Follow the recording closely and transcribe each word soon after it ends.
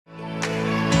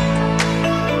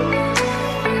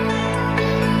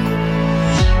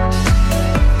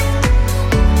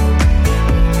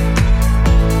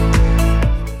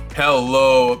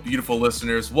Hello, beautiful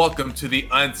listeners. Welcome to the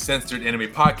Uncensored Anime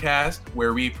Podcast,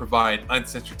 where we provide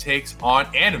uncensored takes on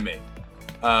anime.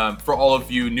 For all of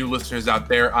you new listeners out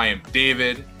there, I am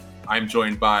David. I'm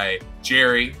joined by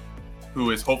Jerry,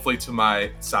 who is hopefully to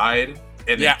my side,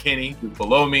 and then Kenny, who's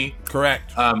below me.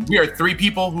 Correct. We are three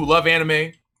people who love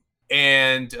anime,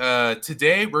 and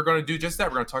today we're going to do just that.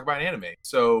 We're going to talk about anime.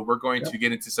 So we're going to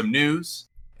get into some news,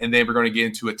 and then we're going to get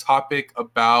into a topic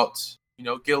about,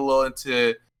 get a little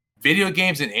into video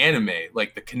games and anime,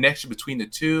 like the connection between the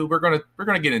two. We're gonna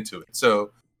get into it. So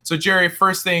Jerry,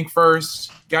 first thing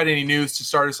first, got any news to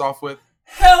start us off with?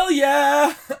 Hell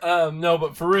yeah! No,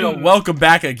 but for real, welcome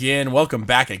back again.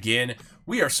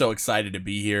 We are so excited to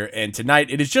be here, and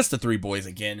tonight it is just the three boys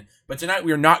again. But tonight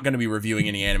we are not going to be reviewing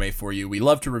any anime for you. We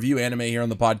love to review anime here on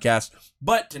the podcast,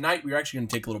 but tonight we're actually going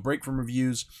to take a little break from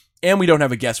reviews, and we don't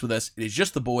have a guest with us. It is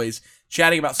just the boys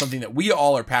chatting about something that we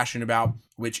all are passionate about,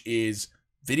 which is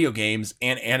video games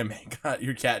and anime. God,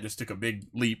 your cat just took a big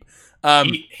leap.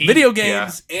 Video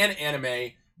games and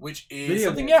anime, which is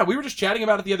something, we were just chatting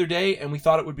about it the other day, and we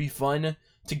thought it would be fun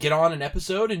to get on an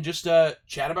episode and just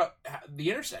chat about the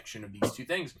intersection of these two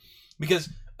things. Because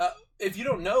if you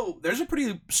don't know, there's a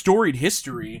pretty storied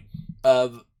history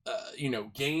of,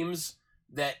 games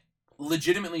that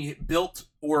legitimately built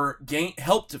or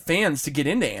helped fans to get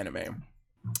into anime.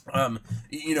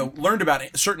 Learned about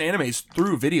certain animes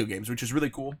through video games, which is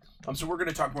really cool. So we're going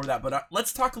to talk more of that, but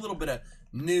let's talk a little bit of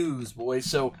news, boys.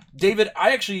 So, David,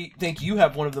 I actually think you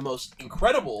have one of the most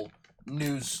incredible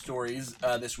news stories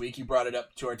this week. You brought it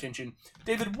up to our attention.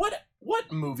 David,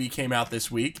 what movie came out this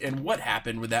week, and what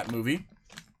happened with that movie?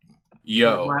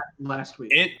 Last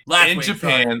week. In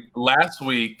Japan, last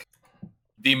week,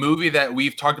 the movie that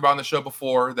we've talked about on the show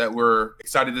before that we're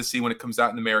excited to see when it comes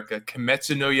out in America,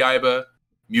 Kimetsu no Yaiba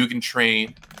Mugen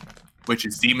Train, which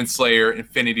is Demon Slayer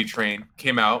Infinity Train,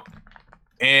 came out.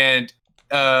 And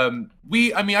I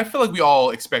feel like we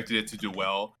all expected it to do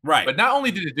well. Right. But not only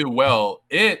did it do well,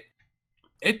 it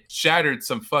shattered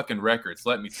some fucking records,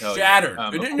 let me tell you. It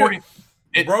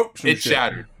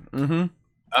shattered.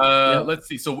 Mm-hmm. Let's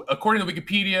see. So according to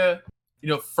Wikipedia,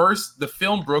 the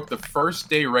film broke the first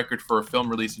day record for a film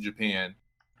released in Japan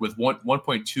with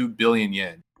 1.2 billion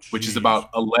yen, which is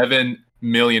about $11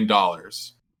 million.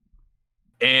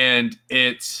 And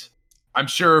I'm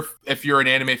sure if you're an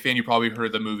anime fan, you probably heard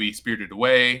of the movie Spirited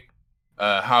Away,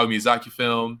 Hayao Miyazaki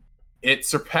film. It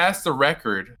surpassed the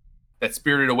record that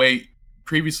Spirited Away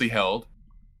previously held,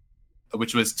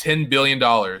 which was $10 billion,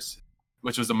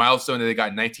 which was a milestone that they got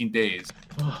in 19 days,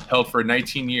 held for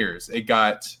 19 years. It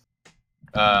got,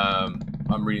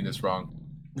 I'm reading this wrong.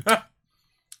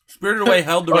 Spirited Away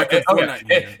held the record for 19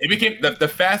 years. It became the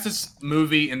fastest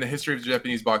movie in the history of the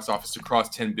Japanese box office to cross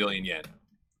 10 billion yen.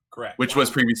 Correct. Which was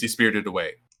previously Spirited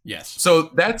Away. Yes. So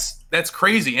that's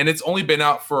crazy. And it's only been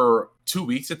out for 2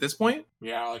 weeks at this point.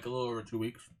 Yeah, like a little over 2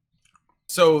 weeks.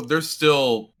 So there's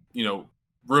still,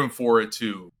 room for it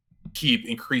to keep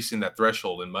increasing that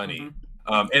threshold in money.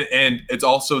 Mm-hmm. And it's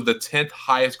also the 10th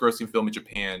highest grossing film in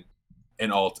Japan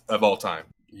of all time.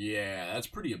 Yeah, that's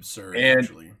pretty absurd,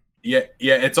 actually. Yeah,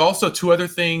 it's also two other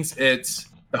things. It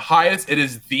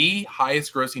is the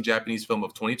highest grossing Japanese film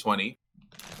of 2020.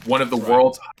 One of the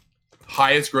world's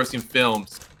highest grossing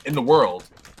films in the world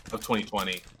of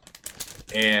 2020.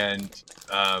 And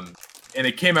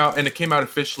it came out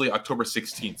officially October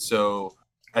 16th. So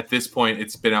at this point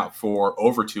it's been out for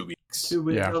over 2 weeks. 2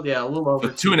 weeks. Yeah, a little over.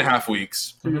 So 2.5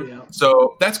 weeks. Yeah.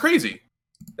 So that's crazy.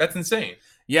 That's insane.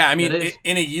 Yeah, I mean,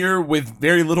 in a year with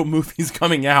very little movies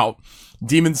coming out,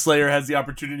 Demon Slayer has the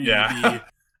opportunity to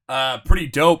be pretty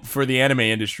dope for the anime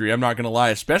industry. I'm not going to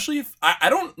lie, especially if I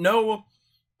don't know,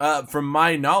 from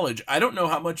my knowledge, I don't know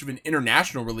how much of an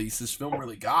international release this film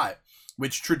really got,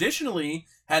 which traditionally,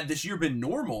 had this year been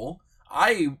normal,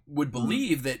 I would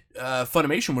believe that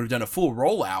Funimation would have done a full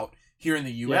rollout here in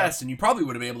the U.S., and you probably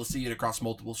would have been able to see it across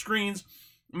multiple screens.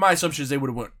 My assumption is they would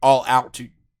have went all out to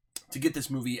get this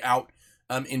movie out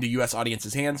into U.S.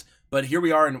 audiences' hands. But here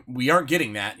we are, and we aren't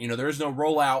getting that. There is no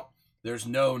rollout. There's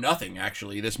no nothing,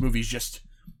 actually. This movie's just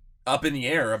up in the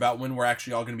air about when we're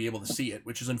actually all going to be able to see it,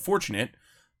 which is unfortunate.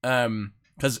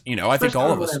 Because, I think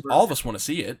all of us want to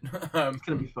see it. It's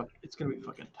gonna be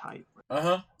fucking tight.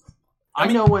 I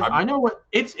know what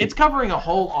it's covering a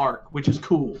whole arc, which is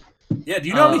cool. Yeah, do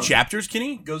you know how many chapters,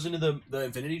 Kenny, goes into the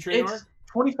Infinity Train arc?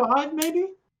 25, maybe?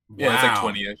 Yeah, wow. It's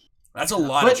like 20-ish. That's a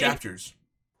lot of chapters.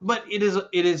 But it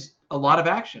is a lot of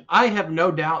action. I have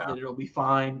no doubt that it'll be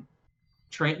fine.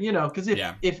 Because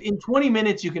if in 20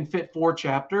 minutes you can fit 4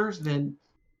 chapters, then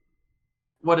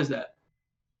what is that?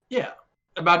 Yeah,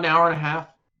 about an hour and a half.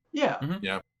 Yeah. Mm-hmm.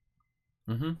 Yeah.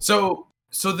 Mm-hmm. So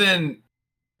So then,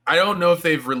 I don't know if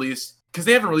they've released, because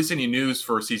they haven't released any news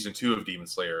for season 2 of Demon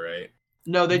Slayer, right?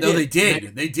 No, they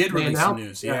did. They did release some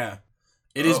news. Yeah.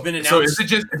 It has been announced. So is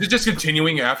it just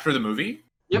continuing after the movie?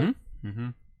 Yep. Mm-hmm. Mm-hmm.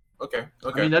 Okay.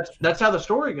 I mean, that's how the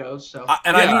story goes. So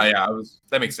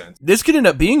that makes sense. This could end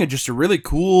up being just a really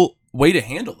cool way to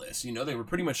handle this. You know, they were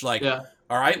pretty much like,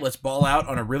 all right, let's ball out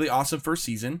on a really awesome first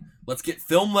season. Let's get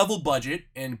film level budget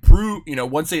and prove,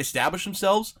 once they establish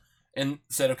themselves and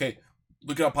said, okay,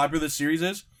 look at how popular this series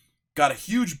is. Got a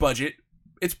huge budget.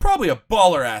 It's probably a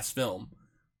baller ass film,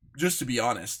 just to be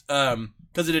honest.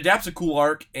 Because it adapts a cool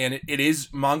arc and it is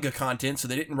manga content, so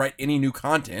they didn't write any new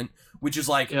content, which is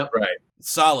like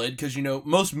solid because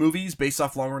most movies based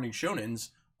off long running shonens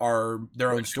are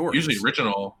their own stories. Usually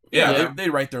original. They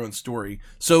write their own story.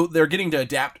 So they're getting to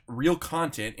adapt real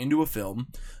content into a film.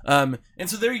 And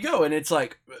so there you go. And it's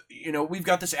like, we've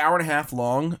got this 1.5 hour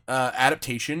long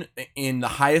adaptation in the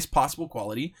highest possible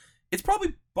quality. It's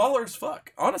probably baller as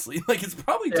fuck, honestly. Like, it's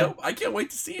probably dope. I can't wait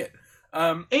to see it.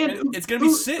 And it's going to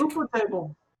be sick.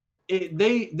 Ufotable,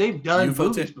 they've done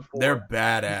movies before. They're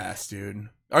badass, dude.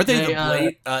 Aren't they the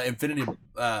Blade, Infinity...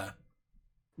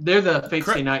 they're the Fate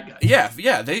Stay Night guys. Yeah.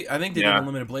 I think they did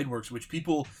Unlimited Blade Works, which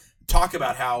people talk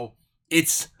about how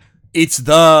it's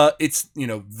the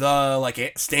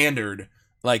like standard,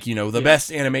 like the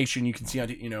best animation you can see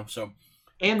on so.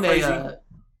 And they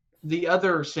the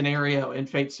other scenario in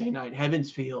Fate Stay Night,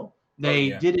 Heaven's Feel,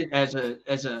 they did it as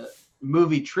a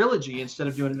movie trilogy instead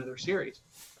of doing another series.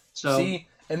 So see,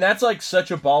 and that's like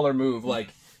such a baller move. Like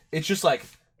it's just like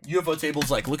UFO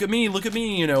Table's like, look at me, like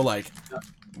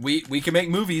we can make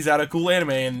movies out of cool anime,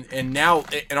 and now,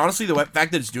 and honestly, the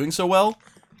fact that it's doing so well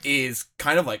is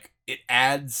kind of like it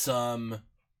adds some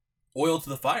oil to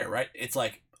the fire, right? It's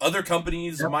like other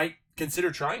companies might consider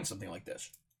trying something like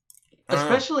this,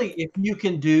 especially if you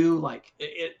can do like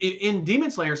in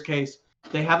Demon Slayer's case,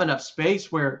 they have enough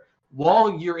space where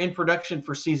while you're in production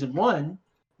for season 1,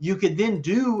 you could then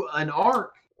do an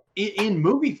arc in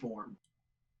movie form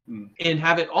and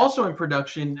have it also in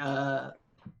production.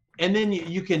 And then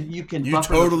you can you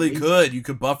buffer totally could. You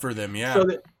could buffer them, so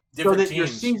that your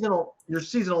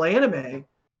seasonal anime,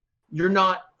 you're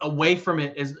not away from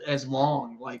it as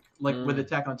long, like with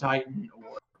Attack on Titan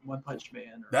or One Punch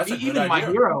Man, or that's even My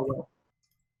Hero.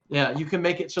 Yeah, you can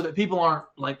make it so that people aren't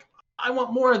like, I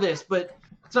want more of this, but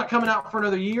it's not coming out for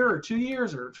another year or 2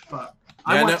 years or fuck.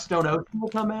 I want Stone Ocean to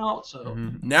come out. So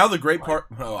now the great part.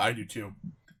 Oh, I do too.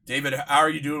 David, how are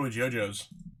you doing with JoJo's?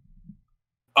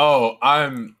 Oh,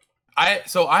 I'm in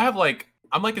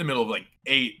the middle of like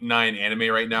 8-9 anime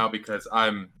right now because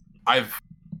I've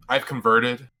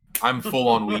converted. I'm full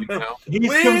on weeb now. He's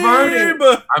converted.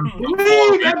 I'm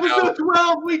weeb, episode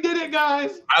 12. We did it,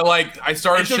 guys. I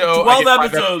started a show. 12 I get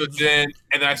 5 episodes in,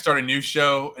 and then I start a new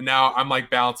show, and now I'm like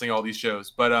balancing all these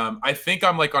shows. But I think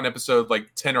I'm like on episode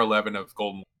like 10 or 11 of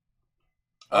Golden.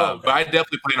 But I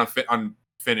definitely plan on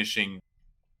finishing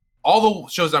all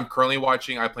the shows I'm currently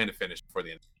watching. I plan to finish before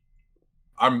the end.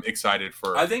 I'm excited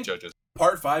for JoJo's.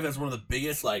 Part 5 has one of the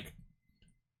biggest like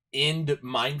end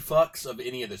mind fucks of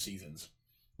any of the seasons.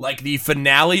 Like the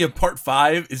finale of Part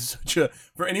 5 is such a,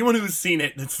 for anyone who's seen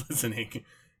it that's listening,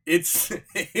 it's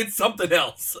something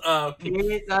else.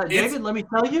 David, let me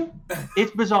tell you, it's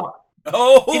bizarre.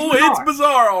 It's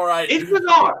bizarre. All right, it's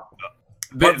bizarre.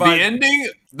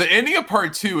 The ending of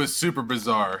Part 2 is super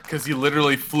bizarre because he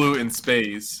literally flew in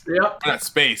space. Yep. Not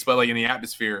space, but like in the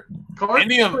atmosphere.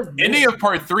 Ending of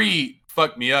Part 3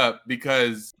 fucked me up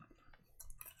because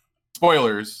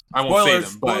spoilers. I won't say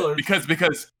them, but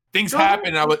because things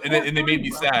happen and they made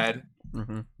me sad.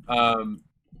 Mm-hmm.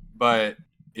 But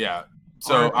yeah.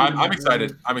 So I'm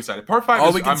excited. I'm excited. Part 5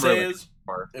 all we can say is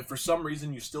if for some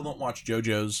reason you still don't watch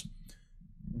JoJo's,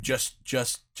 just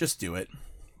do it.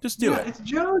 Just do it. It's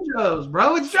JoJo's,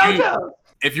 bro. It's JoJo's.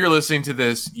 If you're listening to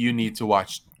this, you need to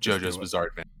watch JoJo's Bizarre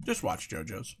Adventure. Just watch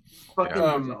JoJo's. Fucking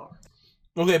bizarre.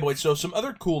 Okay, boys. So some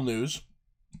other cool news.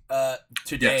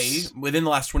 Today, within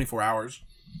the last 24 hours,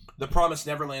 The Promised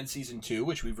Neverland Season 2,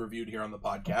 which we've reviewed here on the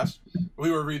podcast. We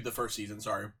reviewed the first season,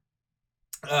 sorry.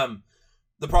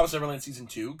 The Promised Neverland Season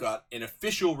 2 got an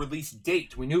official release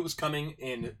date. We knew it was coming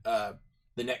in the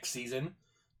next season.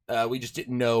 We just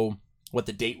didn't know what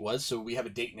the date was, so we have a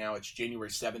date now. It's January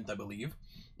 7th, I believe.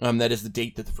 That is the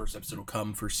date that the first episode will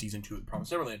come for Season 2 of The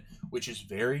Promised Neverland, which is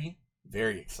very,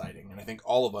 very exciting. And I think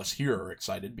all of us here are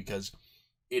excited because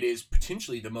it is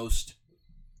potentially the most...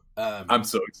 I'm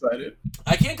so excited.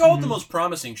 I can't call it the most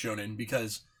promising shonen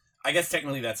because I guess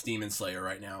technically that's Demon Slayer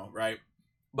right now, right?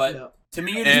 But to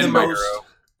me, it is the most.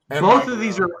 Both of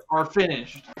these are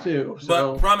finished too. So.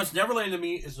 But Promised Neverland to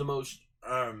me is the most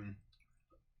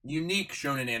unique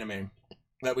shonen anime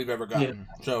that we've ever gotten.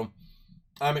 Yeah. So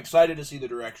I'm excited to see the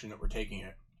direction that we're taking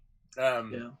it.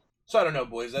 So I don't know,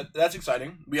 boys. That's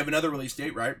exciting. We have another release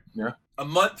date, right? Yeah. A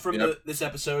month from this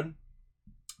episode,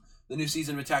 the new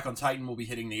season of Attack on Titan will be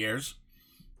hitting the airs.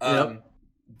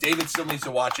 David still needs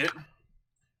to watch it.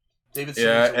 I need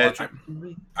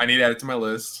to add it to my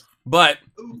list. But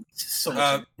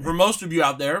for most of you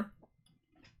out there,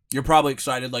 you're probably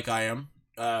excited like I am.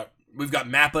 We've got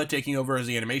Mappa taking over as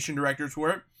the animation directors for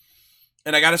it.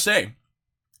 And I gotta say,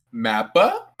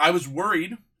 Mappa? I was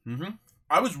worried.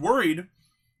 I was worried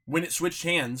when it switched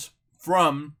hands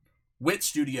from Wit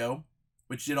Studio,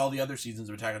 which did all the other seasons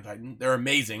of Attack on Titan. They're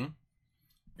amazing.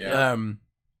 Yeah.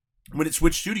 When it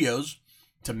switched studios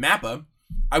to Mappa,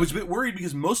 I was a bit worried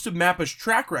because most of Mappa's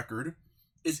track record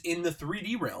is in the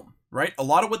 3D realm, right? A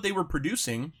lot of what they were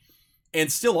producing,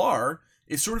 and still are,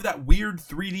 is sort of that weird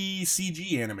 3D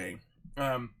CG anime.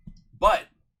 But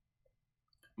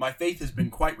my faith has been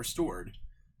quite restored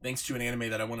thanks to an anime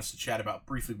that I want us to chat about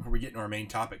briefly before we get into our main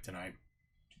topic tonight.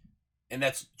 And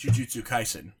that's Jujutsu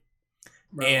Kaisen.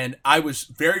 Right. And I was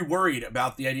very worried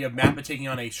about the idea of Mappa taking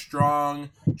on a strong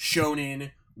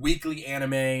shonen weekly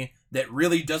anime that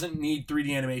really doesn't need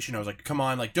 3D animation. I was like, come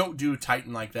on, like, don't do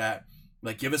Titan like that.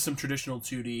 Like, give us some traditional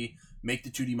 2D, make the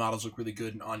 2D models look really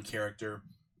good and on character,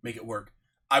 make it work.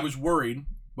 I was worried,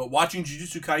 but watching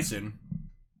Jujutsu Kaisen,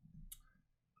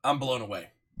 I'm blown away.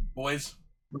 Boys?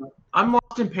 I'm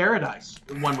lost in paradise,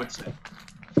 one would say.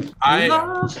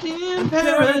 Lost in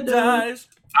paradise.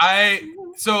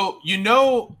 So,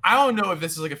 I don't know if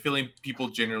this is like a feeling people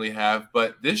generally have,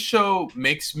 but this show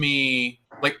makes me,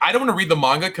 like, I don't want to read the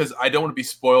manga because I don't want to be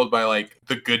spoiled by, like,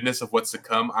 the goodness of what's to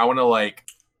come. I want to, like,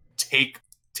 take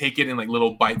it in, like,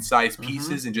 little bite-sized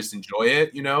pieces and just enjoy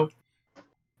it,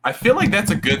 I feel like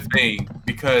that's a good thing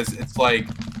because it's like,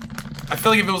 I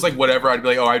feel like if it was like whatever, I'd be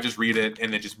like, oh, I just read it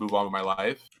and then just move on with my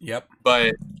life. Yep.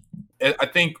 But I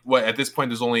think at this point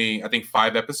there's only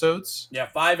 5 episodes. Yeah,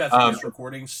 5 as of this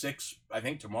recording. 6, I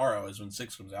think tomorrow is when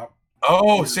 6 comes out.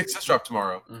 Oh, 6 does drop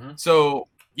tomorrow. So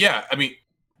yeah, I mean,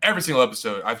 every single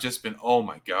episode I've just been, oh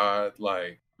my god,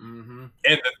 like, and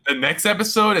the next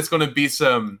episode is going to be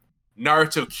some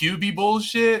Naruto QB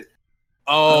bullshit.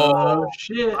 Oh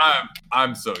shit!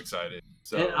 I'm so excited.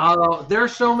 So and, there are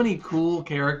so many cool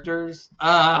characters.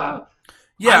 I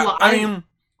mean,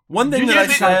 one thing that I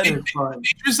said,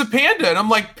 there's a panda, and I'm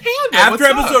like, panda. After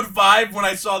episode 5, when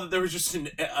I saw that there was just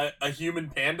a human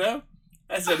panda,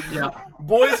 I said,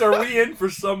 boys, are we in for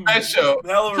some show?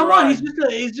 Hell of a Come ride. on,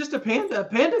 he's just a panda.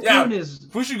 Panda is.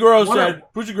 Fushiguro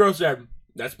said,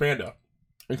 that's panda.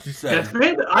 And she said, that's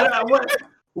panda.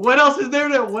 What else is there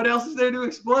to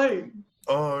explain?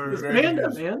 Oh, it's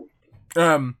panda,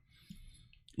 man.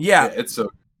 Yeah, it's so.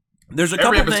 There's a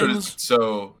couple things.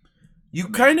 So you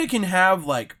kind of can have,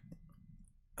 like,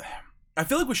 I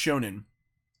feel like with shonen,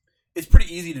 it's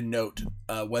pretty easy to note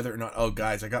whether or not. Oh,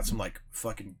 guys, I got some like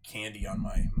fucking candy on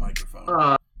my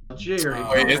microphone. Jerry.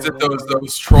 Wait, is it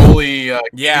those trolley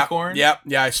corn? Yeah.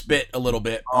 I spit a little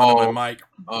bit on my mic.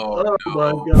 Oh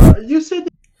my god! You said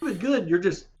that was good.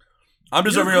 I'm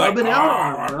just over here like.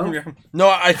 Out, no,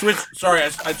 I switched. Sorry, I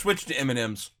switched to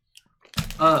M&Ms.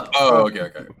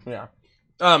 Okay. Yeah.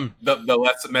 The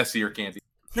less messier candy.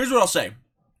 Here's what I'll say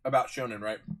about shonen,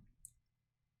 right?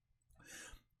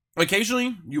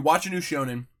 Occasionally, you watch a new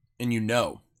shonen and you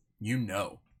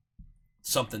know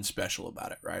something special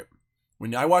about it, right?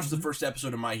 When I watched the first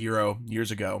episode of My Hero years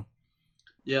ago,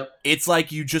 it's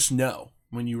like you just know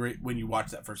when you watch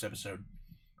that first episode,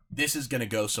 this is gonna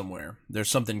go somewhere.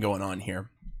 There's something going on here.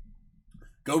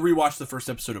 Go rewatch the first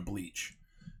episode of Bleach.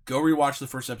 Go rewatch the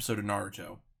first episode of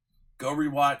Naruto. Go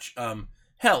rewatch,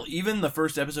 hell, even the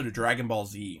first episode of Dragon Ball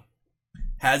Z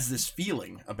has this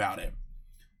feeling about it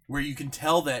where you can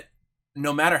tell that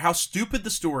no matter how stupid the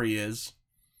story is,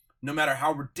 no matter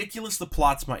how ridiculous the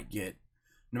plots might get,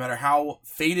 no matter how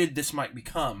faded this might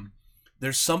become,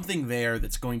 there's something there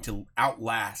that's going to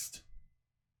outlast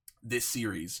this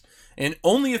series. And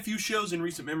only a few shows in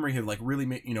recent memory have like really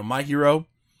made, My Hero,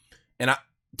 and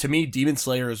to me, Demon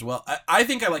Slayer as well. I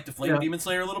think I like to flame Demon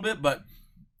Slayer a little bit, but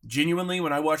genuinely,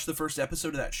 when I watched the first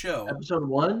episode of that show, episode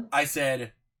 1, I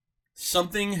said,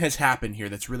 something has happened here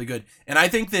that's really good. And I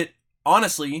think that,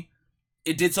 honestly,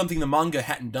 it did something the manga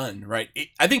hadn't done, right?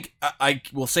 I think, I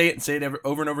will say it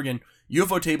over and over again,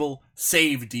 UFO Table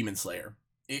saved Demon Slayer.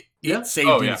 It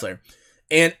saved Demon Slayer.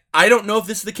 And I don't know if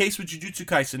this is the case with Jujutsu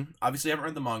Kaisen. Obviously, I haven't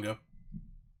read the manga.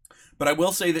 But I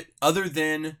will say that other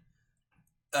than...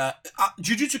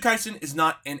 Jujutsu Kaisen is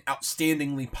not an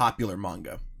outstandingly popular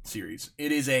manga series.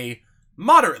 It is a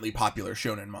moderately popular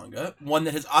shonen manga, one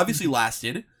that has obviously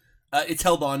lasted. it's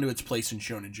held on to its place in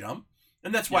Shonen Jump,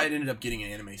 and that's why it ended up getting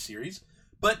an anime series.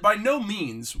 But by no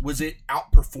means was it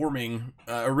outperforming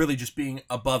or really just being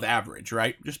above average,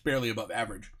 right? Just barely above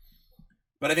average.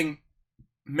 But I think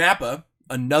Mappa,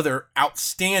 another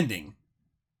outstanding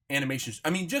animation.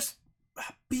 I mean, just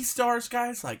Beastars,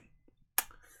 guys. Like,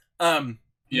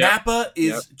 Mappa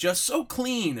is just so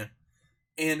clean.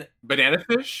 And Banana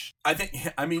Fish, I think,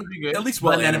 I mean, pretty good. at least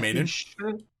well Banana animated. Fish.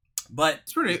 But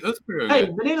That's pretty Hey,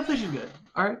 good. Banana Fish is good.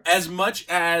 All right. as much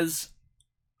as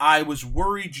I was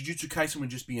worried Jujutsu Kaisen would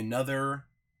just be another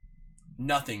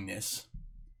nothingness,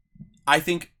 I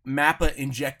think Mappa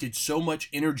injected so much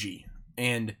energy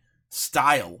and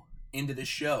style into this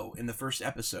show in the first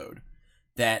episode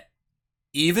that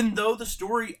even though the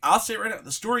story, I'll say it right now,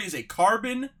 the story is a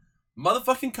carbon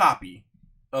motherfucking copy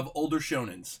of older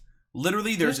shonens.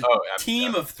 Literally, there's a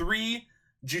team of 3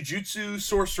 Jujutsu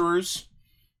sorcerers.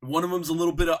 One of them's a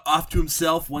little bit off to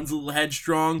himself. One's a little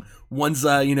headstrong. One's,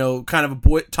 kind of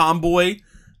a tomboy.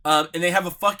 And they have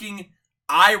a fucking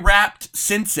eye-wrapped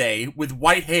sensei with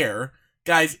white hair.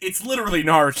 Guys, it's literally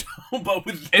Naruto, but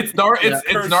with It's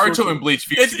Naruto and Bleach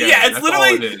fused together. It's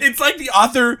literally it's like the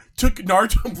author took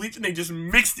Naruto and Bleach and they just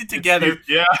mixed it together.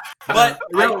 Yeah, but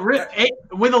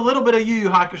with a little bit of Yu Yu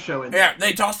Hakusho in there. Yeah,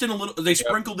 they tossed in a little. They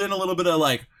sprinkled in a little bit of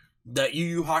like that Yu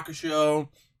Yu Hakusho.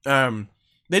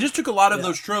 They just took a lot of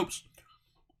those tropes,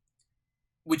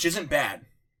 which isn't bad.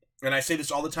 And I say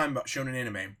this all the time about shonen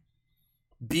anime.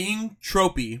 Being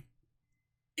tropey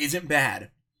isn't bad.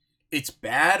 It's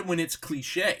bad when it's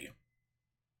cliche.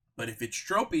 But if it's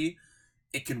tropey,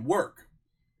 it can work.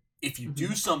 If you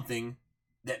do something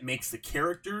that makes the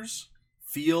characters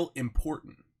feel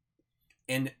important.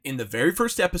 And in the very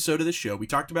first episode of the show, we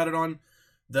talked about it on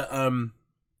the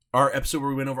our episode where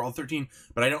we went over all 13,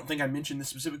 but I don't think I mentioned this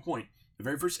specific point. The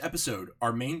very first episode,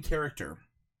 our main character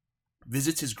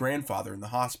visits his grandfather in the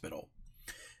hospital.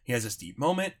 He has this deep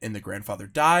moment, and the grandfather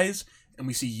dies, and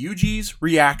we see Yuji's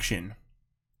reaction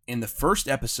in the first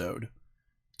episode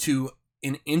to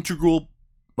an integral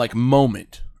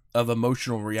moment of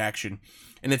emotional reaction.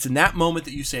 And it's in that moment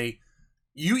that you say,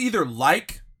 you either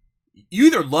love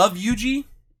Yuji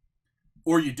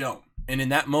or you don't. And in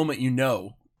that moment, you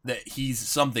know that he's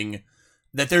something,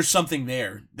 that there's something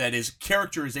there that is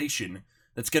characterization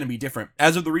that's going to be different.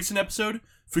 As of the recent episode,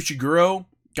 Fushiguro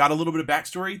got a little bit of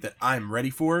backstory that I'm ready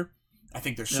for. I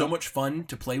think there's so much fun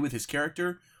to play with his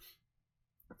character.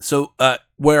 So,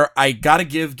 where I gotta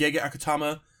give Gege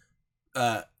Akutama,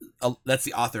 that's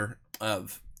the author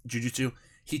of Jujutsu,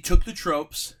 he took the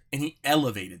tropes and he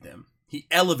elevated them. He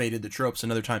elevated the tropes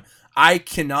another time. I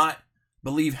cannot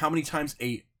believe how many times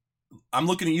I'm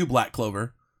looking at you, Black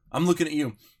Clover. I'm looking at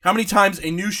you. How many times a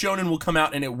new shonen will come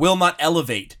out and it will not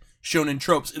elevate shonen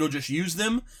tropes. It'll just use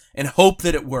them and hope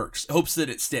that it works. Hopes that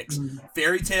it sticks.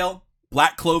 Fairy Tail,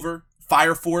 Black Clover,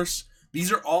 Fire Force.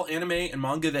 These are all anime and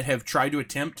manga that have tried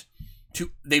to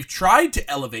they've tried to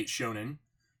elevate shonen,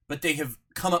 but they have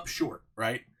come up short,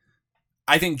 right?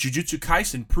 I think Jujutsu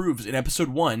Kaisen proves in episode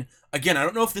 1, again, I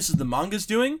don't know if this is the manga's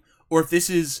doing or if this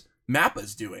is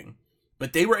Mappa's doing,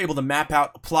 but they were able to map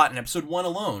out a plot in episode 1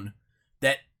 alone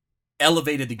that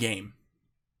elevated the game.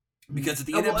 Because at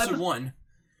the end of episode 1,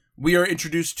 we are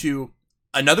introduced to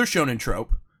another shonen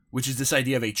trope, which is this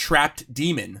idea of a trapped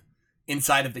demon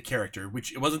inside of the character,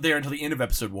 which it wasn't there until the end of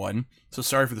episode 1. So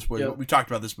sorry for the spoiler. Yep. We talked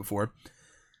about this before.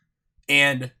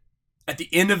 And at the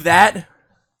end of that,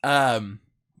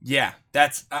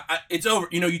 that's it's over.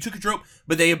 You took a trope,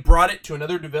 but they have brought it to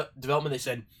another development. They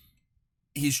said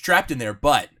he's trapped in there,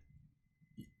 but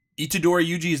Itadori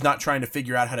Yuji is not trying to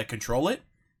figure out how to control it.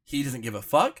 He doesn't give a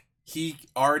fuck. He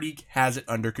already has it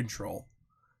under control.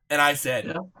 And I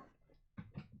said,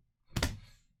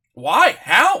 why?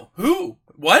 How? Who?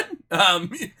 What? And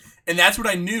that's what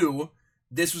I knew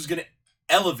this was going to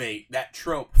elevate that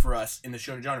trope for us in the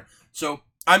shonen genre. So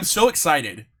I'm so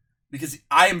excited because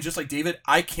I am just like David.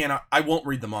 I won't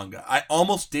read the manga. I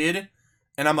almost did.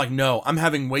 And I'm like, no, I'm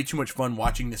having way too much fun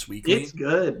watching this weekly. It's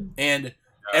good. And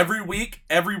every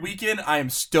weekend, I am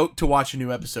stoked to watch a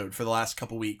new episode for the last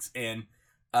couple weeks. And,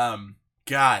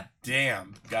 god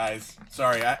damn, guys.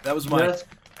 Sorry, that was my...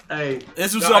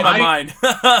 This was on my mind.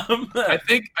 I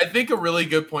think a really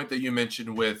good point that you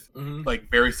mentioned with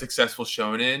very successful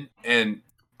shonen, and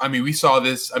I mean we saw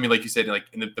this. I mean, like you said,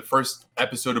 in the first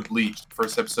episode of Bleach, the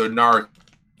first episode of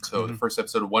Naruto, the first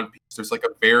episode of One Piece. There's a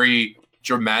very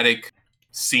dramatic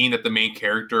scene that the main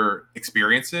character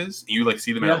experiences. And you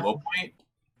see them at a low point,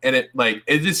 and it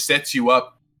just sets you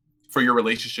up for your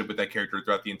relationship with that character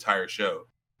throughout the entire show.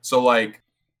 So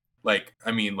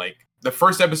the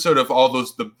first episode of all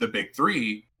those, the big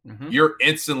three, you're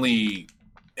instantly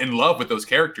in love with those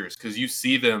characters because you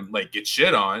see them like get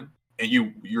shit on, and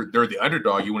they're the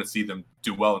underdog. You want to see them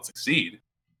do well and succeed,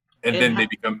 and then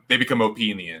they become OP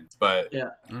in the end. But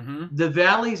the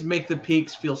valleys make the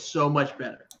peaks feel so much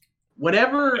better.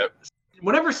 Whenever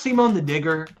Simon the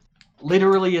Digger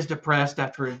literally is depressed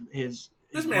after his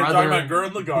this man's talking about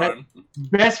Gurren Lagann.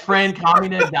 Best friend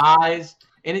Kamina dies,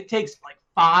 and it takes like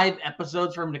 5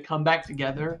 episodes for him to come back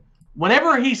together.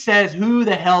 Whenever he says, "Who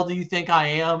the hell do you think I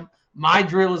am? My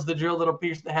drill is the drill that'll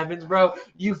pierce the heavens," bro.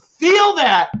 You feel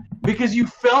that because you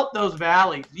felt those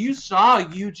valleys. You saw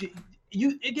Yuji.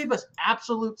 It gave us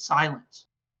absolute silence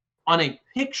on a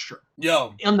picture.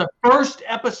 In the first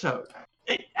episode,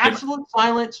 absolute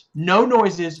silence, no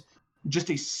noises, just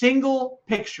a single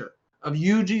picture of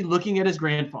Yuji looking at his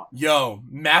grandfather.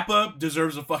 Mappa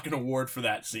deserves a fucking award for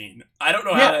that scene. I don't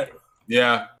know how to.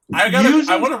 Yeah. I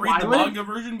want to read the manga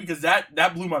version because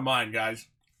that blew my mind, guys.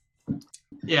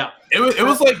 Yeah. It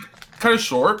was like kind of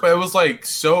short, but it was like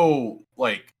so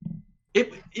like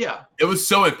it was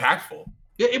so impactful.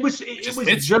 It was just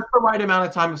the right amount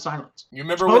of time of silence. You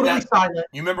remember silent.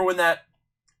 You remember when that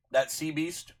sea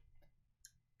beast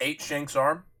ate Shank's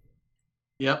arm?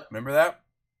 Yep. Remember that?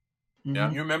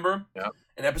 Yeah. You remember? Yeah.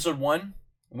 In episode 1,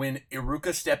 when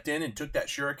Iruka stepped in and took that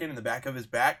shuriken in the back of his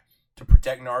back to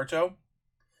protect Naruto?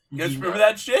 You guys remember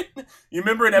that shit? You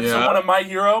remember in episode 1 of My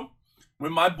Hero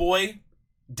when my boy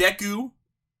Deku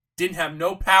didn't have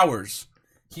no powers?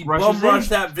 He bum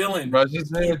rushed that villain.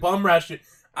 He bum rushed it.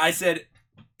 I said,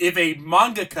 if a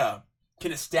mangaka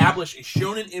can establish a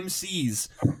shonen MC's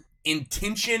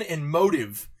intention and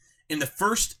motive in the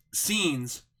first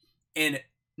scenes and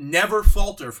never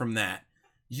falter from that,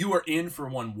 you are in for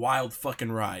one wild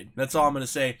fucking ride. That's all I'm going to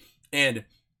say. And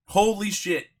holy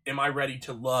shit, am I ready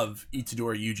to love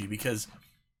Itadori Yuji, because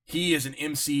he is an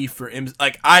MC for MC.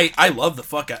 Like, I love the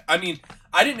fuck out. I mean,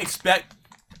 I didn't expect...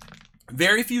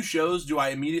 Very few shows do I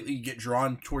immediately get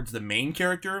drawn towards the main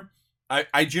character.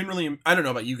 I generally... I don't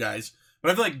know about you guys, but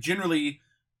I feel like generally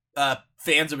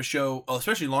fans of a show,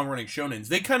 especially long-running shonens,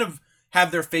 they kind of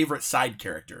have their favorite side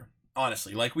character.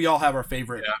 Honestly, like we all have our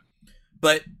favorite,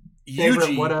 but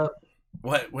Yuji.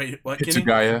 What? Wait, what?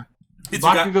 Hitsugaya.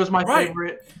 Bakugo's my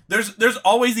favorite. There's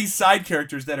always these side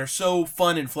characters that are so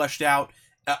fun and fleshed out.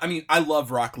 I mean, I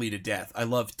love Rock Lee to death. I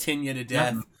love Tenya to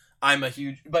death. Yeah. I'm a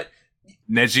huge,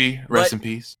 Neji, rest in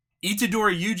peace.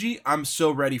 Itadori Yuji, I'm so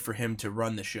ready for him to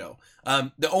run the show.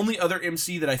 The only other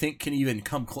MC that I think can even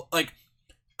come close,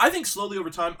 I think slowly over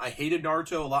time, I hated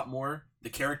Naruto a lot more, the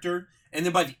character. And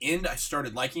then by the end, I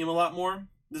started liking him a lot more.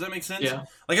 Does that make sense? Yeah.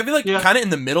 Like, I feel like kind of in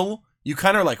the middle, you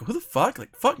kind of are like, who the fuck?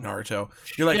 Like, fuck Naruto.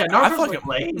 You're like, I fucking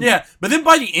lame. Yeah. But then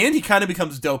by the end, he kind of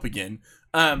becomes dope again.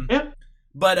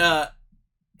 But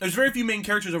there's very few main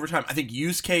characters over time. I think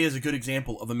Yusuke is a good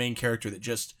example of a main character that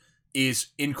just is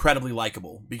incredibly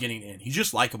likable, beginning to end. He's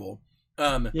just likable.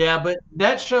 But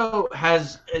that show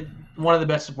has one of the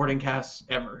best supporting casts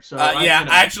ever. So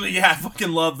I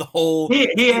fucking love the whole.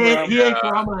 He and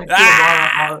Kurama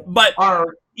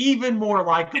are even more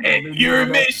likable.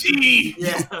 Urameshi.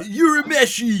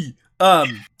 Urameshi.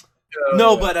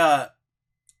 No, but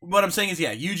what I'm saying is,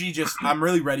 Yuji just. I'm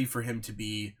really ready for him to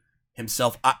be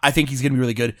himself. I think he's gonna be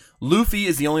really good. Luffy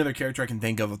is the only other character I can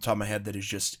think of off the top of my head that is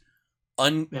just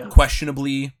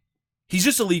unquestionably. He's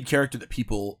just a lead character that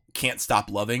people can't stop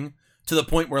loving, to the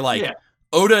point where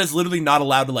Oda is literally not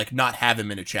allowed to not have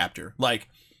him in a chapter. Like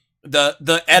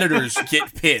the editors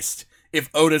get pissed if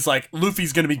Oda's like,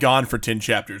 Luffy's gonna be gone for 10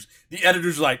 chapters. The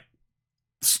editors are like,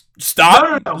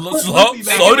 stop,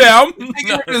 slow down.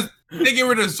 They get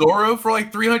rid of Zoro for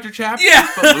 300 chapters. Yeah,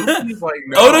 but Luffy's like,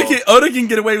 no. Oda can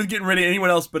get away with getting rid of anyone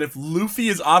else, but if Luffy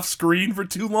is off screen for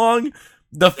too long,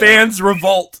 the fans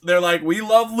revolt. They're like, we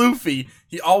love Luffy.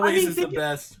 He always is the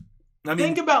best.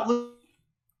 Think about Luffy.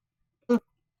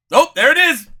 Oh, there it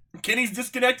is. Kenny's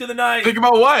disconnected the night. Think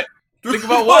about what? Think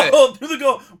about what? Through the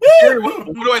goal.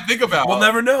 What do I think about? We'll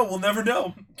never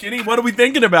know. Kenny, what are we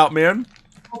thinking about, man?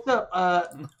 What's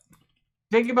up?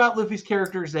 Think about Luffy's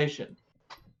characterization.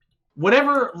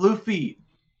 Whenever Luffy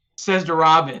says to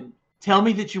Robin, "Tell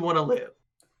me that you want to live,"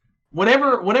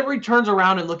 whenever he turns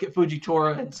around and look at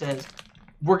Fujitora and says,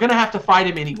 "We're gonna have to fight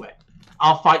him anyway.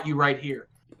 I'll fight you right here."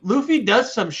 Luffy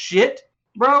does some shit,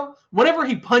 bro. Whenever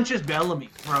he punches Bellamy,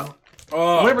 bro.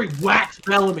 Whenever he whacks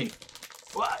Bellamy,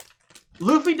 what?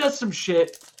 Luffy does some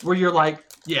shit where you're like,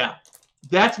 yeah,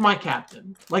 that's my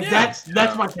captain. That's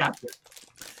my captain.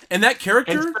 And that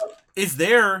character is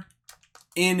there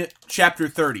in chapter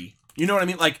 30. You know what I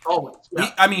mean? Always.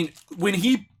 Yeah. When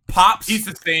he pops, he's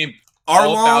the same.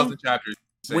 Arlong, all 1,000 chapters.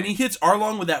 When he hits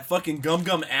Arlong with that fucking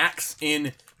gum axe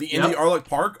in the end of the Arlong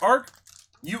Park arc,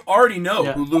 You already know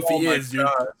Yeah. who Luffy my is, dude.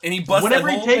 God. And he busts Whenever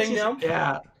that he whole takes thing his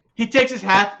down. he takes his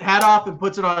hat off and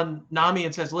puts it on Nami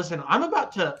and says, "Listen, I'm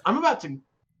about to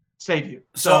save you."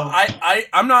 So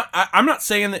I'm not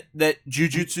saying that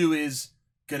Jujutsu is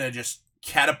gonna just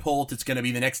catapult. It's gonna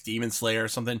be the next Demon Slayer or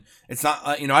something. It's not.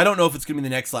 I don't know if it's gonna be the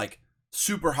next like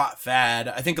super hot fad.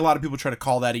 I think a lot of people try to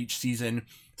call that each season.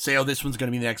 Say, oh, this one's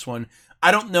gonna be the next one. I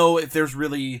don't know if there's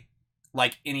really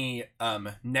like any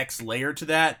next layer to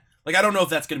that. Like I don't know if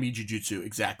that's gonna be Jujutsu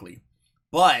exactly,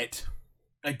 but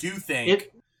I do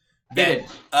think that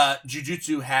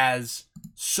Jujutsu has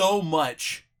so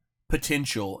much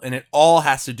potential, and it all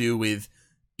has to do with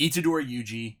Itadori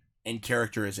Yuji and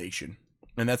characterization,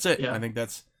 and that's it. Yeah. I think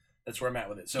that's where I'm at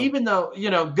with it. So even though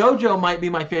Gojo might be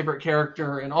my favorite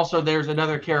character, and also there's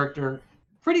another character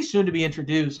pretty soon to be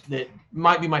introduced that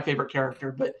might be my favorite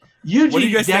character, but Yuji what do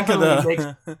you guys think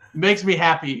of makes me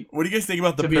happy. What do you guys think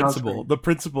about the principal? The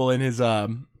principal in his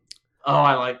Oh,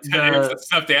 I like the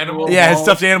stuffed animal. Yeah, his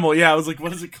stuffed animal. Yeah, I was like,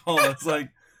 what is it called? It's like,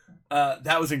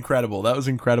 that was incredible. That was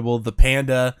incredible. The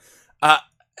panda,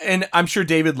 and I'm sure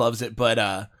David loves it. But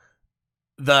so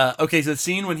the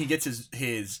scene when he gets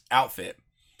his outfit,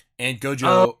 and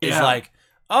Gojo is like,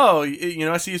 oh,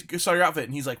 I saw your outfit,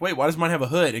 and he's like, wait, why does mine have a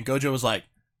hood? And Gojo was like,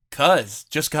 cuz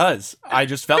I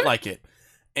just felt like it,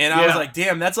 and I was like,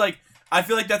 damn, that's like. I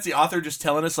feel like that's the author just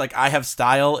telling us like I have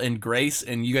style and grace,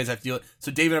 and you guys have to deal. So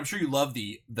David, I'm sure you love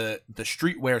the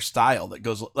streetwear style that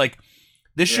goes like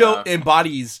this show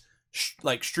embodies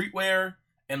like streetwear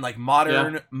and like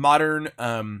modern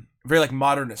very like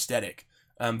modern aesthetic.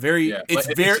 David.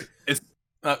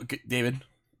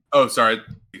 Oh, sorry,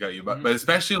 I got you, but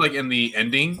especially like in the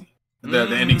ending, the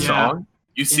ending song,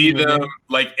 you see them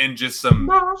like in just some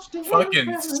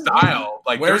fucking style.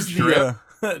 Like where's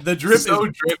the drip so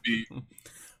drippy.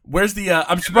 Where's the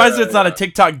I'm surprised it's not a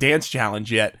TikTok dance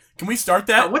challenge yet. Can we start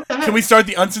that? What the heck? Can we start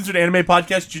the Uncensored Anime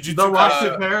Podcast Jujutsu The Lost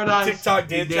in Paradise TikTok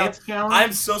dance challenge?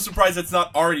 I'm so surprised it's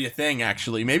not already a thing,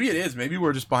 actually. Maybe it is. Maybe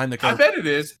we're just behind the curve. I bet it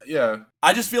is. Yeah.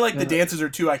 I just feel like the dances are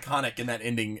too iconic in that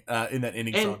ending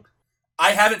song.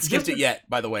 I haven't skipped it yet,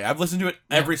 by the way. I've listened to it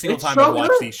every single time I watch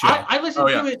these shows. I listen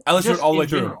to it. I listen to it all the way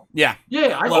through. General. Yeah.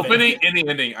 Yeah. Opening any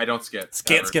ending, I don't skip.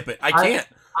 Can't skip it. I can't.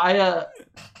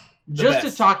 Just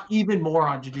to talk even more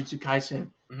on Jujutsu Kaisen,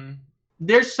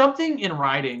 there's something in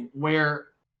writing where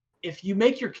if you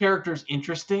make your characters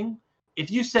interesting,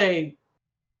 if you say,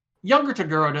 younger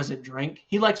Toguro doesn't drink,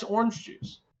 he likes orange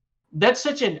juice. That's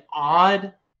such an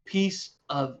odd piece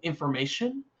of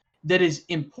information that is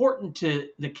important to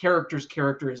the character's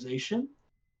characterization.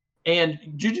 And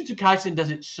Jujutsu Kaisen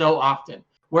does it so often,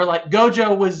 where like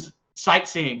Gojo was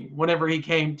sightseeing whenever he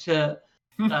came to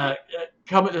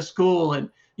come to school, and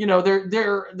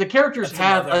the characters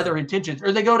have other intentions,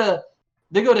 or they go to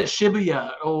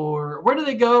Shibuya, or where do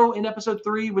they go in episode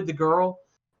 3 with the girl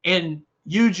and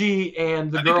Yuji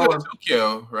and the girl are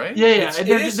Tokyo, right? Yeah, and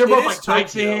they're both like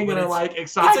sightseeing and they're like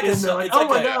excited, and they're like, oh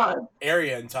my god,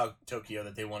 area in Tokyo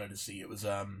that they wanted to see. It was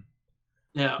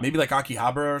maybe like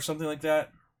Akihabara or something like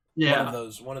that. Yeah,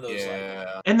 one of those.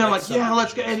 Yeah, like, and they're like, yeah,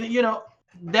 let's go, and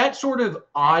that sort of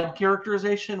odd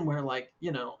characterization where like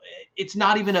it's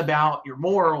not even about your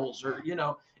morals, or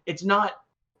it's not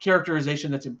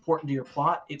characterization that's important to your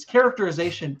plot. It's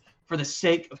characterization for the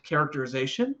sake of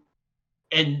characterization,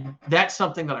 and that's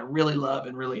something that I really love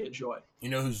and really enjoy. You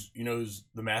know who's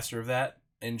the master of that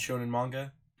in shonen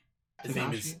manga? His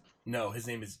name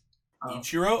is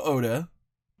Ichiro Oda.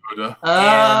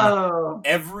 Oh,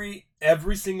 and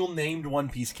every single named One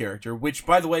Piece character, which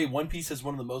by the way, One Piece has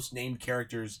one of the most named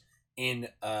characters in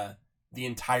the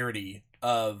entirety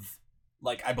of,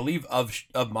 like, I believe of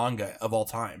manga of all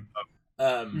time.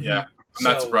 Yeah, I'm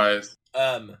not surprised.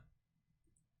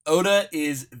 Oda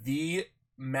is the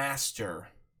master,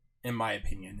 in my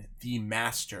opinion, the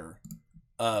master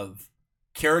of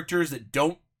characters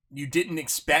that you didn't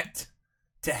expect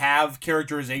to have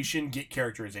characterization, get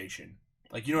characterization.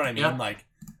 Like, you know what I mean? Yeah. Like,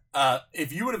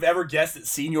 if you would have ever guessed that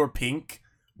Senior Pink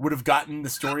would have gotten the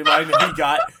storyline that he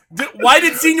got, why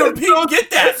did Senior Pink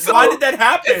get that? Why did that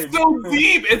happen? It's so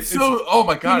deep. It's so, oh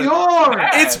my god.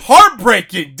 It's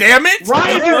heartbreaking, damn it! Why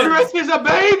is he dressed as a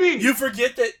baby? You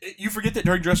forget that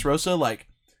during Dressrosa, like,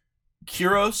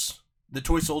 Kyros, the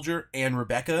toy soldier, and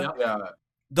Rebecca,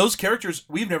 those characters,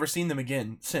 we've never seen them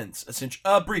again since,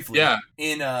 essentially, briefly,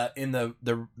 in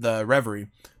the Reverie.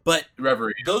 But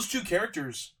those two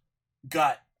characters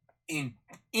got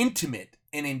intimate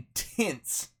and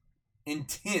intense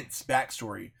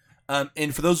backstory.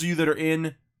 And for those of you that are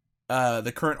in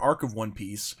the current arc of One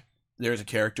Piece, there's a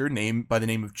character named by the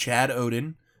name of Chad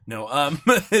Odin. No,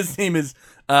 his name is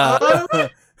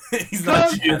He's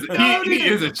not. He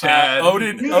is a Chad.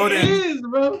 Odin, He is,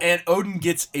 bro. and Odin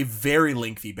gets a very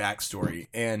lengthy backstory,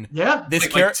 and Yeah,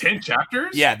 this like 10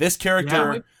 chapters. yeah, this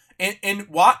character, Yeah. and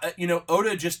what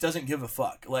Oda just doesn't give a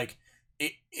fuck. Like,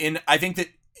 and I think that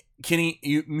Kenny,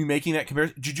 you making that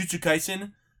comparison, Jujutsu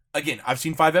Kaisen, again, I've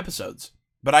seen 5 episodes,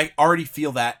 but I already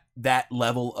feel that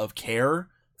level of care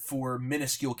for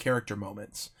minuscule character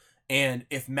moments, and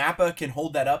if Mappa can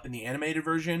hold that up in the animated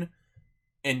version,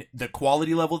 and the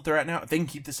quality level that they're at now, if they can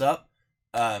keep this up,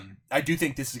 I do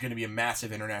think this is going to be a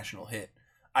massive international hit.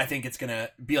 I think it's going to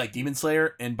be like Demon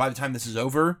Slayer, and by the time this is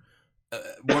over,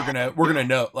 we're gonna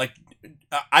know. Like,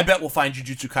 I bet we'll find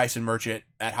Jujutsu Kaisen merch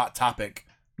at Hot Topic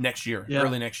next year,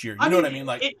 early next year. You know what I mean?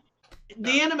 Like,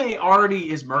 the anime already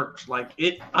is merged. Like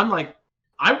I'm like,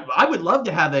 I would love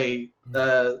to have a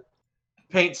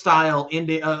paint style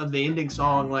ending of the ending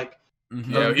song, like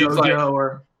Yeah, he's like,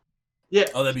 or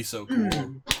oh, that'd be so cool.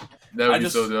 that would be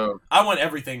so dope. I want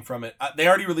everything from it. They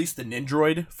already released the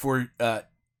Nindroid for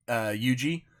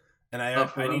Yuji, and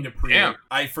I need to pre-order.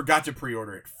 I forgot to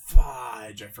pre-order it.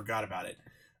 Fudge, I forgot about it.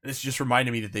 This just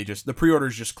reminded me that the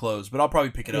pre-order's just closed, but I'll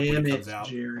probably pick it up when it comes out.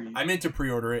 Jerry. I meant to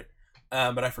pre-order it,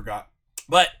 but I forgot.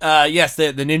 But yes,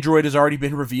 the Nindroid has already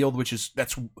been revealed,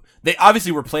 they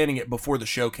obviously were planning it before the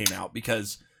show came out,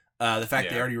 because the fact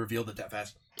they already revealed it that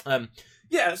fast.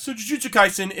 Yeah, so Jujutsu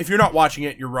Kaisen, if you're not watching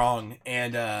it, you're wrong,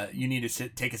 and you need to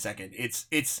take a second.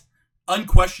 It's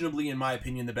unquestionably, in my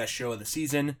opinion, the best show of the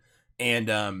season,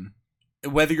 and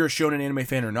whether you're a shonen anime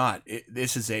fan or not,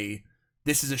 this is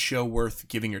a show worth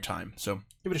giving your time. So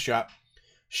give it a shot.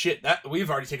 Shit, that we've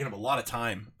already taken up a lot of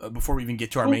time before we even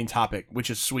get to our main topic, which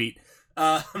is sweet.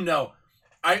 No,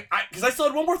 because I still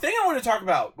had one more thing I want to talk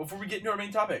about before we get into our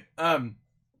main topic.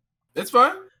 It's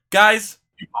fine, guys.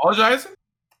 You apologizing?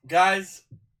 Guys,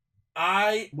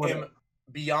 I am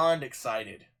beyond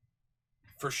excited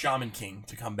for Shaman King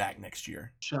to come back next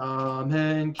year.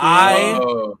 Shaman King.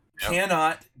 I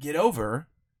cannot get over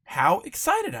how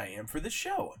excited I am for this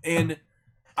show. And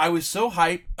I was so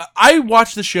hyped. I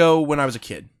watched the show when I was a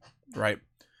kid, right?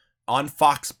 On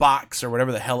Fox Box or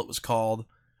whatever the hell it was called.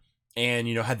 And,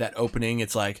 had that opening.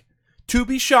 It's like, to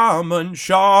be Shaman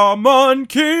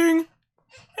King.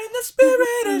 And the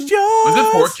spirit is yours. Was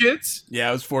it 4 kids? Yeah,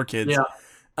 it was 4 kids. Yeah,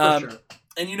 for sure.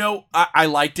 And I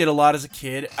liked it a lot as a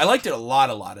kid. I liked it a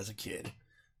lot as a kid.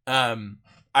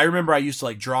 I remember I used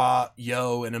to draw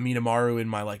Yo and Aminaru in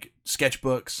my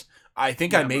sketchbooks. I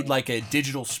think I made a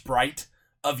digital sprite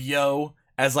of Yo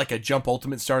as a Jump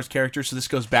Ultimate Stars character. So this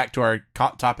goes back to our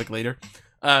topic later.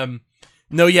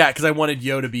 Because I wanted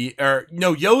Yo to be,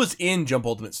 Yo is in Jump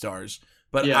Ultimate Stars.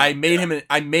 But I made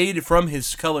I made from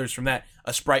his colors from that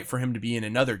a sprite for him to be in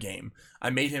another game. I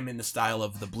made him in the style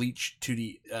of the Bleach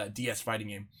 2D DS fighting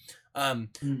game.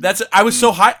 I was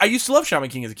so high. I used to love Shaman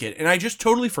King as a kid, and I just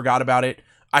totally forgot about it.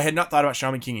 I had not thought about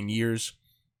Shaman King in years.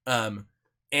 And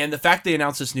the fact they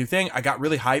announced this new thing, I got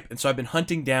really hyped, and so I've been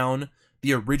hunting down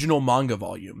the original manga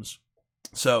volumes.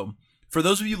 So, for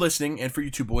those of you listening, and for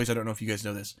you two boys, I don't know if you guys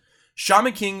know this,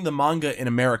 Shaman King, the manga in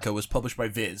America, was published by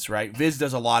Viz, right? Viz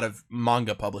does a lot of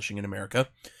manga publishing in America.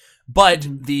 But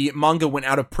the manga went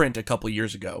out of print a couple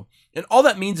years ago. And all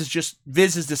that means is just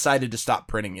Viz has decided to stop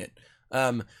printing it.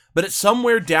 But it's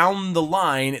somewhere down the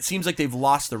line, it seems like they've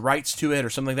lost the rights to it or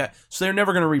something like that. So they're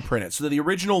never going to reprint it. So the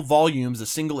original volumes, the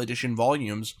single edition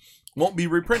volumes, won't be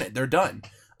reprinted. They're done.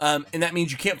 And that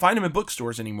means you can't find them in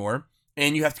bookstores anymore.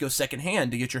 And you have to go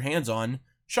secondhand to get your hands on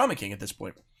Shaman King at this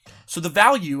point. So the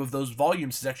value of those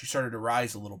volumes has actually started to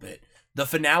rise a little bit. The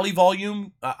finale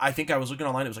volume, I think I was looking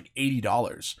online, it was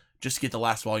 $80 just to get the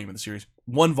last volume of the series.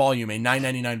 One volume, a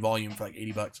 $9.99 volume for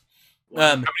 $80.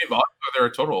 How many volumes are there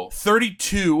total?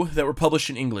 32 that were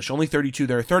published in English. Only 32.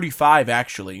 There are 35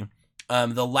 actually.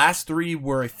 The last 3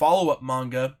 were a follow-up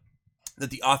manga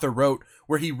that the author wrote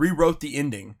where he rewrote the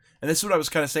ending. And this is what I was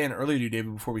kind of saying earlier to you,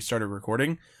 David, before we started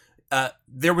recording.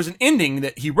 There was an ending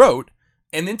that he wrote,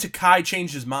 and then Takai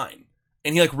changed his mind.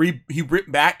 And he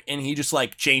ripped back and he just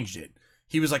changed it.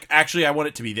 He was like, actually, I want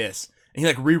it to be this. And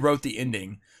he rewrote the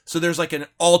ending. So there's an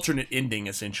alternate ending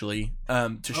essentially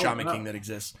to Shaman King that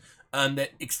exists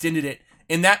that extended it.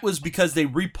 And that was because they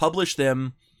republished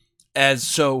them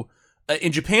as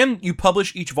in Japan, you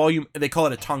publish each volume. They call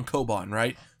it a tankobon,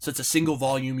 right? So it's a single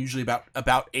volume, usually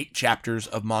about 8 chapters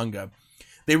of manga.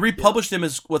 They republished them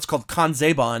as what's called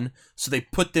kanzeban. So they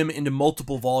put them into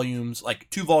multiple volumes,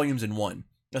 2 volumes in one,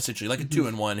 essentially, a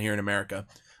 2-in-1 here in America.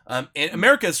 And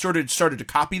America has started to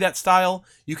copy that style.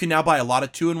 You can now buy a lot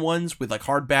of 2-in-1s with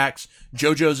hardbacks.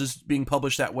 JoJo's is being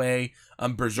published that way.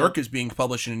 Berserk is being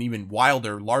published in an even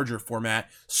wilder, larger format.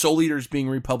 Soul Eater is being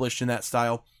republished in that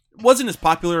style. wasn't as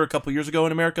popular a couple years ago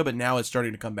in America, but now it's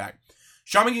starting to come back.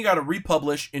 Shaman King got a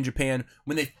republish in Japan.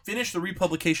 When they finished the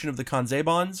republication of the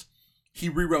Kanzebans, he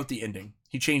rewrote the ending.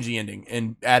 He changed the ending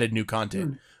and added new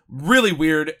content. Really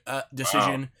weird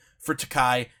decision for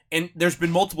Takai. And there's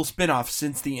been multiple spin-offs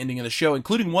since the ending of the show,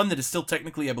 including one that is still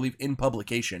technically, I believe, in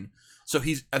publication. So I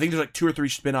think there's like 2 or 3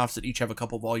 spin-offs that each have a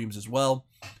couple volumes as well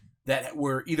that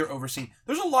were either overseen.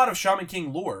 There's a lot of Shaman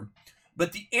King lore,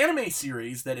 but the anime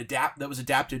series that was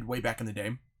adapted way back in the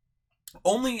day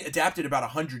only adapted about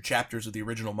 100 chapters of the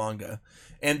original manga,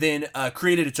 and then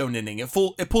created its own ending. It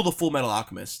pulled a Full Metal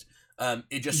Alchemist.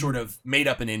 It just sort of made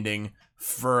up an ending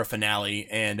for a finale,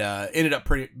 and ended up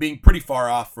being pretty far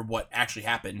off from what actually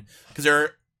happened, because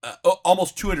there are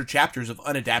almost 200 chapters of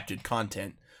unadapted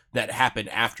content that happened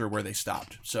after where they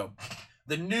stopped. So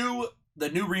the new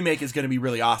remake is going to be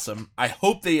really awesome. I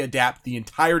hope they adapt the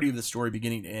entirety of the story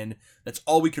beginning to end. That's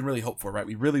all we can really hope for, right?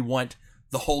 We really want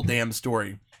the whole damn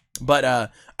story. But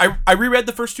I reread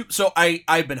the first 2, so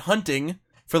I've been hunting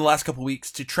for the last couple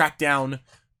weeks to track down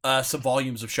some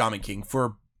volumes of Shaman King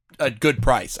for a good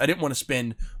price. I didn't want to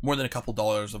spend more than a couple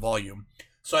dollars a volume.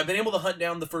 So I've been able to hunt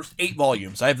down the first 8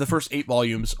 volumes. I have the first 8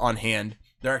 volumes on hand.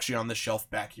 They're actually on this shelf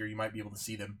back here. You might be able to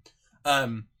see them.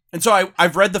 And so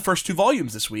I've read the first 2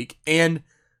 volumes this week, and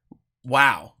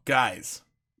wow, guys.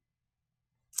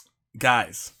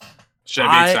 Should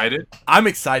I be excited? I'm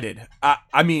excited.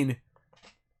 I mean,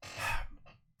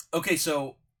 okay,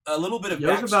 so a little bit of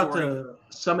backstory. About to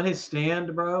summon his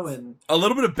stand, bro, and a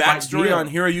little bit of backstory on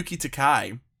Hiroyuki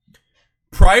Takai.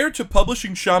 Prior to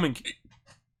publishing Shaman King,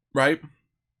 right?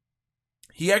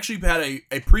 He actually had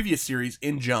a previous series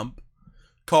in Jump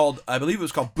called, I believe it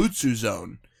was called Butsu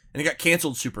Zone, and it got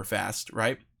canceled super fast,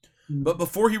 right? But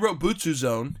before he wrote Butsu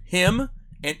Zone, him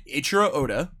and Ichiro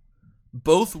Oda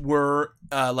both were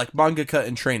like mangaka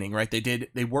in training, right?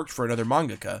 They worked for another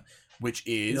mangaka, which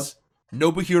is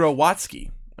Nobuhiro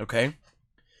Watsuki, okay?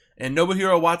 And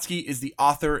Nobuhiro Watsuki is the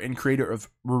author and creator of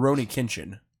Rurouni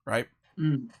Kenshin, right?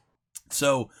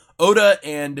 So Oda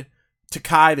and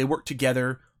Takai, they work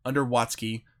together under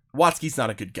Watsuki. Watsuki's not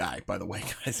a good guy, by the way,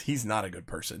 guys. He's not a good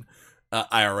person,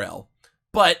 IRL.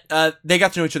 But they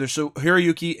got to know each other. So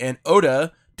Hiroyuki and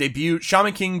Oda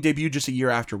Shaman King debuted just a year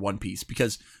after One Piece,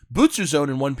 because Butsu Zone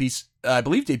and One Piece, I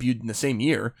believe, debuted in the same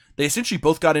year. They essentially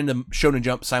both got into Shonen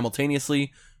Jump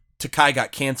simultaneously. Takai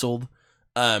got canceled,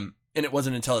 and it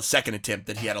wasn't until his second attempt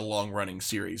that he had a long-running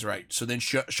series, right? So then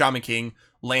Shaman King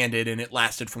landed, and it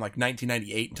lasted from like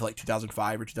 1998 until like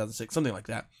 2005 or 2006, something like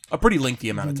that. A pretty lengthy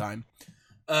amount of time.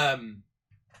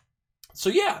 So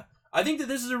yeah, I think that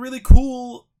this is a really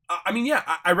cool... I mean, yeah,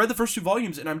 I read the first 2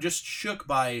 volumes, and I'm just shook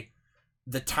by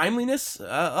the timeliness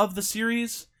of the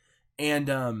series.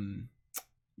 And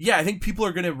yeah, I think people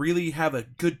are going to really have a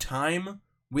good time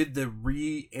with the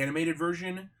re-animated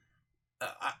version.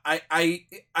 I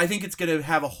think it's going to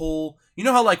have a whole... You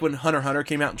know how like when Hunter x Hunter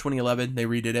came out in 2011, they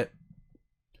redid it?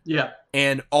 Yeah.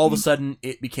 And all of a sudden,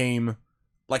 it became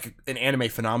like an anime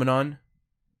phenomenon.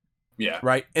 Yeah.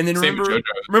 Right? And then Same with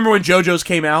remember when JoJo's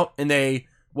came out, and they...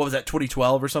 What was that,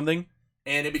 2012 or something?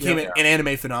 And it became an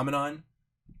anime phenomenon.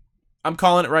 I'm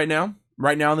calling it right now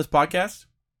on this podcast.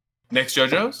 Next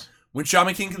JoJo's? When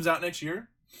Shaman King comes out next year,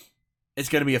 it's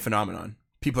going to be a phenomenon.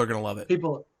 People are going to love it.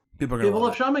 People are going to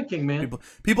love Shaman King, man.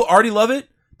 People already love it.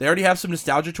 They already have some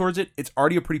nostalgia towards it. It's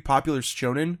already a pretty popular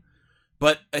shonen,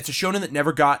 but it's a shonen that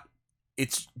never got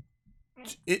its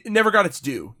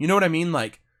due. You know what I mean?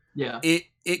 Like, yeah.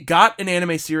 It got an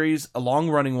anime series, a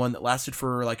long-running one that lasted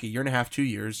for like a year and a half, 2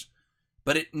 years,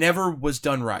 but it never was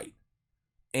done right.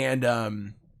 And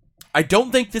I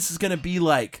don't think this is going to be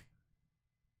like...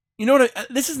 You know what?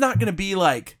 This is not going to be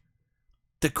like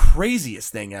the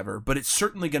craziest thing ever, but it's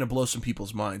certainly going to blow some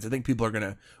people's minds. I think we're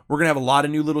going to have a lot of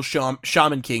new little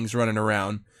Shaman Kings running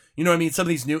around. You know what I mean? Some of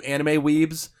these new anime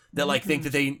weebs that like think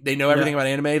that they know everything about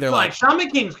anime. They're like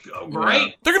Shaman King's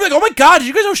great. They're going to be like, oh my God, did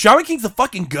you guys know Shaman King's the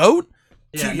fucking GOAT?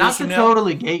 Yeah, not to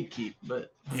totally gatekeep,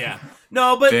 but yeah,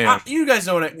 no, but you guys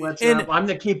know what I'm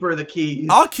the keeper of the keys.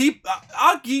 I'll keep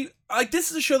like,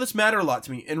 this is a show that's mattered a lot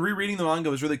to me, and rereading the manga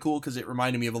was really cool because it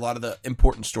reminded me of a lot of the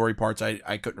important story parts I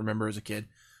couldn't remember as a kid,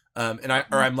 and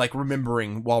I'm like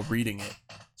remembering while reading it.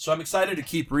 So I'm excited to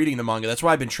keep reading the manga. That's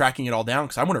why I've been tracking it all down,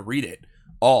 because I want to read it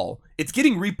all. It's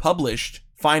getting republished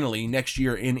finally next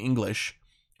year in English,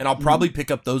 and I'll probably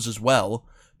pick up those as well.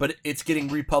 But it's getting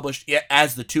republished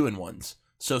as the 2-in-1s.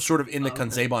 So sort of in the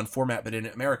Kanzeban format, but in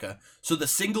America. So the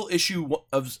single issue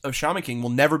of Shaman King will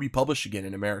never be published again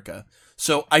in America.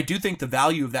 So I do think the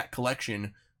value of that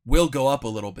collection will go up a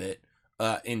little bit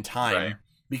in time. Right.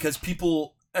 Because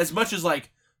people, as much as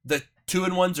like the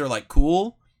 2-in-1s are like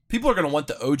cool, people are going to want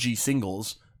the OG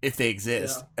singles if they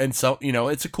exist. Yeah. And so,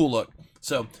 it's a cool look.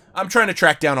 So I'm trying to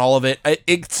track down all of it.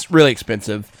 It's really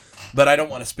expensive, but I don't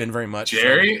want to spend very much.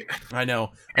 Jerry? So I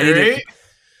know. Jerry?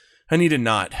 I need to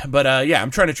not. But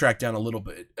I'm trying to track down a little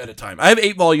bit at a time. I have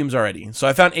 8 volumes already. So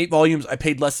I found 8 volumes. I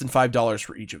paid less than $5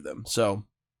 for each of them. So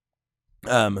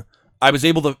I was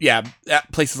able to,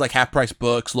 at places like Half Price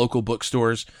Books, local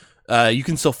bookstores, you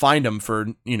can still find them for,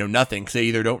 nothing, because they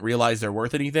either don't realize they're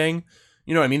worth anything.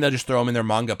 You know what I mean? They'll just throw them in their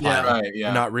manga pile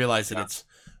and not realize that it's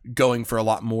going for a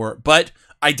lot more. But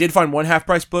I did find one Half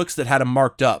Price Books that had them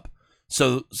marked up.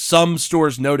 So some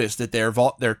stores noticed that their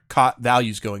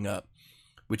value's going up,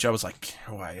 which I was like,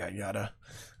 why I gotta.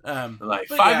 Like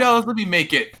 $5, let me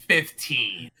make it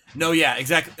 15. No, yeah,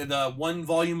 exactly. The one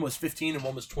volume was 15 and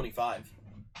one was 25.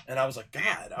 And I was like,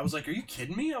 God, are you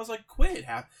kidding me? I was like, quit.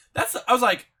 I was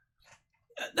like,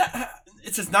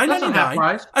 it says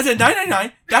 $9.99. I said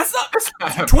 $9.99. That's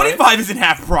not 25 isn't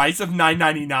half price of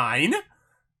 $9.99.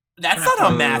 That's not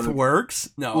how math works.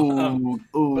 No.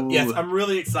 But yes, I'm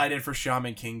really excited for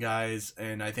Shaman King, guys,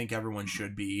 and I think everyone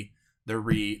should be. The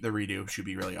redo should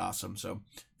be really awesome. So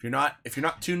if you're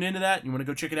not tuned into that and you want to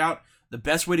go check it out, the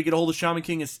best way to get a hold of Shaman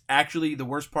King is actually, the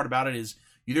worst part about it is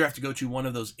you either have to go to one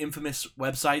of those infamous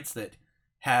websites that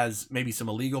has maybe some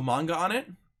illegal manga on it,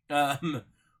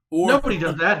 or nobody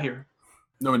does that here.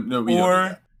 No,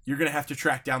 or you're gonna have to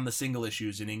track down the single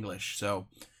issues in English. So,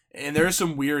 and there is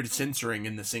some weird censoring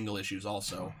in the single issues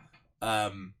also.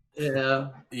 That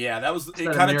was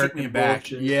it. Kind of took me back.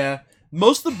 Bullshit. Yeah,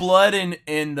 most of the blood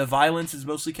and the violence is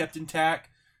mostly kept intact.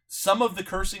 Some of the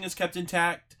cursing is kept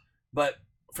intact, but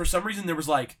for some reason there was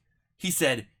like, he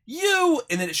said "you,"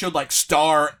 and then it showed like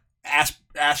star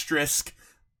asterisk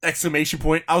exclamation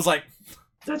point. I was like,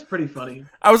 that's pretty funny.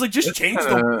 I was like, just change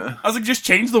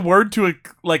the word to a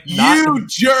like you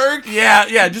jerk.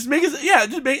 Yeah, just make it. Yeah,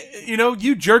 just make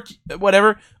you jerk,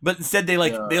 whatever. But instead they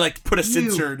put a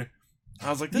censored. I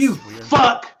was like, this is weird.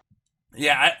 Fuck.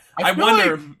 Yeah, I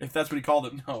wonder if that's what he called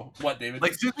it. No, what, David?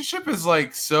 Like censorship is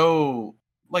like so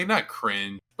like not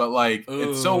cringe, but like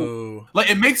it's so like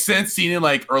it makes sense seen in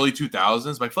like early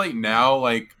 2000s, but I feel like now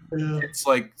like it's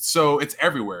like so it's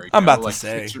everywhere. I'm about to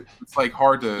say it's like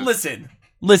hard to listen,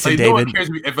 like, David. No one cares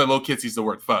if a little kid sees the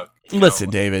word fuck. Listen,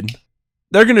 David.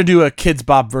 They're gonna do a Kids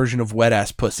Bop version of Wet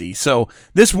Ass Pussy, so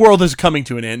this world is coming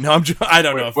to an end. No, I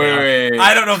don't know if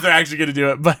I don't know if they're actually gonna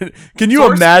do it, but can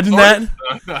you imagine that?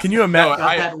 No. Can you imagine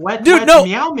that wet, dude? No,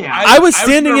 meow meow. I was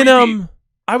standing in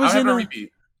I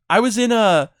was in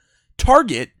a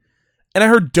Target, and I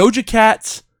heard Doja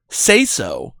Cat's "Say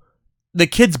So," the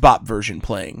Kids Bop version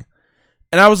playing,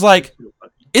 and I was like,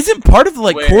 "Isn't part of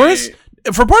the chorus?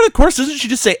 For part of the chorus, doesn't she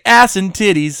just say ass and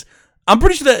titties?" I'm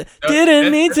pretty sure that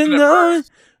didn't need to know.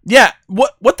 Yeah,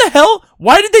 what the hell?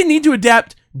 Why did they need to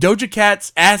adapt Doja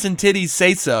Cat's "Ass and Titties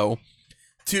Say So"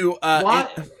 to?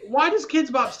 Why does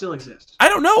Kids Bop still exist? I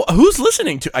don't know. Who's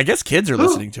listening to? I guess kids are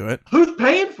listening to it. Who's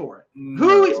paying for it? No.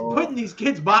 Who is putting these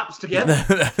Kids Bops together?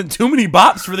 Too many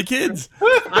bops for the kids.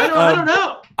 I don't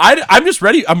know. I'm just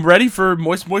ready. I'm ready for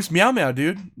moist meow meow,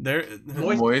 dude.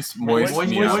 Moist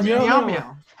meow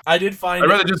meow. I did find. I'd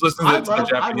rather just listen to the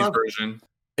Japanese version.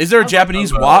 Is there a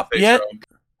Japanese WAP yet?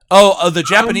 Oh, the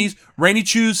Japanese Rainy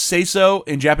Chews Say So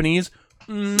in Japanese.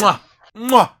 Mwah,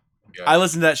 mwah. Yeah. I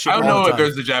listen to that shit. I don't know if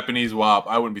there's a Japanese WAP.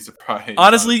 I wouldn't be surprised.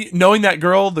 Honestly, knowing that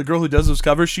girl, the girl who does those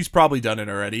covers, she's probably done it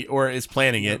already or is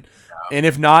planning it. Yeah. And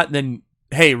if not, then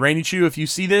hey, Rainy Chew, if you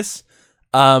see this,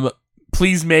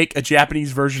 please make a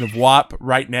Japanese version of WAP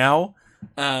right now,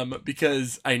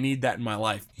 because I need that in my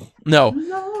life. No.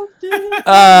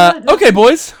 Okay,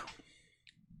 boys.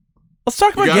 Let's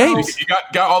talk about games. You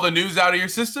got all the news out of your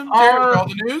system? All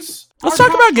the news? Let's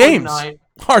talk about games.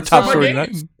 Our top story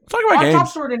tonight. Talk about games. Our top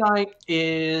story tonight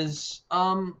is,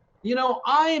 I'm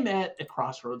at a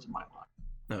crossroads in my life.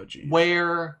 Oh, geez.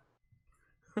 Where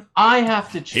I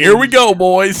have to choose. Here we go,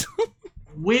 boys.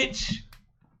 Which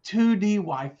 2D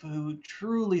waifu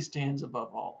truly stands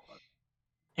above all of us.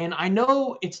 And I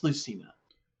know it's Lucina.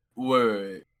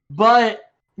 Wait. But,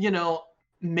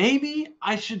 maybe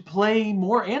I should play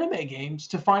more anime games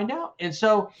to find out. And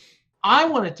so I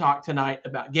want to talk tonight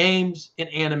about games and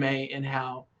anime and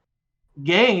how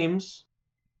games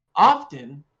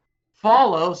often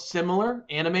follow similar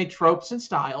anime tropes and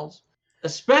styles,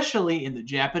 especially in the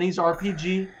Japanese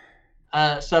RPG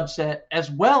subset, as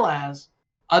well as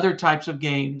other types of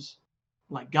games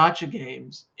like gacha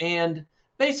games. And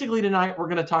basically tonight we're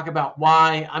going to talk about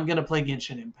why I'm going to play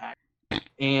Genshin Impact.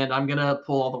 And I'm going to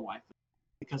pull all the waifus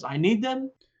because I need them.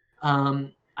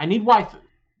 I need waifu.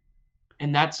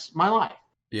 And that's my life.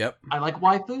 Yep. I like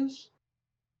waifus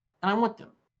and I want them.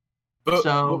 But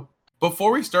So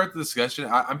before we start the discussion,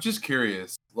 I'm just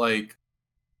curious. Like,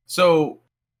 so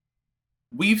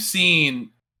we've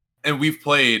seen and we've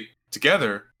played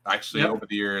together actually over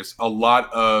the years a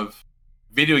lot of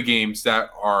video games that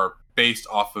are based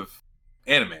off of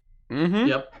anime. Mm-hmm.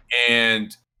 Yep.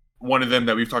 And one of them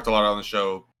that we've talked a lot on the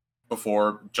show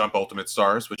before, Jump Ultimate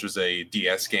Stars, which was a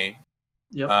DS game.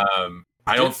 Yep.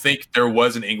 I don't think there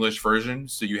was an English version,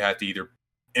 so you had to either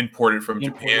import it from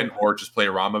Japan or just play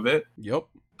a ROM of it. Yep.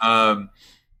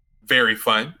 Very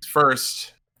fun.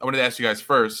 First, I wanted to ask you guys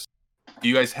first, do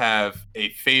you guys have a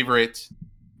favorite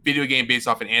video game based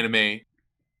off an anime?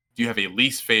 Do you have a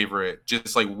least favorite?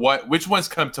 Just like which ones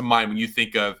come to mind when you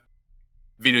think of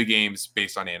video games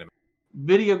based on anime?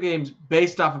 Video games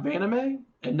based off of anime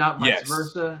and not vice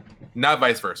versa? Not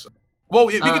vice versa. Well,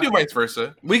 we can do vice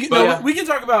versa. We can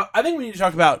talk about, I think we need to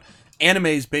talk about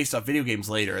animes based off video games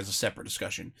later as a separate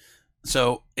discussion.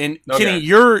 So, and Kenny,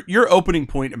 your opening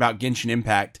point about Genshin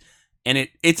Impact, and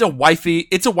it's a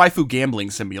waifu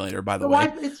gambling simulator, by the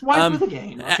way. It's waifu the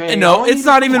game. Okay? No, it's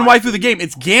not even waifu the game.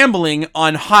 It's gambling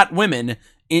on hot women,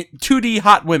 2D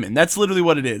hot women. That's literally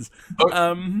what it is.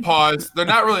 Pause. They're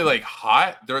not really like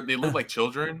hot. They look like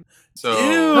children. So,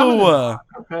 ew.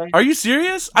 Okay. Are you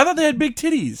serious? I thought they had big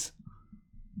titties.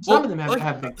 Some of them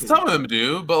have big titties. Some of them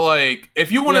do, but like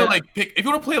if you want to if you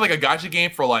want to play like a gacha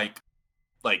game for like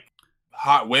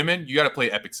hot women, you got to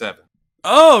play Epic 7.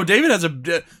 Oh, David has what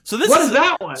is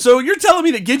that one? So you're telling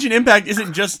me that Genshin Impact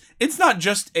it's not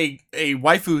just a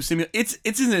waifu simulator.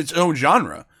 It's in its own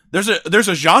genre. There's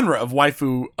a genre of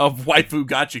waifu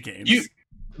gacha games. You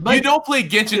don't play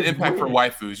Genshin Impact for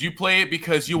waifus. You play it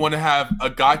because you want to have a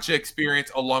gacha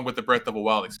experience along with the Breath of the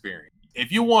Wild experience.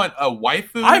 If you want a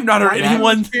waifu, I've not heard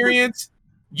anyone experience.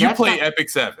 You play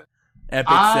Epic 7. Epic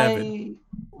 7.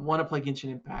 I want to play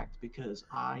Genshin Impact because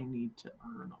I need to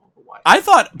earn all the waifus. I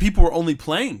thought people were only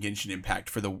playing Genshin Impact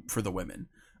for the women.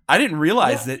 I didn't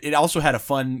realize that it also had a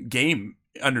fun game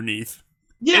underneath.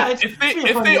 Yeah, it's a fun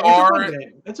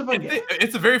game.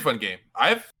 It's a very fun game.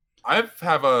 I have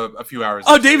a few hours.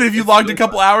 Oh, David, have you logged a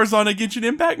couple hours on a Genshin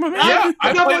Impact, my man? Yeah,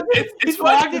 it's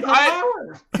fun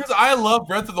because I love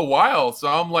Breath of the Wild. So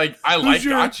I'm like, I like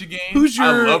gacha games.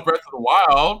 I love Breath of the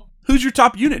Wild. Who's your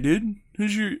top unit, dude?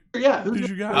 Who's your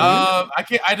guy?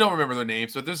 I don't remember their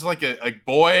names, but there's like a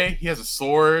boy. He has a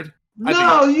sword.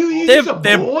 No, they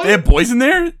have boys in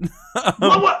there.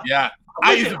 What? Yeah.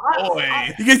 He's a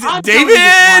boy. You guys,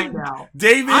 David.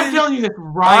 David. I'm telling you this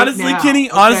right now.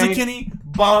 Honestly, Kenny.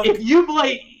 Bonk. If you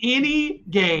play any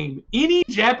game, any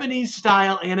Japanese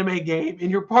style anime game, and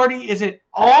your party isn't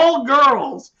all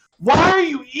girls, why are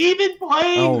you even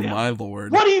playing? Oh them? My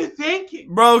lord! What are you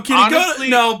thinking, bro? Kenny,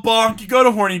 bonk. You go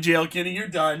to horny jail, Kenny. You're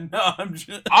done. No, I'm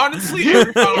just honestly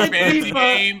every Final Fantasy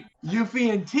game.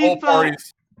 Yuffie and Tifa. All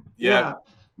parties. Yeah.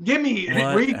 Give me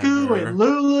Riku and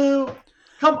Lulu.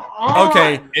 Come on.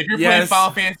 Okay. If you're playing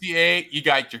Final Fantasy 8, you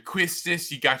got your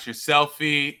Quistis, you got your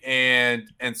Selfie, and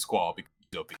Squall.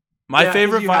 My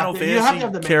favorite Final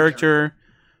Fantasy character,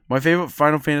 my favorite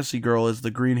Final Fantasy girl is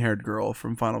the green-haired girl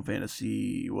from Final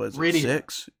Fantasy, was it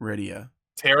 6? Rydia.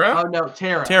 Terra? Oh, no,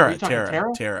 Terra.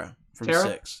 Terra from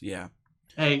 6, yeah.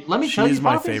 Hey, let me tell you,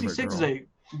 Final Fantasy 6 is a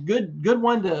good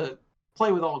one to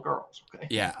play with all girls, okay?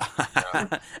 Yeah.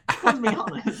 Let's be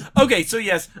honest. Okay, so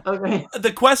yes. Okay.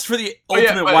 The quest for the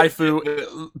ultimate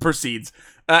waifu proceeds.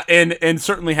 And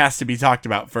certainly has to be talked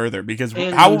about further because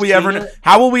how will we ever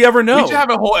know? We should have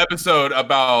a whole episode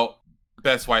about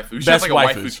best waifu. We should have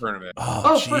like a waifu tournament.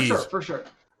 Oh, for sure.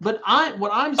 But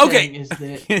what I'm saying is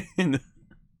that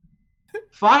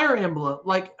Fire Emblem,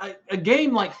 like a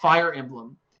game like Fire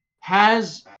Emblem,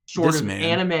 has sort of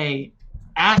anime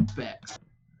aspects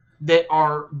that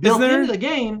are built into the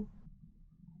game.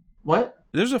 What?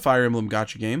 There's a Fire Emblem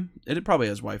gacha game. It probably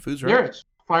has waifus, right? There is.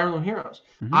 Fire Emblem Heroes.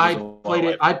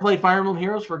 Mm-hmm. I played Fire Emblem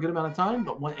Heroes for a good amount of time,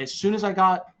 but as soon as I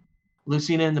got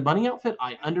Lucina in the bunny outfit,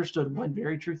 I understood one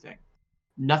very true thing.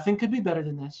 Nothing could be better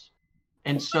than this.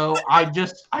 And so I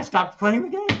stopped playing the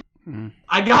game. Mm-hmm.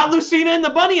 I got Lucina in the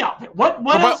bunny outfit. What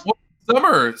else?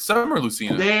 Summer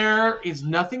Lucina. There is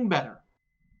nothing better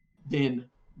than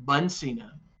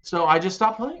Buncina. So I just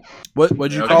stopped playing.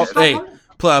 What'd you call? Hey,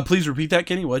 please repeat that,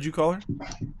 Kenny. What'd you call her?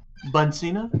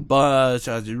 Buncina.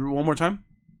 One more time.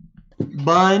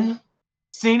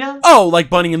 Buncina. Oh,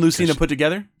 like Bunny and Lucina put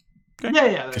together.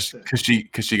 Okay. Yeah.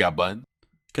 Because she got bun.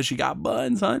 Because she got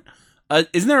buns, huh?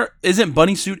 Isn't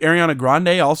Bunny Suit Ariana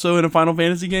Grande also in a Final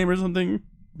Fantasy game or something?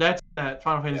 That's that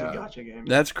Final Fantasy gacha game.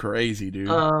 That's crazy, dude.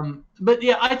 But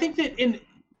yeah, I think that in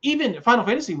even Final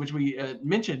Fantasy, which we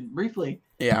mentioned briefly,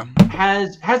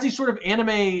 has these sort of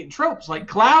anime tropes. Like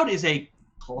Cloud is a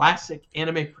classic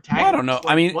anime protagonists. Well, I don't know. Like,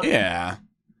 I mean, what- yeah.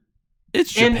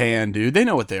 It's Japan, dude. They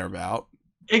know what they're about.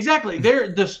 Exactly.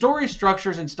 The story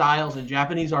structures and styles in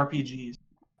Japanese RPGs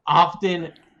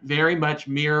often very much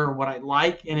mirror what I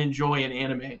like and enjoy in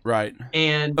anime. Right.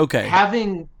 And Okay.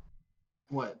 having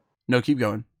what? No, keep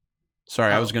going.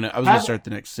 Sorry, I was gonna start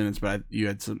the next sentence, but you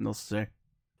had something else to say.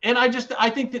 And I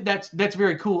think that's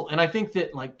very cool. And I think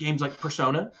that like games like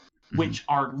Persona, which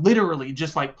are literally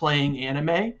just like playing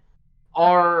anime,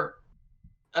 are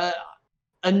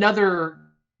another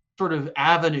sort of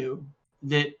avenue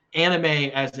that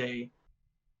anime as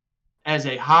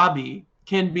a hobby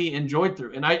can be enjoyed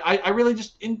through. And I really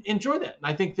just enjoy that. And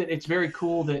I think that it's very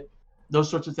cool that those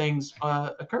sorts of things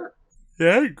occur.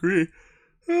 Yeah, I agree.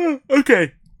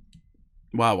 Okay.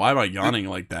 Wow, why am I yawning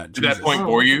like that? Did that point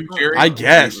bore you, Jerry? I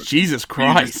guess. Jesus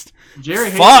Christ. Jerry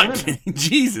hates Fuck. anime.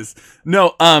 Jesus.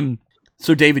 No,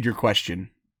 so David, your question,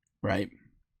 right?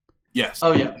 Yes.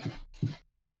 Oh yeah.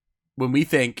 When we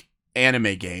think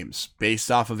anime games based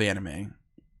off of anime,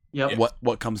 Yep.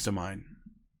 what comes to mind?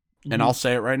 And I'll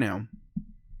say it right now.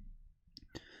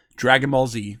 Dragon Ball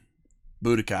Z,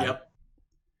 Budokai. Yep.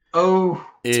 Oh.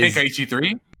 Tenkaichi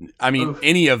 3? I mean, Oof.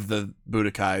 any of the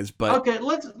Budokais, but Okay,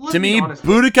 let's to be me, honest.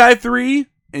 Budokai 3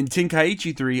 and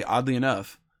Tenkaichi 3, oddly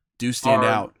enough, do stand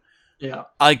out. Yeah.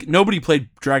 Like, nobody played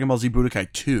Dragon Ball Z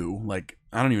Budokai 2. Like,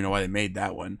 I don't even know why they made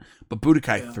that one. But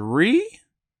Budokai 3?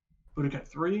 Budokai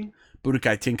 3?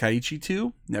 Budokai Tenkaichi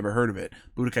 2? Never heard of it.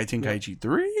 Budokai Tenkaichi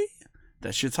 3?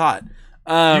 That shit's hot.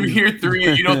 You hear 3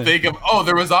 and you don't think of,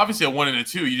 there was obviously a 1 and a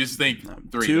 2. You just think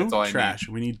 3. 2? That's all I Trash.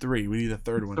 need. We need 3. We need a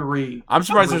third one. 3. I'm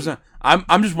surprised there's not.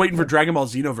 I'm just waiting for Dragon Ball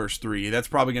Xenoverse 3. That's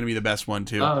probably going to be the best one,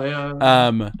 too. Oh,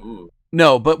 yeah. Ooh.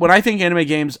 No, but when I think anime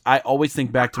games, I always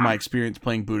think back to my experience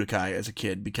playing Budokai as a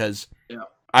kid because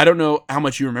I don't know how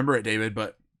much you remember it, David,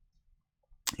 but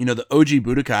you know the OG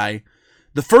Budokai,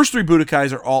 the first 3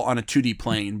 Budokais are all on a 2D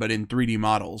plane, but in 3D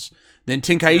models. Then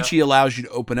Tenkaichi allows you to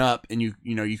open up and you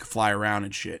can fly around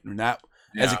and shit. And that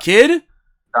as a kid,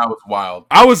 that was wild.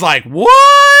 I was like,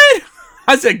 "What?"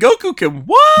 I said, "Goku can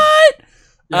what?"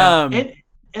 Yeah.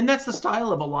 And that's the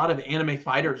style of a lot of anime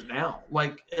fighters now.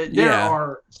 Like there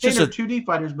are standard 2D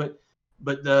fighters, but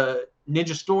the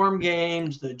Ninja Storm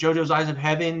games, the JoJo's Eyes of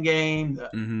Heaven game,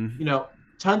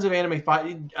 tons of anime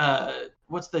fighting.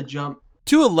 What's the Jump?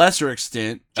 To a lesser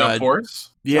extent, Jump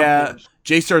Force. Yeah, Jump Force.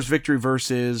 J-Star's Victory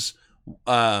versus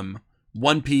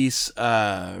One Piece.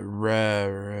 What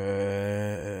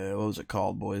was it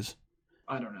called, boys?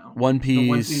 I don't know. One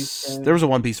Piece. There was a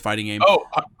One Piece fighting game. Oh,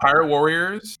 Pirate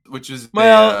Warriors, which is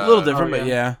a little different, but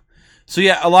yeah. So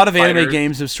yeah, a lot of anime Fighters.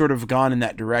 games have sort of gone in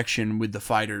that direction with the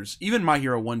fighters. Even My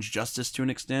Hero 1's Justice to an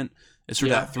extent is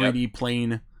sort of that 3D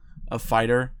plane of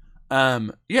fighter. I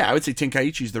would say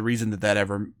Tenkaichi is the reason that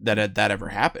ever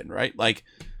happened, right? Like,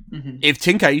 if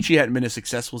Tenkaichi hadn't been as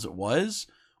successful as it was,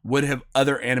 would have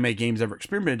other anime games ever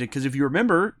experimented? Because if you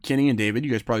remember, Kenny and David,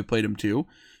 you guys probably played them too.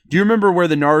 Do you remember where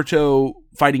the Naruto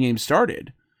fighting game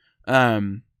started?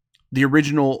 The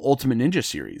original Ultimate Ninja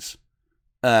series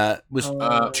was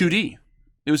 2D.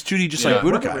 It was 2D just like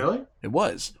Budokai. Was it really? It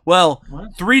was. Well,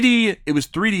 What? 3D, it was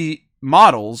 3D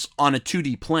models on a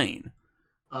 2D plane.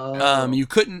 You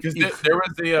couldn't... Because there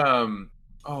was the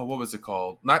what was it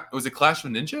called? Was it Clash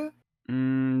of Ninja?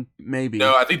 Maybe.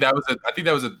 No, I think that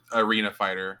was an arena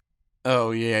fighter.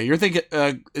 Oh yeah, you're thinking.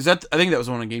 Is that? I think that was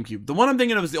the one on GameCube. The one I'm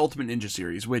thinking of is the Ultimate Ninja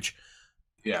series, which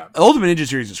the Ultimate Ninja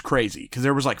series is crazy because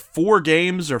there was like 4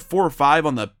 games or 4 or 5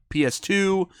 on the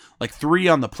PS2, like 3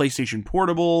 on the PlayStation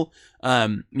Portable.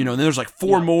 And then there's like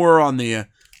 4 more on the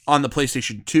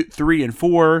PlayStation 2, 3, and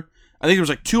 4. I think there was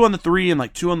like 2 on the 3 and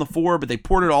like 2 on the 4, but they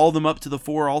ported all of them up to the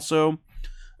 4 also.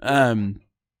 Because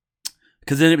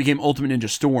then it became Ultimate Ninja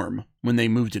Storm when they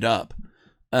moved it up.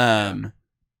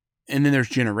 And then there's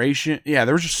Generation. Yeah,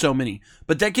 there was just so many.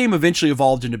 But that game eventually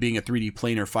evolved into being a 3D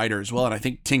planar fighter as well. And I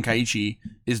think Tenkaichi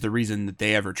is the reason that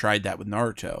they ever tried that with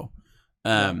Naruto.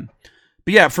 But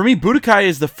yeah, for me, Budokai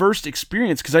is the first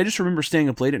experience because I just remember staying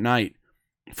up late at night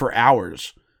for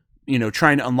hours,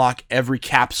 trying to unlock every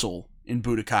capsule in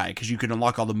Budokai because you could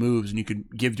unlock all the moves and you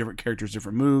could give different characters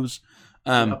different moves.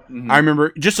 I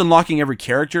remember just unlocking every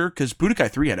character because Budokai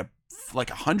 3 had like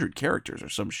 100 characters or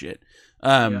some shit.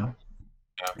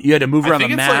 You had to move around the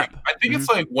map. I think it's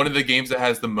like one of the games that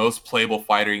has the most playable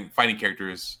fighting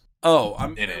characters.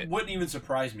 In it. It wouldn't even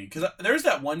surprise me because there's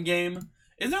that one game.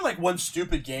 Isn't there like one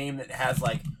stupid game that has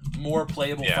like more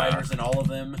playable fighters than all of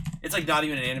them? It's like not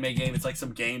even an anime game. It's like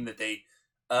some game that they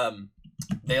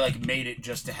like made it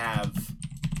just to have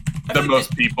the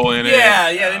most people in it.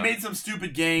 Yeah, they made some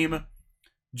stupid game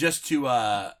just to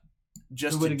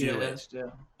do it.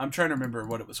 I'm trying to remember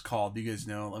what it was called. Do you guys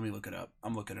know? Let me look it up.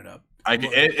 I'm looking it up.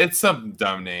 It's some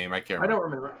dumb name. I can't remember. I don't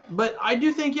remember. But I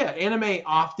do think, anime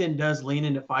often does lean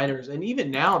into fighters. And even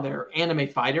now, they're anime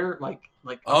fighter. Like.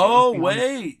 Oh,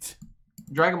 wait.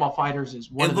 Dragon Ball Fighters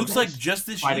is one of the looks like just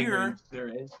this year, there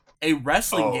is. a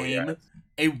wrestling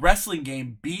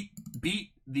game beat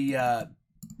the...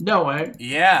 No way.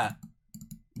 Yeah.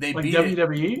 They like beat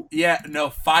WWE? it. Yeah, no.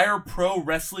 Fire Pro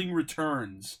Wrestling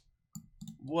Returns.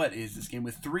 What is this game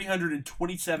with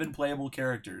 327 playable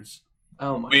characters?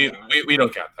 Oh my god. We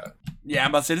don't count that. Yeah,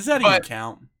 I'm about to say, does that even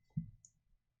count?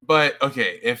 But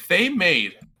okay, if they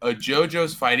made a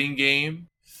JoJo's fighting game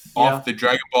off the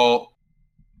Dragon Ball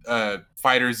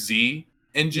Fighter Z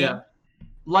engine,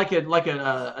 like an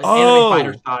anime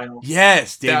fighter style,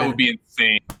 yes, David. That would be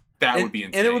insane. Would be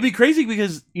insane, and it would be crazy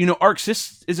because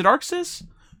ArcSys, is it ArcSys?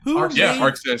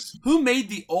 ArcSys. Who made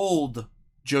the old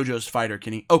JoJo's Fighter,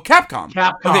 Kenny? Oh, Capcom.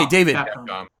 Capcom. Okay, David.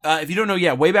 Capcom. If you don't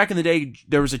know, way back in the day,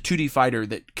 there was a 2D fighter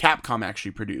that Capcom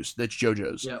actually produced. That's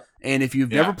JoJo's. Yep. And if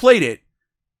you've never played it,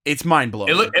 it's mind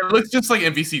blowing. It looks just like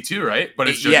MVC2, right? But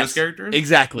it's JoJo's characters.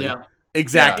 Exactly. Yeah.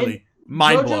 Exactly.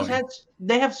 Mind blowing.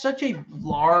 They have such a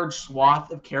large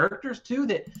swath of characters too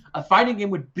that a fighting game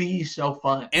would be so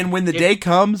fun. And when the day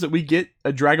comes that we get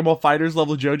a Dragon Ball Fighters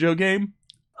level JoJo game,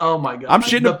 oh my god, I'm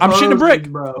shitting a brick.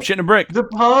 Bro. I'm shitting a brick. The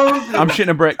pose. I'm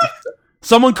shitting a brick.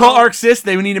 Someone call ArcSys.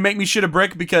 They need to make me shit a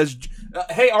brick because,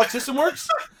 hey, Arc System Works,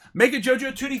 make a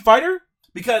JoJo 2D fighter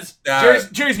because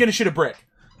Jerry's gonna shit a brick.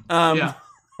 I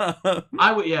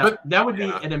would. Yeah, but, that would be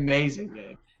an amazing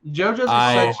game.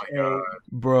 JoJo's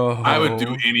bro. I would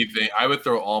do anything. I would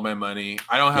throw all my money.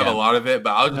 I don't have a lot of it,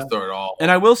 but I'll just throw it all.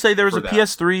 And I will say there was a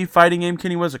PS3 fighting game.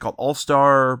 Kenny, was it called All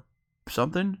Star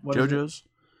something? JoJo's.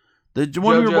 The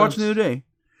one we were watching the other day.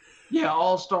 Yeah,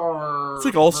 All Star. It's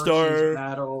like All Star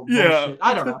Battle. Yeah, bullshit.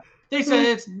 I don't know. They said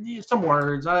it's some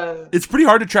words. It's pretty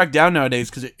hard to track down nowadays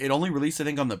because it only released, I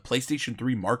think, on the PlayStation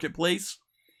 3 Marketplace.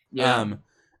 Yeah.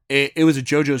 It was a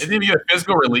JoJo's. Did it get a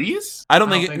physical release? I don't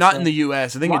think not in the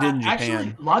US. I think it did in Japan.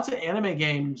 Actually, lots of anime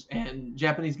games and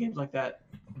Japanese games like that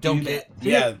don't get.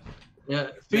 Yeah.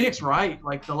 Phoenix Wright,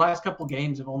 like the last couple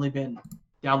games have only been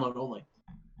download only.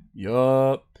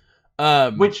 Yup.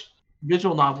 Which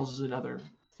visual novels is another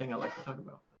thing I like to talk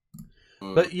about.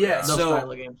 But yeah, those style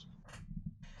of games.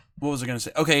 What was I gonna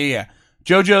say? Okay, yeah.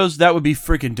 JoJo's, that would be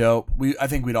freaking dope. I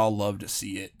think we'd all love to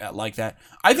see it like that.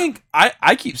 I think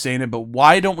I keep saying it, but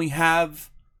why don't we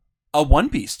have a One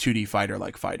Piece 2D fighter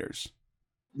like fighters?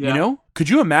 Yeah. You know? Could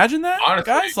you imagine that?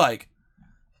 Honestly. Guys, like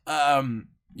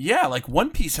like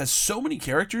One Piece has so many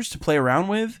characters to play around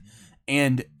with,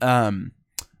 and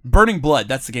Burning Blood,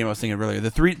 that's the game I was thinking of earlier.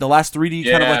 The last 3D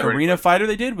kind of like arena fighter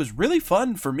they did was really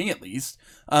fun for me at least.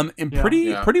 And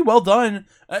pretty well done.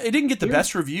 It didn't get the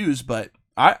best reviews, but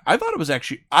I thought it was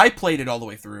actually. I played it all the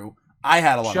way through. I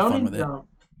had a lot of fun with it.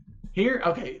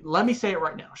 Okay, let me say it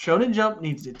right now. Shonen Jump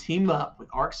needs to team up with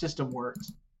Arc System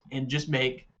Works and just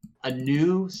make a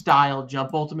new style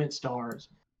Jump Ultimate Stars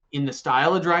in the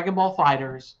style of Dragon Ball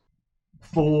Fighters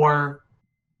for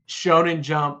Shonen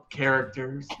Jump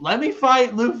characters. Let me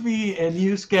fight Luffy and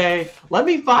Yusuke. Let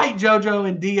me fight JoJo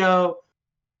and Dio.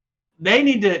 They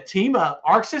need to team up.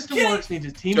 Arc System Works needs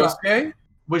to team up.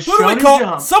 Who do we call?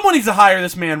 Jump. Someone needs to hire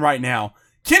this man right now.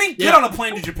 Kenny, get on a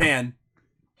plane to Japan.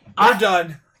 We're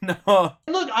done. No.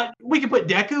 Look, we could put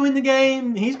Deku in the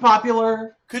game. He's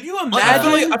popular. Could you imagine?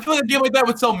 I feel like a game like that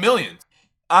would sell millions.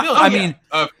 I mean,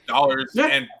 of dollars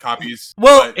and copies.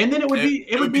 Well, and then it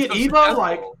would be an Evo,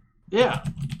 like, yeah.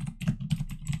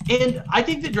 And I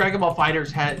think that Dragon Ball Fighters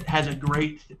has a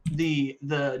great the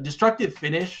destructive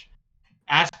finish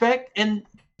aspect, and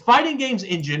fighting games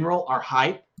in general are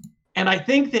hype. And I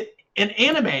think that an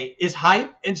anime is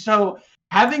hype, and so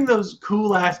having those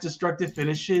cool ass destructive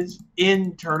finishes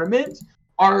in tournaments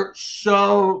are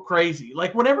so crazy.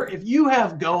 Like if you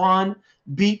have Gohan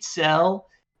beat Cell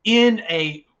in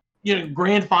a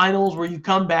grand finals where you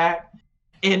come back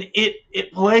and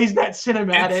it plays that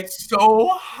cinematic, it's so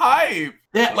hype.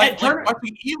 Yeah, like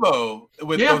watching Evo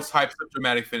with those types of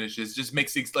dramatic finishes just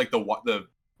makes things like the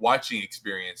watching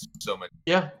experience so much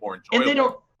more enjoyable.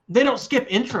 And they don't skip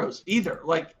intros either.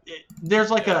 Like there's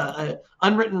like a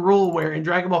unwritten rule where in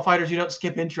Dragon Ball Fighters you don't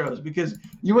skip intros because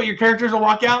you want your characters to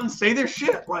walk out and say their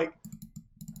shit. Like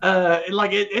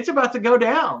it's about to go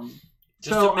down.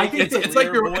 So I think it's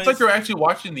like you're actually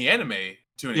watching the anime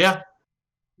to an extent.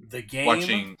 The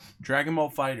game Dragon Ball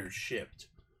Fighters shipped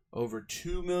over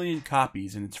 2 million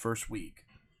copies in its first week,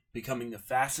 becoming the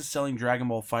fastest selling Dragon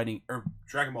Ball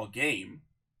game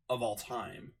of all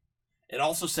time. It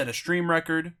also set a stream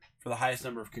record for the highest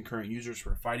number of concurrent users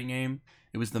for a fighting game.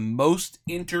 It was the most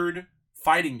entered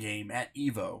fighting game at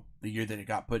EVO, the year that it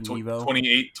got put in EVO.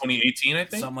 2018, I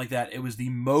think. Something like that. It was the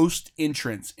most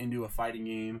entrants into a fighting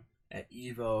game at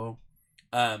EVO.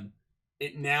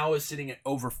 It now is sitting at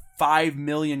over 5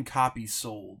 million copies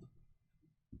sold.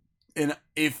 And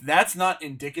if that's not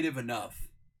indicative enough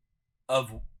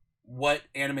of what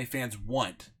anime fans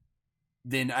want,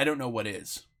 then I don't know what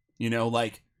is. You know,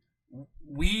 like,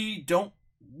 we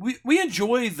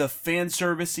enjoy the fan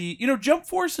servicey. You know, Jump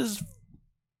Force is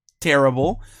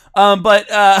terrible. But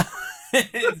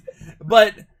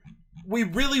we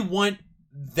really want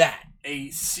that. A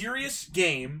serious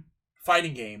game,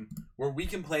 fighting game, where we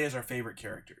can play as our favorite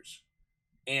characters.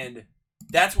 And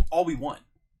that's all we want.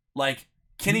 Like,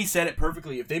 Kenny said it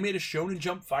perfectly. If they made a Shonen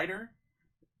Jump fighter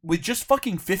with just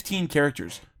fucking 15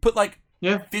 characters, put like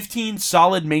 15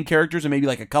 solid main characters and maybe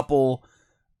like a couple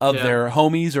of their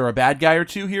homies or a bad guy or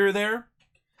two here or there.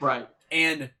 Right.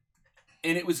 And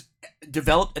it was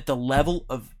developed at the level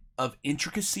of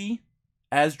intricacy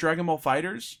as Dragon Ball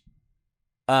FighterZ,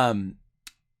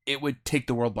 it would take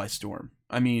the world by storm.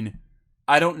 I mean,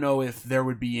 I don't know if there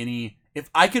would be any...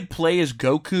 If I could play as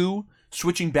Goku,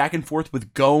 switching back and forth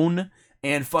with Gon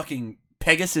and fucking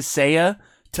Pegasus Seiya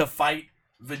to fight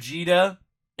Vegeta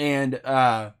and,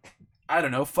 I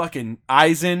don't know, fucking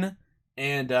Aizen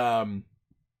and, I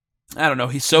don't know,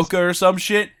 Hisoka or some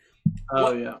shit.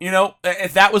 Oh, yeah. You know,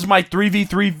 if that was my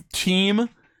 3v3 team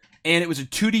and it was a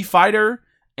 2D fighter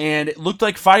and it looked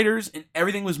like fighters and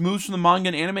everything was moves from the manga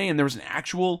and anime and there was an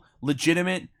actual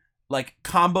legitimate like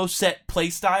combo set play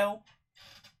style,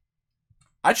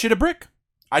 I'd shit a brick.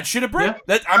 Yeah.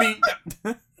 That, I mean,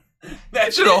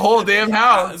 that should a whole damn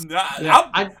house.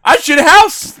 I shit a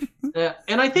house. Yeah,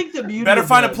 and I think the beauty better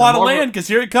find a plot of land because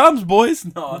here it comes, boys.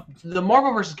 No. The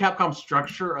Marvel vs. Capcom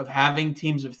structure of having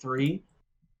teams of 3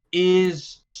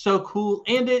 is so cool,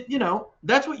 and it, you know,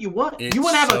 that's what you want. You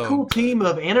want to have a cool team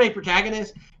of anime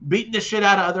protagonists beating the shit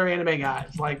out of other anime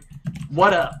guys. Like,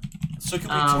 what up? So can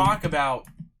we talk about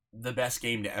the best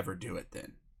game to ever do it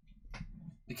then?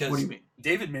 Because what do you mean?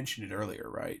 David mentioned it earlier,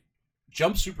 right?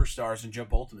 Jump Superstars and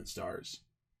Jump Ultimate Stars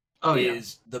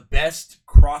is the best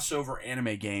crossover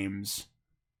anime games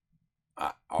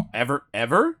ever.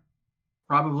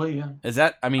 Probably, yeah. Is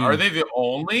that? I mean, are they the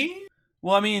only?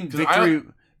 Well, I mean,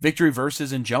 Victory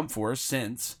Versus and Jump Force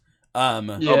since. Oh,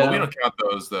 but we don't count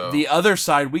those though. The other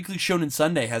side, Weekly Shonen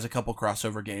Sunday has a couple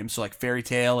crossover games, so like Fairy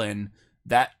Tail and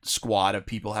that squad of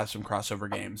people have some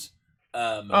crossover games.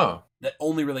 That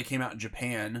only really came out in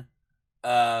Japan.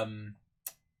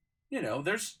 You know,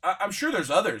 I'm sure there's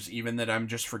others even that I'm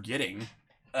just forgetting.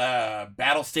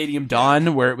 Battle Stadium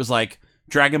Dawn, where it was like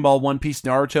Dragon Ball, One Piece,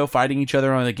 Naruto fighting each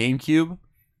other on the GameCube.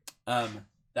 That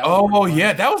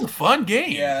was a fun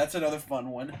game. Yeah, that's another fun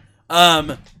one.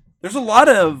 There's a lot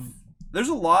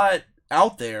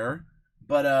out there,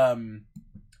 but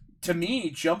to me,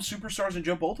 Jump Superstars and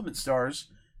Jump Ultimate Stars,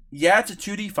 yeah, it's a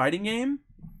 2D fighting game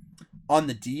on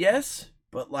the DS,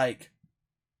 but like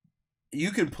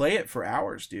you can play it for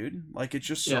hours, dude. Like, it's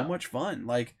just so much fun.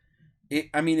 Like,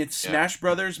 it's Smash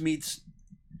Brothers meets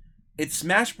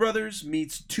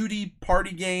 2D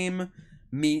party game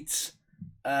meets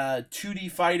 2D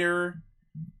fighter,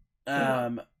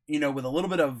 you know, with a little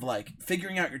bit of like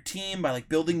figuring out your team by like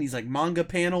building these like manga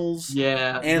panels.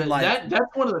 Yeah, and like that's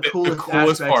one of the coolest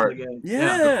aspects part of the game.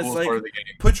 Yeah, the coolest part of the game.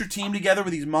 Put your team together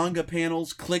with these manga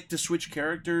panels. Click to switch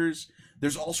characters.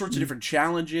 There's all sorts of different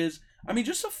challenges. I mean,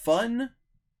 just a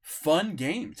fun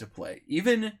game to play.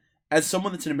 Even as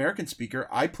someone that's an American speaker,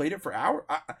 I played it for hours.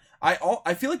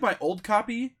 I feel like my old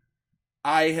copy,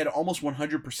 I had almost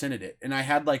 100%ed it, and I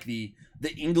had like the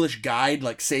English guide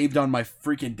like saved on my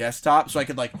freaking desktop, so I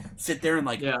could like sit there and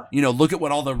like you know, look at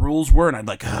what all the rules were, and I'd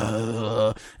like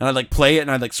and I'd like play it,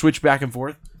 and I'd like switch back and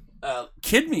forth.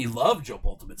 Kid me loved Jump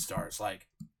Ultimate Stars. Like,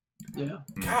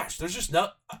 gosh, there's just no,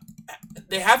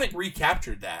 they haven't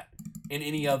recaptured that in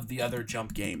any of the other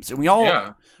Jump games, and we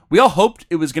all hoped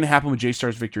it was going to happen with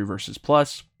J-Stars Victory Versus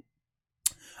Plus.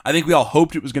 I think we all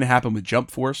hoped it was going to happen with Jump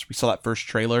Force. We saw that first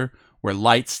trailer where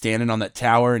Light's standing on that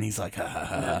tower, and he's like, ha, ha,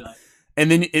 ha.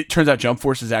 And then it turns out Jump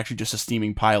Force is actually just a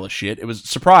steaming pile of shit. It was a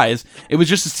surprise. It was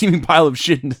just a steaming pile of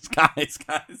shit in disguise,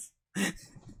 guys.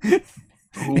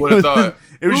 Who would have thought?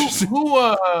 It was who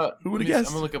would have guessed?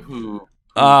 I'm gonna look up who.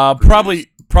 Probably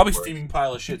steaming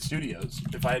pile of shit studios.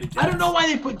 If I had to guess. I don't know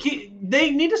why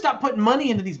they need to stop putting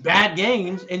money into these bad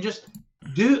games and just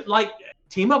do like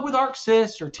team up with Arc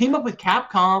Sys or team up with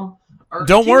Capcom.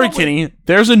 Don't worry, Kenny.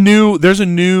 There's a new.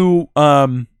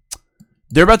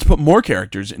 They're about to put more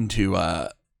characters into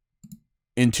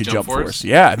Jump Force.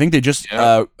 Yeah, I think they just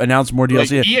announced more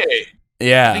DLC. Like EA.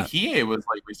 Yeah, I think EA was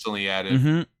like recently added.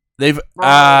 Mm-hmm. They've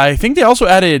I think they also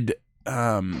added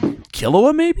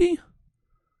Killua maybe.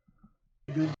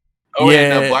 Oh,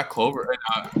 yeah. and Black Clover.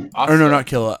 Or no, not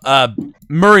Killua.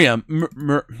 Miriam.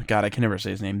 God, I can never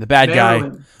say his name. The bad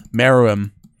guy,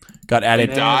 Meruem, got added.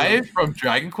 And Dive from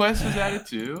Dragon Quest was added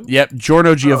too. Yep,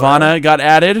 Giorno Giovanna got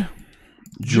added.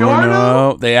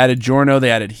 Giorno. They added Giorno.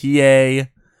 They added Hiei.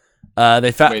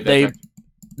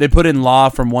 They put in Law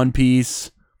from One Piece.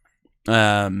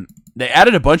 They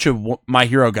added a bunch of My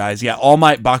Hero guys. Yeah, All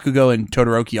Might, Bakugo, and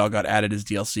Todoroki all got added as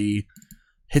DLC.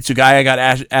 Hitsugaya got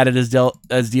added as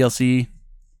DLC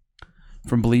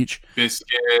from Bleach.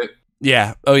 Biscuit.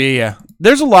 Yeah. Oh yeah.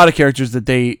 There's a lot of characters that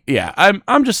they. Yeah.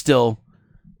 I'm just still.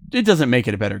 It doesn't make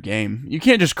it a better game. You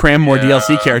can't just cram more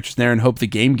DLC characters in there and hope the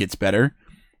game gets better.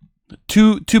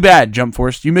 Too bad, Jump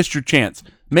Force. You missed your chance.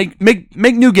 Make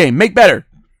new game. Make better.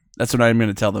 That's what I'm going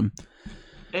to tell them.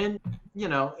 And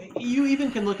you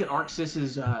even can look at Arc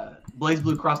Sys's Blaze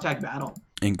Blue Cross Tag Battle.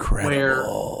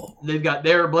 Incredible. Where they've got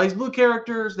their Blaze Blue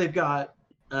characters. They've got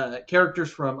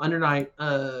characters from Under Night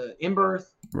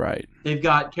In-Birth. Right. They've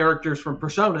got characters from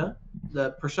Persona,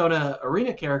 the Persona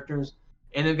Arena characters,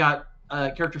 and they've got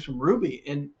characters from Ruby.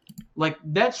 And like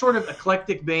that sort of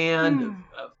eclectic band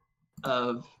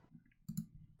of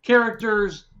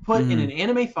characters put in an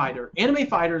anime fighter. Anime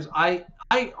fighters, I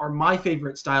are my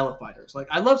favorite style of fighters. Like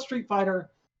I love Street Fighter.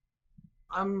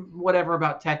 I'm whatever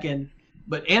about Tekken,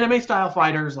 but anime style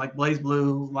fighters like Blaze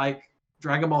Blue, like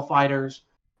Dragon Ball fighters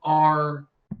are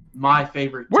my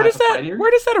favorite. Where does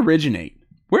that originate?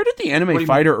 Where did the anime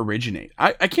fighter originate?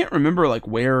 I can't remember like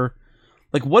where.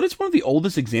 Like, what is one of the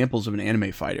oldest examples of an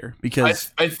anime fighter?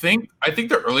 Because I think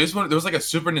the earliest one, there was like a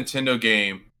Super Nintendo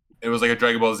game. It was like a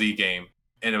Dragon Ball Z game,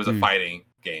 and it was a fighting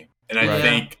game. And I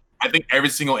think every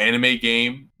single anime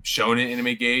game, shonen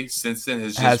anime game since then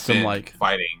has just been like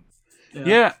fighting.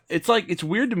 Yeah, it's like it's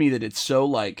weird to me that it's so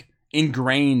like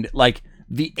ingrained. Like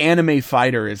the anime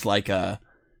fighter is like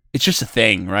it's just a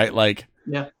thing, right? Like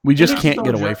we just can't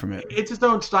get away from it. It's its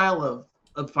own style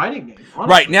of fighting game.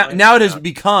 Honestly. Right now it has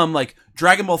become like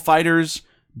Dragon Ball Fighters,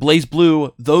 Blaze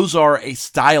Blue. Those are a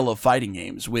style of fighting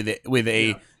games with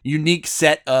a unique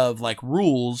set of like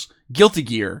rules. Guilty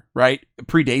Gear, right,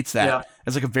 predates that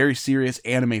as like a very serious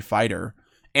anime styled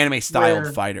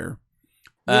fighter.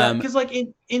 Because like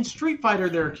in Street Fighter,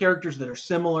 there are characters that are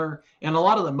similar, and a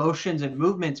lot of the motions and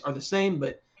movements are the same.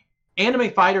 But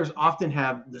anime fighters often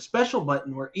have the special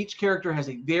button where each character has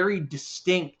a very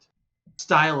distinct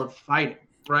style of fighting.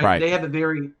 Right? They have a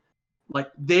very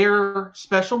their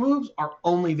special moves are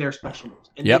only their special moves,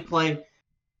 and they play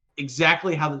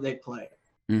exactly how they play.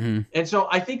 Mm-hmm. And so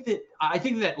I think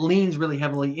that leans really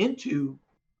heavily into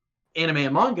anime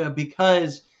and manga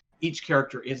because each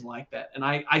character is like that. And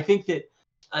I think that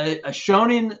a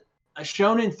shonen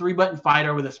 3-button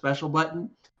fighter with a special button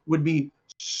would be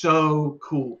so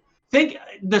cool. Think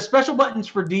the special buttons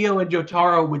for Dio and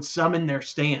Jotaro would summon their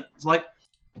stands. Like,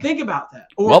 think about that.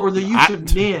 Or the use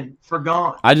of Nin for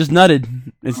Gon. I just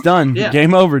nutted. It's done. Yeah.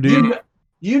 Game over, dude.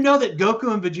 You know that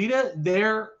Goku and Vegeta,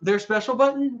 their special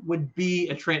button would be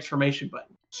a transformation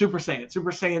button. Super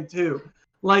Saiyan 2.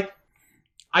 Like,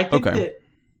 I think that,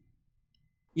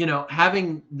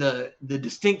 having the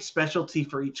distinct specialty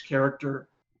for each character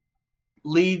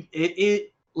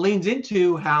it leans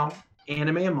into how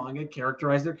anime and manga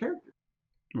characterize their characters.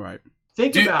 Right.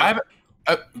 Think about.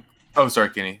 Sorry,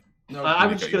 Kenny. No, I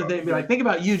was just going to think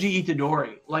about Yuji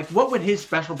Itadori. Like, what would his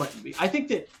special button be? I think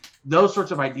that those sorts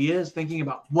of ideas, thinking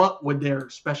about what would their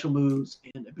special moves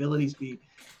and abilities be,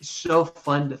 is so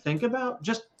fun to think about.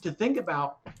 Just to think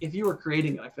about if you were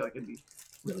creating it, I feel like it'd be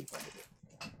really fun to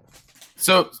do.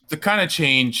 So to kind of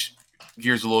change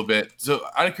gears a little bit, so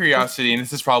out of curiosity, and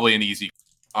this is probably an easy,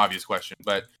 obvious question,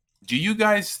 but do you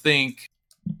guys think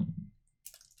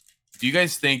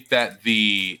that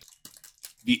the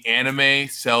anime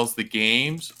sells the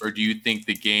games, or do you think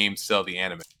the games sell the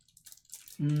anime?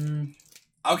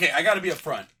 Okay, I got to be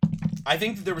upfront. I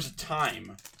think that there was a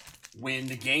time when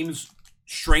the games,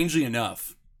 strangely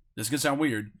enough, this is going to sound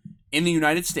weird, in the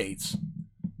United States,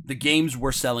 the games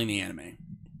were selling the anime.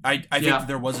 I think that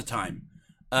there was a time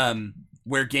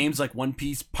where games like One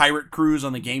Piece, Pirate Cruise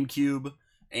on the GameCube,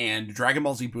 and Dragon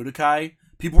Ball Z Budokai,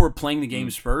 people were playing the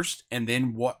games first and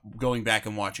then going back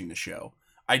and watching the show.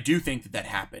 I do think that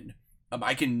happened.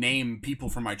 I can name people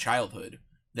from my childhood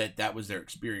that was their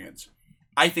experience.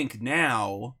 I think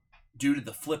now, due to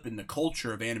the flip in the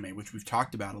culture of anime, which we've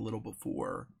talked about a little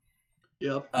before,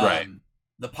 right,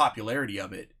 the popularity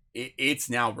of it's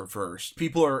now reversed.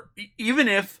 People are, even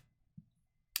if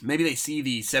maybe they see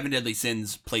the 7 Deadly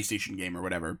Sins PlayStation game or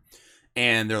whatever,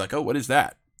 and they're like, oh, what is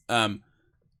that? The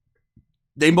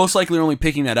they most likely are only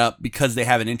picking that up because they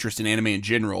have an interest in anime in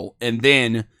general, and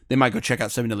then they might go check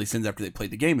out Seven Deadly Sins after they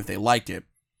played the game if they liked it.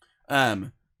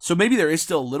 So maybe there is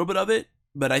still a little bit of it,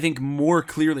 but I think more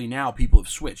clearly now people have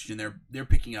switched and they're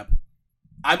picking up.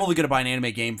 I'm only going to buy an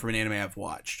anime game from an anime I've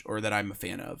watched or that I'm a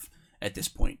fan of at this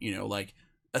point. Like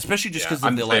especially just because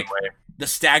of the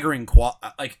staggering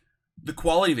the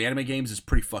quality of anime games is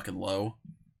pretty fucking low,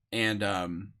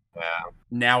 and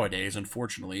nowadays,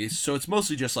 unfortunately, so it's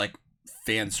mostly just like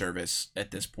fan service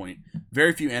at this point.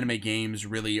 Very few anime games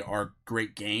really are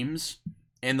great games,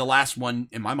 and the last one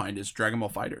in my mind is Dragon Ball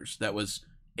FighterZ. That was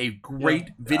a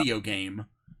great video game,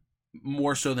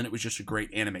 more so than it was just a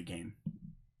great anime game.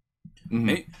 Mm-hmm.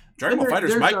 Hey, Dragon Ball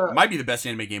FighterZ might be the best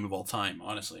anime game of all time,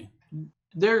 honestly.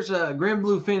 There's a Grand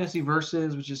Blue Fantasy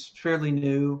Versus, which is fairly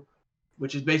new,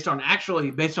 which is based on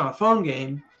a phone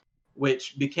game,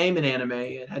 which became an anime.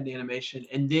 It had the animation,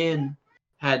 and then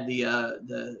had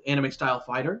the anime style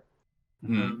fighter.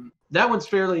 Mm-hmm. That one's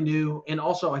fairly new, and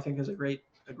also I think is a great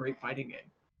fighting game.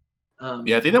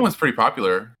 I think that one's pretty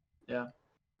popular. Yeah,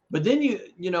 but then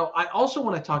I also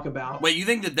want to talk about. Wait, you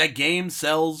think that game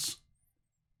sells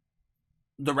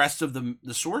the rest of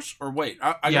the source, or wait,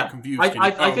 I got confused.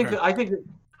 I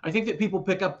think that people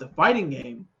pick up the fighting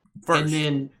game first, and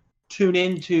then tune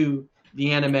into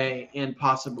the anime and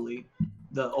possibly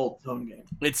the old phone game.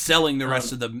 It's selling the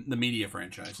rest of the media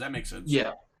franchise. That makes sense.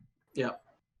 Yeah.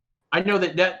 I know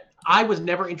that I was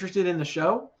never interested in the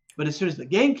show, but as soon as the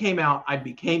game came out, I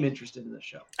became interested in the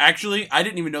show. Actually, I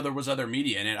didn't even know there was other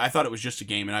media in it. I thought it was just a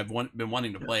game, and I've been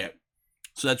wanting to play it.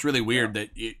 So that's really weird that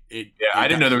it I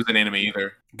didn't know there was an anime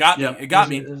either. It got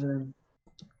me.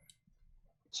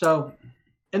 So,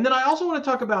 and then I also want to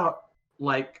talk about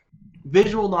like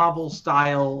visual novel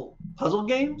style puzzle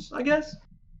games, I guess,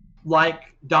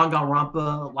 like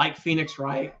Danganronpa, like Phoenix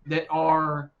Wright, that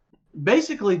are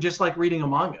basically just like reading a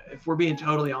manga, if we're being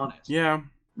totally honest. Yeah.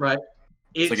 Right.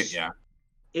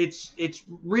 It's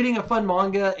reading a fun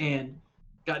manga, and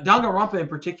Danganronpa in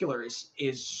particular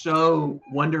is so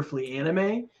wonderfully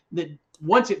anime that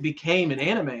once it became an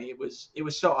anime, it was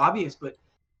so obvious, but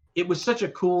it was such a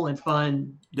cool and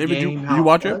fun game. You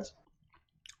watch it?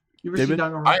 You ever seen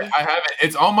Danganronpa? I haven't.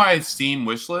 It's on my Steam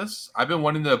wish list. I've been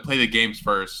wanting to play the games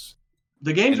first.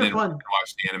 The games are fun.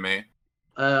 Watch the anime.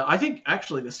 I think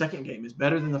actually the second game is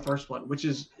better than the first one, which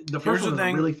is the first one was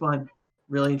a really fun,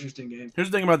 really interesting game.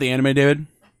 Here's the thing about the anime, David.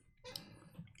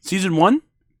 Season 1,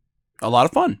 a lot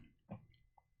of fun.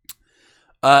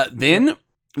 Then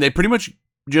they pretty much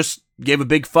just gave a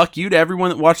big fuck you to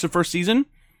everyone that watched the first season,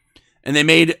 and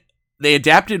they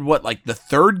adapted the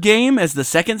third game as the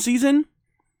second season,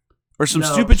 or some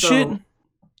stupid shit.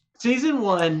 Season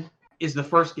 1 is the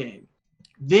first game,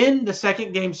 then the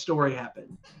second game story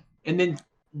happened, and then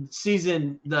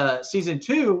season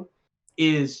 2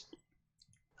 is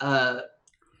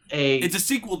it's a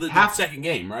sequel to the second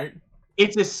game, right?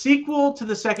 It's a sequel to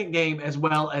the second game as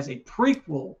well as a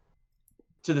prequel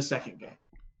to the second game,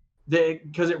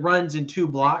 because it runs in 2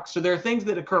 blocks. So there are things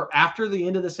that occur after the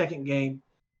end of the second game,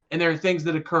 and there are things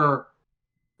that occur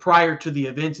prior to the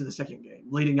events of the second game,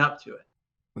 leading up to it.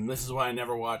 And this is why I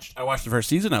never watched. I watched the first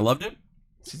season. I loved it.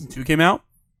 Season 2 came out.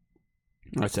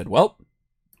 I said, well,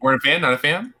 we're a fan, not a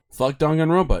fan? Fuck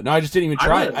Danganronpa. No, I just didn't even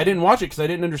try it. I didn't watch it because I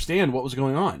didn't understand what was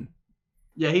going on.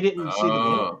 Yeah, he didn't see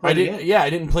the game. I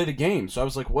didn't play the game, so I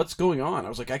was like, "What's going on?" I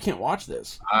was like, "I can't watch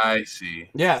this." I see.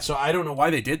 Yeah, so I don't know why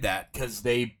they did that, because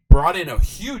they brought in a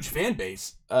huge fan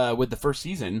base with the first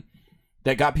season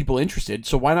that got people interested.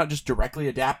 So why not just directly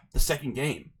adapt the second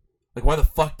game? Like, why the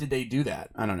fuck did they do that?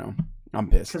 I don't know. I'm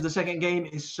pissed. Because the second game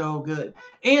is so good,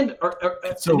 and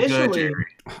it's so good, Jerry.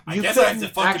 I guess I have to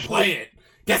fucking play it.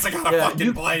 Guess I gotta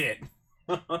fucking play it.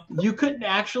 You couldn't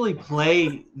actually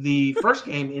play the first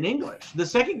game in English. The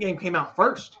second game came out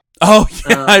first. Oh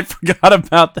yeah, I forgot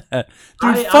about that.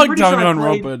 Dude, fuck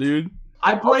Danganronpa, dude.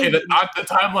 I played. The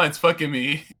timeline's fucking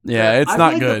me. Yeah, it's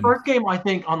not good. The first game, I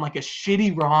think, on like a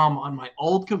shitty ROM on my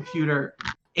old computer,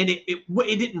 and it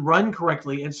didn't run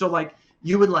correctly, and so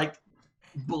you would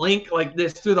blink like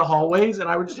this through the hallways, and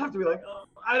I would just have to be like, oh,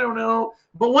 I don't know.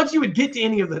 But once you would get to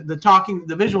any of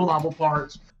the visual novel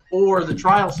parts or the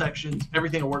trial sections,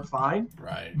 everything will work fine.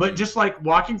 Right. But just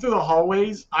walking through the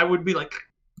hallways, I would be like,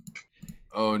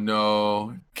 oh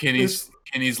no, Kenny's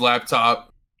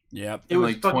laptop. Yep. It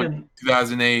was fucking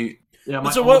 2008. Yeah.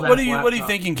 So what are you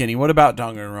thinking, Kenny? What about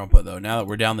Danganronpa though? Now that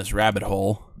we're down this rabbit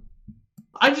hole.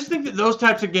 I just think that those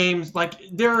types of games,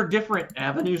 there are different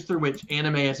avenues through which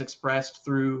anime is expressed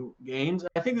through games.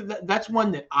 I think that's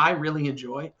one that I really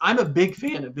enjoy. I'm a big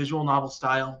fan of visual novel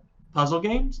style puzzle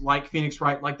games like Phoenix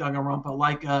Wright, like Danganronpa,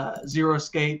 like Zero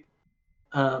Escape.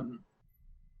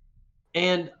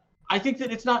 And I think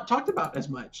that it's not talked about as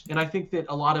much. And I think that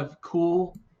a lot of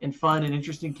cool and fun and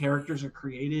interesting characters are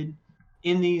created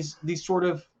in these sort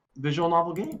of visual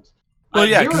novel games. Well,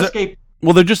 yeah, Zero Escape.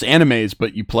 Well, they're just animes,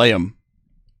 but you play them.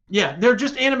 Yeah, they're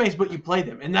just animes, but you play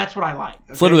them, and that's what I like.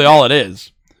 It's literally all it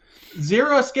is.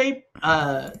 Zero Escape.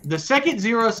 The second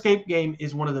Zero Escape game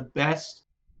is one of the best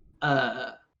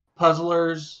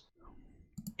puzzlers,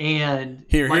 and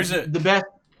here's the best.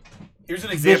 Here's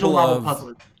an visual example novel of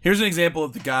puzzler. here's an example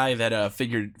of the guy that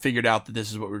figured out that this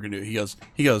is what we're gonna do.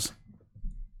 He goes.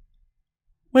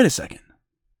 Wait a second.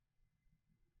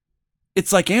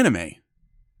 It's like anime,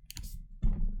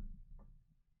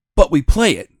 but we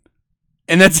play it,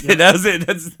 and that's it. That's it.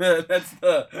 That's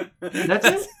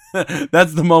it.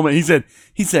 That's the moment.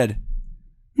 He said,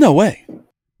 "No way,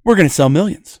 we're gonna sell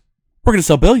millions. We're gonna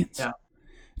sell billions. Yeah.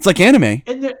 It's like anime,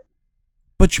 And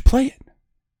but you play it."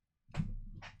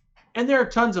 there are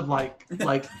tons of like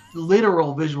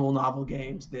literal visual novel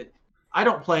games that I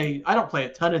don't play a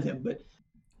ton of them, but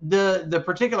the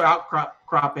particular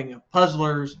outcropping of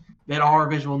puzzlers that are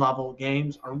visual novel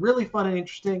games are really fun and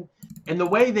interesting, and the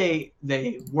way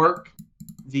they work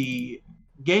the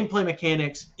gameplay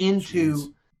mechanics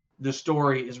into the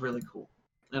story is really cool.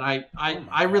 And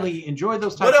I really enjoy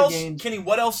those types of games. Kenny,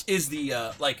 what else is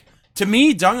the to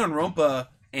me, Danganronpa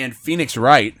and Phoenix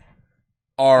Wright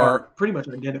are pretty much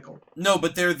identical. No,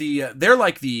 but they're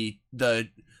like the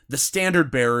standard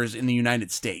bearers in the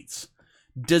United States.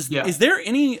 Is there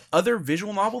any other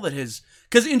visual novel that has,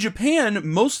 because in Japan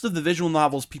most of the visual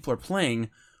novels people are playing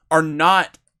are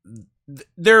not,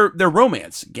 they're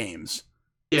romance games,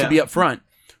 to be upfront.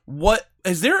 What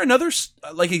is there another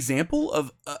like example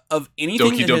of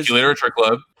anything? Doki Doki Literature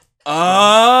Club.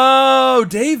 Oh,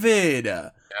 David,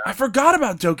 I forgot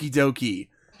about Doki Doki.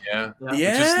 Yeah.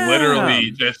 Yeah. It's just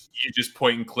literally you just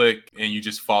point and click and you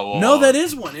just follow No, along. that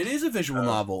is one. It is a visual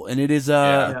novel, and it is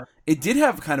it did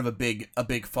have kind of a big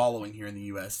following here in the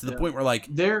US to the point where like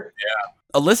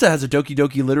Alyssa has a Doki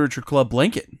Doki Literature Club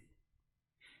blanket.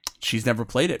 She's never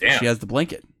played it. But she has the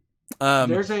blanket.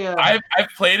 There's a I've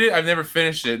played it. I've never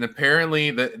finished it, and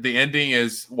apparently the ending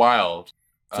is wild.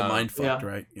 It's a mind fucked,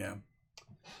 right? Yeah.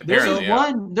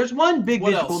 There's one big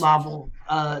What visual else? novel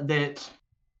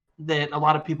that a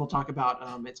lot of people talk about.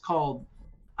 It's called,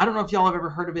 I don't know if y'all have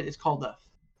ever heard of it. It's called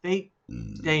Fate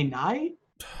Stay Night.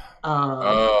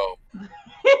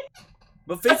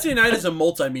 But Fate Stay Night is a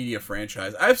multimedia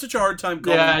franchise. I have such a hard time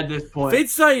calling. Yeah, at this point, Fate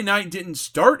Stay Night didn't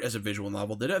start as a visual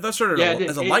novel, did it? That started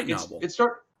as a light novel. It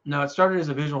started as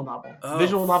a visual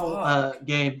novel.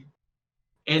 Game.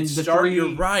 And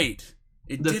You're right.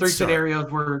 The three scenarios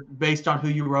were based on who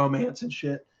you romance and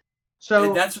shit.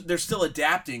 So they're still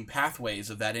adapting pathways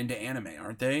of that into anime,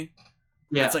 aren't they?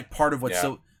 Yeah, it's like part of what's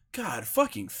God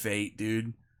fucking Fate,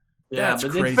 dude. Yeah, that's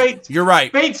but crazy. Then You're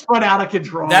right. Fate spun out of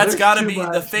control. That's got to be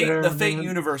the Fate. The Fate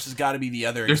universe has got to be the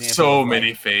other. There's example so of,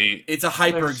 many Fate. It's a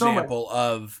hyper example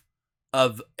of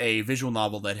a visual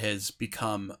novel that has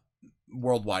become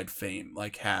worldwide fame,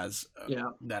 like has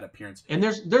that appearance. And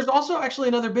there's also actually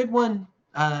another big one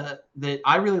that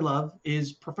I really love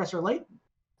is Professor Layton.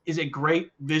 Is a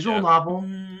great visual novel,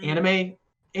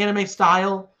 anime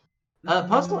style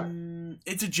puzzler.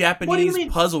 It's a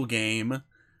Japanese puzzle game.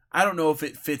 I don't know if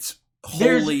it fits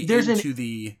wholly into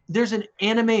the. There's an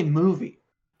anime movie.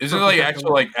 Is there like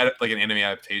actual like an anime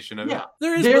adaptation of it? Yeah,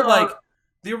 there is. But like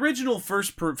the original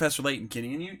first Professor Layton,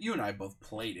 Kenny, and you and I both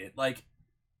played it. Like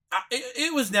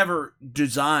it was never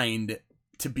designed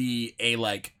to be a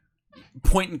like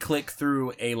point and click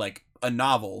through a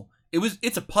novel.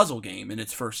 It's a puzzle game in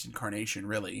its first incarnation,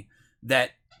 really,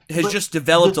 that has just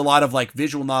developed a lot of like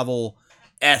visual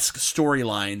novel-esque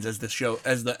storylines as the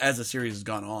series has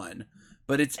gone on.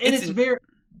 But it's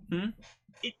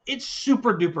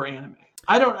super duper anime.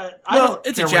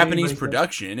 It's a Japanese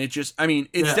production. It just, I mean,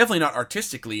 it's definitely not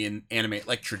artistically in anime,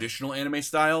 like traditional anime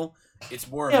style. It's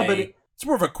more of it's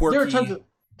more of a quirky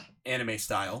anime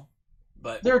style.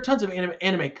 But there are tons of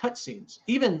anime cutscenes.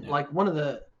 Even like one of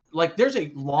the. Like, there's a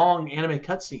long anime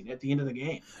cutscene at the end of the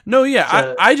game. No,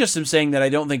 yeah, I just am saying that I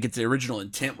don't think its original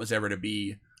intent was ever to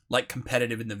be, like,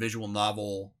 competitive in the visual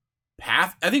novel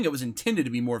path. I think it was intended to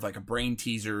be more of, like, a brain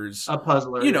teasers. A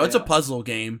puzzler. It's a puzzle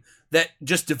game that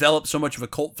just developed so much of a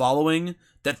cult following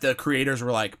that the creators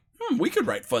were like, we could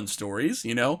write fun stories,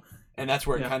 And that's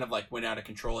where it kind of, like, went out of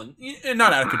control. And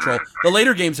not out of control. The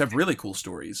later games have really cool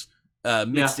stories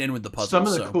mixed in with the puzzles. Some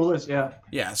of the coolest, yeah.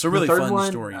 Yeah, so really fun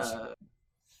stories.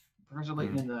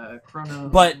 Relating in the chrono,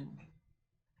 but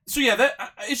so yeah,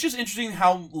 that it's just interesting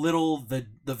how little the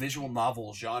visual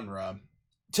novel genre.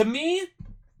 To me,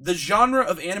 the genre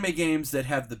of anime games that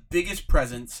have the biggest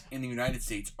presence in the United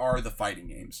States are the fighting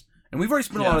games. And we've already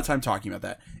spent a lot of time talking about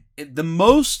that. A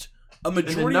majority... And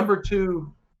then number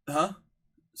two... Huh?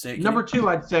 Say it, number two,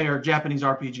 I'd say, are Japanese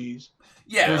RPGs.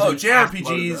 Yeah,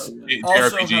 JRPGs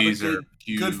also have a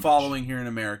good following here in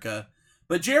America.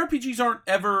 But JRPGs aren't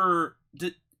ever...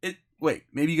 Wait,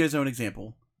 maybe you guys know an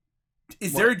example.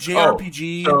 Is there a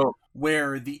JRPG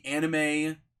where the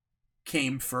anime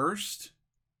came first?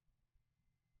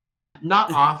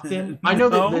 Not often. I know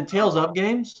that the Tales of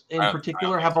games, in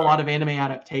particular, have a lot of anime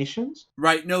adaptations.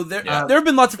 Right. No, there have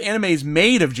been lots of animes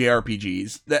made of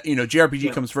JRPGs. That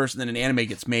JRPG comes first, and then an anime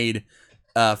gets made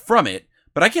from it.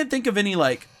 But I can't think of any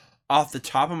off the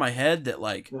top of my head that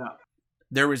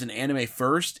there was an anime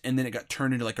first, and then it got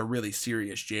turned into a really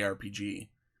serious JRPG.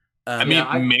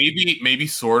 Maybe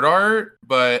Sword Art,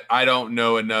 but I don't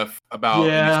know enough about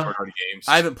any Sword Art games.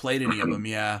 I haven't played any of them.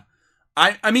 Yeah.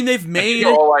 I mean, they've made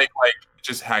all like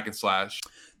just hack and slash.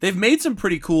 They've made some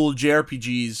pretty cool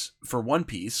JRPGs for One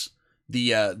Piece.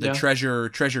 The Treasure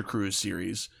Cruise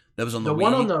series that was on the Wii.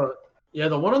 One on the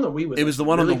one on the Wii. It was the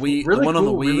one on the Wii. Really the one cool, on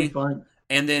the Wii. Really fun.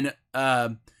 And then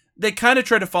they kind of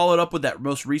tried to follow it up with that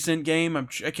most recent game. I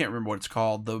can't remember what it's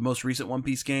called. The most recent One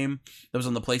Piece game that was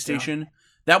on the PlayStation. Yeah.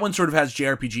 That one sort of has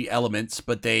JRPG elements,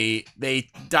 but they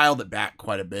dialed it back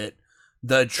quite a bit.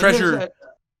 The Treasure.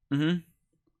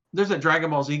 There's a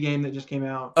Dragon Ball Z game that just came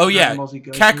out. Oh yeah,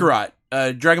 Kakarot.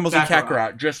 Dragon Ball Z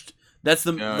Kakarot. That's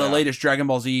the latest Dragon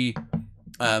Ball Z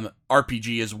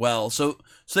RPG as well. So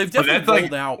they've definitely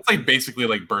rolled out. It's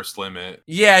basically Burst Limit.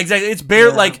 Yeah, exactly. It's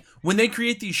bare when they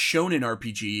create these shonen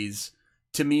RPGs.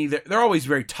 To me, they're always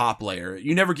very top layer.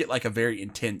 You never get a very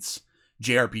intense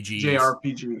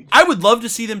JRPG. I would love to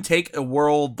see them take a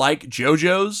world like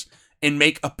JoJo's and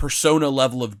make a Persona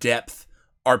level of depth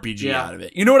RPG out of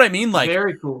it. You know what I mean?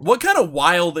 Very cool. What kind of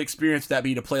wild experience would that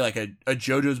be to play a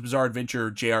JoJo's Bizarre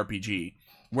Adventure JRPG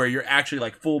where you're actually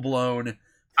full blown?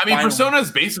 I mean, Persona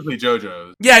is basically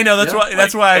JoJo's. Yeah, I know. That's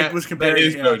why I was comparing. It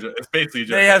is JoJo. It's basically JoJo.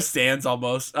 They have stands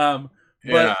almost. That's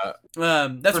why I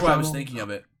was thinking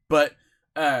of it. But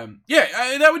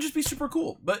that would just be super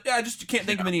cool. But I just can't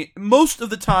think of any. Most of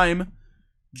the time,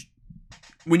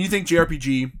 when you think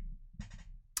JRPG,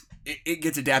 it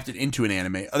gets adapted into an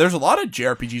anime. There's a lot of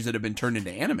JRPGs that have been turned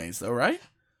into animes, though, right?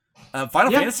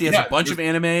 Fantasy has a bunch of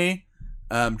anime.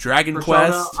 Dragon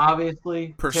Quest,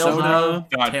 obviously. Persona,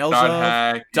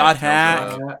 Dot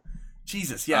Hack.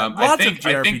 Jesus, lots of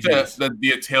JRPGs. I think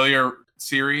the Atelier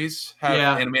series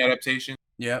have anime adaptation.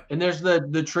 Yeah, and there's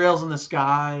the Trails in the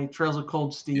Sky, Trails of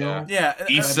Cold Steel.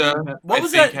 Issa. What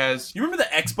was that? You remember the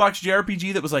Xbox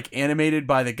JRPG that was animated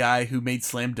by the guy who made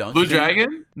Slam Dunk? Blue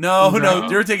Dragon? No. Blue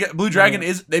Dragon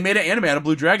is. They made an anime out of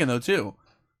Blue Dragon though too.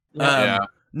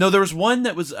 No, there was one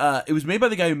that was. It was made by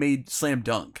the guy who made Slam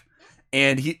Dunk,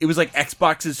 and it was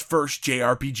Xbox's first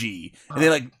JRPG, and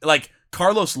they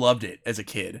Carlos loved it as a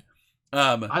kid.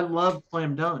 I love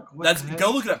Slam Dunk.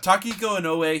 Go look it up. Takehiko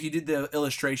Inoue. He did the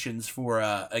illustrations for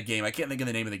a game. I can't think of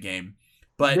the name of the game,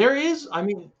 but there's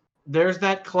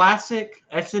that classic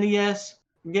SNES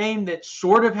game that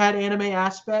sort of had anime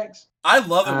aspects. I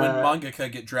love it when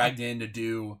mangaka get dragged in to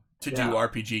do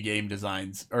RPG game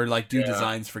designs or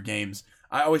designs for games.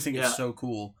 I always think it's so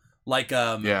cool.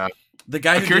 The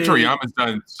guy Akira Toriyama's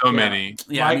done so many.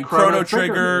 Yeah, Chrono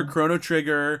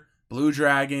Trigger, Blue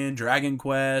Dragon, Dragon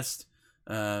Quest.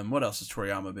 What else has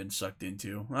Toriyama been sucked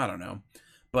into? I don't know.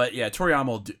 But yeah, Toriyama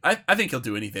will do. I think he'll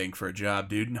do anything for a job,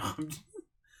 dude. No,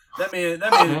 that man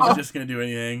is just gonna do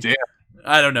anything. Damn.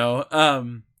 I don't know.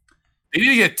 They need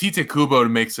to get Tite Kubo to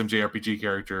make some JRPG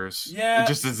characters. Yeah,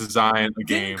 just to design a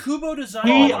game. Kubo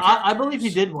design? I believe he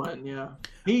did one. Yeah.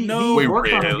 He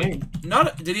worked on a game.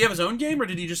 Did he have his own game, or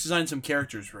did he just design some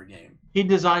characters for a game? He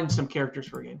designed some characters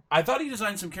for a game. I thought he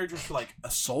designed some characters for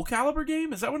a Soul Calibur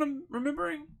game. Is that what I'm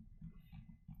remembering?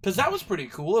 Because that was pretty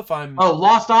cool.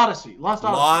 Lost Odyssey. Lost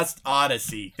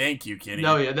Odyssey. Thank you, Kenny.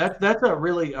 No, yeah, that's a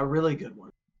really good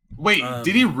one. Wait,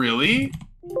 did he really?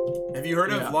 Have you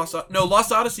heard of Lost Odyssey? No,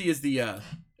 Lost Odyssey is isn't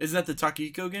that the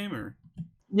Takehiko game or?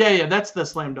 Yeah, that's the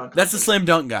Slam Dunk. That's the Slam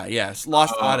Dunk guy. Yes,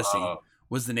 Lost Odyssey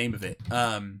was the name of it.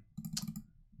 I'm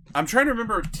trying to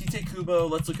remember Tite Kubo.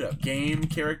 Let's look it up. Game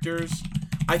characters.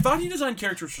 I thought he designed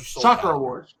characters for Soul Sakura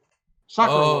Wars.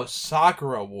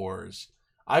 Sakura Wars.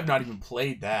 I've not even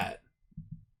played that.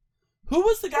 Who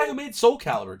was the guy who made Soul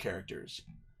Calibur characters?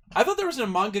 I thought there was a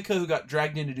mangaka who got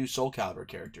dragged in to do Soul Calibur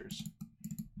characters.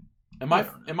 Am I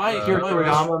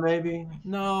Toriyama maybe?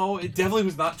 No, it definitely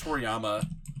was not Toriyama.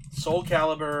 Soul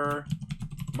Calibur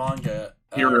manga.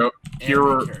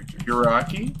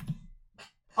 Hiroaki?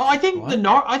 Oh, I think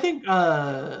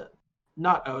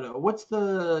not Oda. What's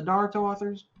the Naruto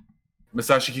authors?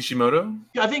 Masashi Kishimoto.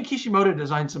 I think Kishimoto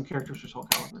designed some characters for Soul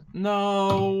Calibur.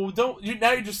 No, don't.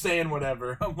 Now you're just saying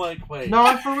whatever. I'm like, wait. No,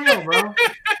 I'm for real, bro.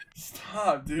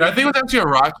 Stop, dude. I think it was actually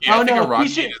Araki. Oh, I think no, Araki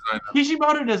designed them.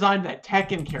 Kishimoto designed that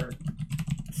Tekken character.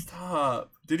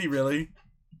 Stop. Did he really?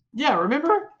 Yeah,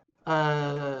 remember?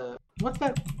 What's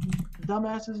that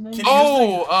dumbass's name? Can you-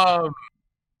 Oh,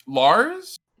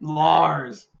 Lars.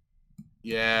 Lars.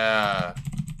 Yeah.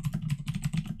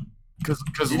 Because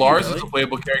Did he Lars really? is a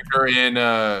playable character in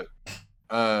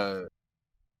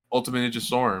Ultimate Ninja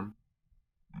Storm.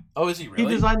 Oh, is he He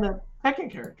really? designed the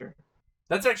Tekken character.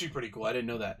 That's actually pretty cool. I didn't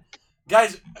know that.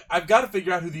 Guys, I've got to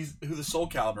figure out who the Soul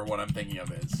Calibur one I'm thinking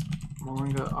of is.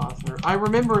 Manga author. I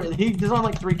remember he designed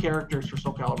like 3 characters for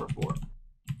Soul Calibur 4.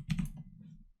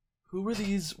 Who were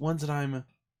these ones that I'm...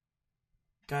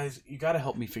 Guys, you got to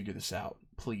help me figure this out,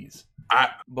 please.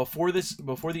 Before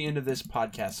the end of this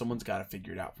podcast, someone's got to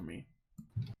figure it out for me.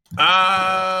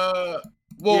 Well,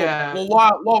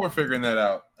 while we're figuring that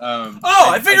out.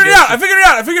 I figured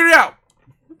it out!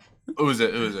 Who is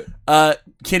it?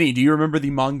 Kenny, do you remember the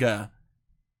manga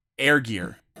Air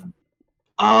Gear?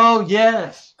 Oh,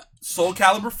 yes. Soul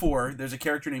Calibur 4, there's a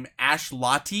character named Ash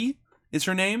Lottie, is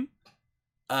her name.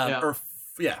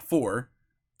 4.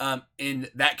 And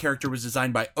that character was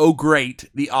designed by Oh Great,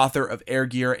 the author of Air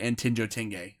Gear and Tenjo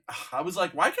Tenge. I was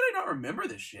like, why can I not remember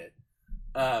this shit?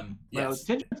 Yes.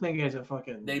 Tenjo Tenge is a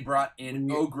fucking... They brought in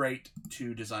Oh Great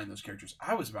to design those characters.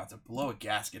 I was about to blow a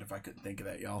gasket if I couldn't think of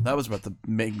that, y'all. That was about to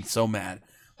make me so mad.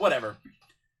 Whatever.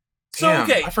 So, Damn,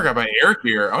 okay. I forgot about Air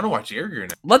Gear. I want to watch Air Gear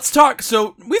now. Let's talk.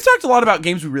 So, we've talked a lot about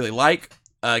games we really like,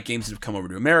 games that have come over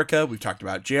to America. We've talked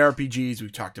about JRPGs.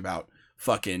 We've talked about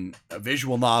fucking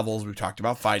visual novels. We've talked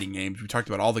about fighting games. We've talked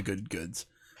about all the good goods.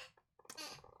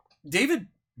 David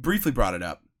briefly brought it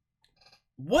up.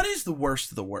 What is the worst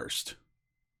of the worst?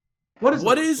 What's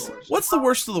the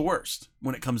worst of the worst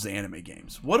when it comes to anime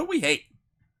games? What do we hate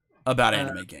about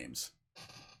anime games?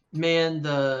 Man,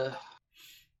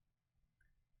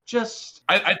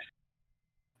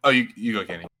 You go,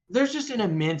 Kenny. there's just an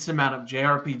immense amount of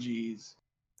JRPGs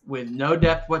with no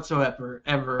depth whatsoever,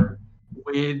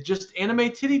 with just anime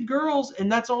tittied girls,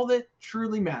 and that's all that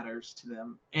truly matters to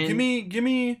them. And Give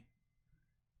me.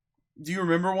 Do you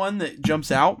remember one that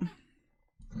jumps out?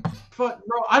 fuck,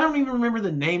 bro, I don't even remember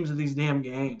the names of these damn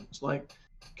games, like,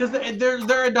 because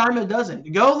they're a dime a dozen.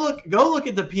 Go look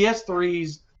at the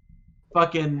PS3's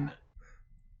fucking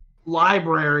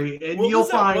library, and What you'll was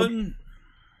that find. one?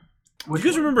 Do Which you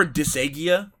guys one? remember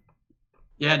Disgaea?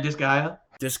 Yeah, Disgaea.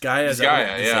 Disgaea, is Disgaea,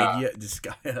 that yeah.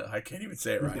 Disgaea. I can't even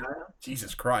say it right. Disgaea?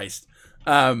 Jesus Christ.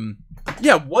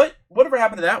 Yeah. Whatever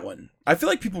happened to that one? I feel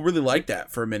like people really liked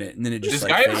that for a minute, and then it just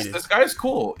faded. This guy's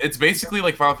cool. It's basically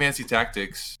like Final Fantasy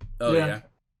Tactics. Oh Yeah. yeah.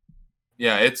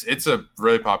 Yeah, it's a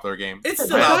really popular game. It's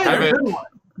still out Disgaea's a there. good one.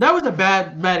 That was a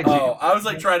bad Oh, example. I was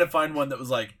like trying to find one that was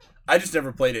like I just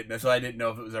never played it, so I didn't know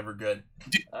if it was ever good.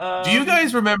 Do you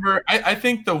guys remember? I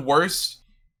think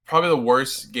probably the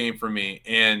worst game for me,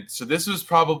 and so this was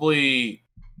probably,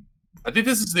 I think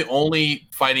this is the only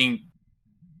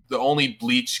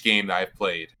Bleach game that I've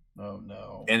played, Oh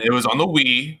no. and it was on the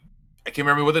Wii. I can't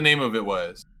remember what the name of it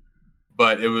was,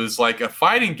 but it was like a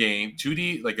fighting game,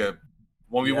 2D, like a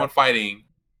 1v1 fighting,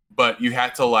 but you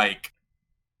had to like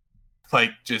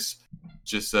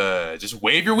just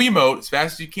wave your Wiimote as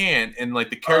fast as you can, and like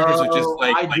the characters are just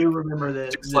like I do remember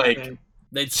this. just like- game.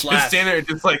 They'd just slash. stand there and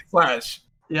just like flash,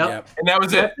 Yep. and that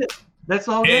was it. That's it. That's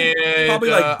all. Game. And Probably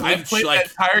like I Bleach, played like-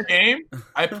 that entire game.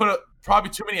 I put probably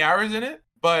too many hours in it,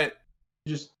 but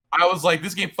Just I was like,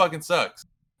 this game fucking sucks.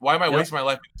 Why am I Yep. wasting my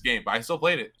life in this game? But I still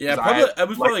played it. Yeah, 'Cause probably I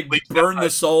was probably like Bleach burn the that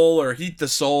soul or heat the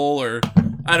soul or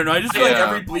I don't know. I just feel like Yeah.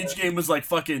 every Bleach game was like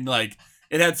fucking like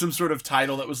it had some sort of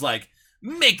title that was like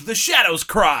make the shadows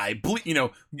cry,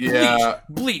 Yeah.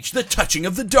 bleach the touching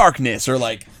of the darkness or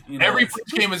like Every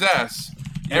Bleach game is ass.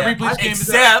 yeah. Every Bleach game is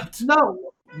ass. except no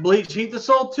Bleach Heat the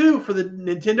Soul 2 for the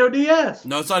Nintendo DS.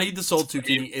 no, it's not Heat the Soul 2,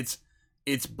 Kenny.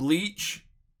 It's Bleach.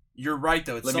 You're right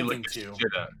though. It's Let me something look this too.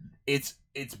 shit up.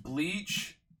 It's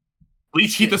Bleach.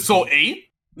 Bleach Heat the Soul 8?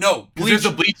 No, Because Bleach. there's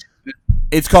a Bleach.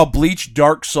 It's called Bleach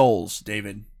Dark Souls,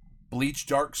 David. Bleach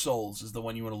Dark Souls is the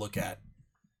one you want to look at.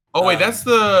 Oh wait, is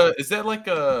that like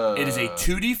a? It is a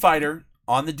 2D fighter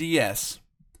on the DS.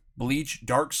 Bleach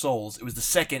Dark Souls. It was the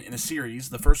second in a series.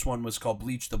 The first one was called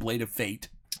Bleach: The Blade of Fate.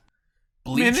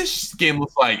 Bleach. Man, this game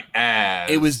looks like ass.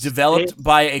 It was developed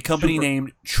by a company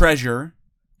named Treasure,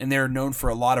 and they're known for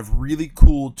a lot of really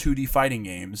cool 2D fighting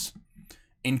games,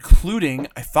 including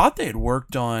I thought they had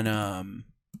worked on.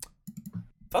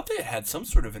 Thought they had some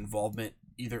sort of involvement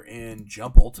either in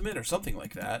Jump Ultimate or something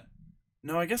like that.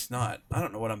 No, I guess not. I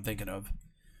don't know what I'm thinking of.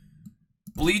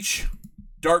 Bleach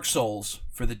Dark Souls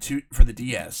for the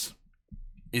DS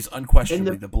is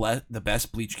unquestionably the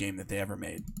best Bleach game that they ever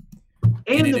made.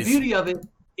 And the beauty of it,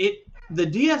 the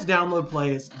DS download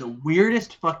play is the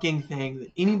weirdest fucking thing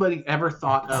that anybody ever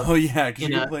thought of. Oh yeah, because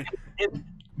you can play.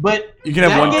 But you can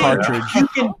have one cartridge. You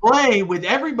can play with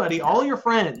everybody, all your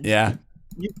friends. Yeah.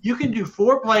 You can do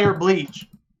 4-player Bleach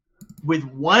with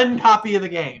one copy of the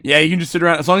game. Yeah, you can just sit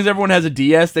around. As long as everyone has a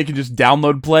DS, they can just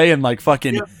download play and like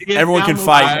fucking everyone can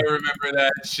fight. I remember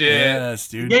that shit. Yes,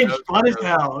 dude. The game's fun as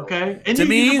hell, okay? And to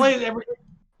me, you can play it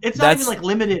it's not even like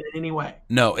limited in any way.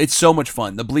 No, it's so much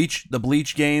fun. The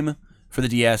Bleach game for the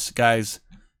DS, guys,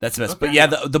 that's the best. Okay. But yeah,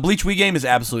 the Bleach Wii game is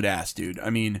absolute ass, dude.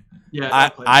 I mean, yeah,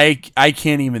 I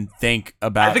can't even think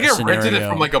about. I think I rented it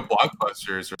from like a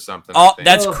Blockbusters or something. Oh,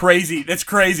 that's crazy. That's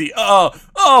crazy.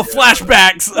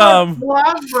 Flashbacks.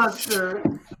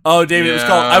 Blockbuster. Oh, David, it was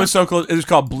called. I was so close. It was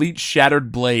called Bleach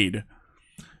Shattered Blade.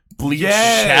 Bleach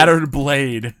Shattered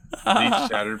Blade. Bleach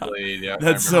Shattered Blade. Yeah,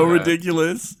 that's so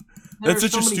ridiculous. That's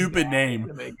such a stupid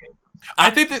name.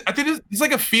 I think it's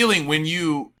like a feeling when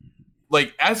you,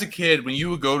 like, as a kid, when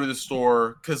you would go to the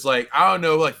store, because, like, I don't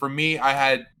know, like, for me, I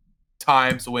had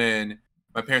times when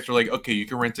my parents were like, okay, you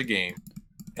can rent a game.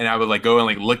 And I would, like, go and,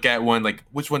 like, look at one, like,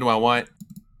 which one do I want?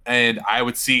 And I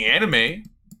would see anime.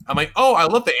 I'm like, oh, I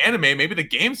love the anime. Maybe the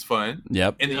game's fun.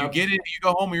 Yep. And then you get it, you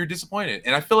go home, and you're disappointed.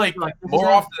 And I feel like more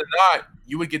often than not,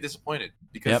 you would get disappointed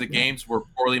because the games were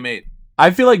poorly made. I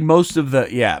feel like most of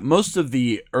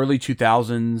the early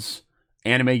 2000s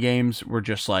anime games were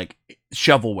just like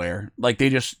shovelware. Like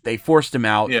they forced them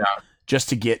out just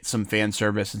to get some fan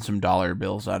service and some dollar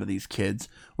bills out of these kids,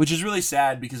 which is really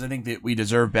sad because I think that we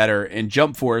deserve better. And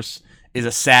Jump Force is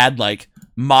a sad, like,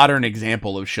 modern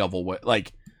example of shovelware.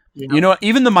 Like, you know,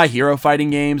 even the My Hero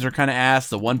fighting games are kind of ass.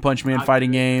 The One Punch Man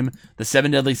fighting game, the Seven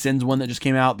Deadly Sins one that just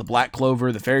came out, the Black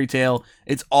Clover, the Fairy Tail.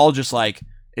 It's all just like,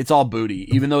 it's all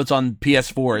booty. Even though it's on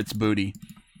PS4, it's booty.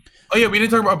 Oh yeah, we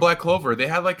didn't talk about Black Clover. They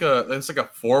had it's like a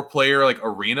 4-player like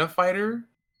arena fighter.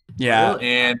 Yeah,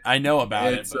 and I know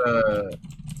about it. It's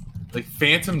like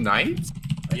Phantom Knights.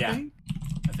 I think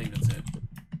that's it.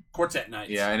 Quartet Knights.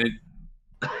 Yeah, and it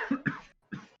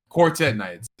Quartet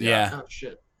Knights. Yeah. Oh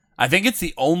shit. I think it's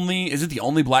the only. Is it the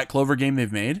only Black Clover game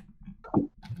they've made?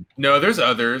 No, there's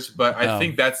others, but I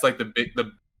think that's like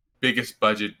the biggest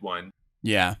budget one.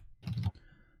 Yeah.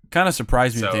 Kind of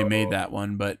surprised me that they made that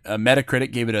one, but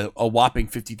Metacritic gave it a whopping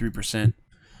 53%.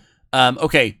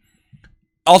 Okay.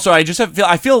 Also, I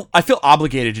feel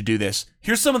obligated to do this.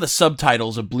 Here's some of the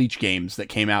subtitles of Bleach games that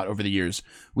came out over the years.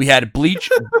 We had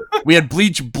Bleach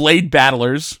Blade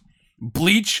Battlers,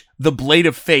 Bleach The Blade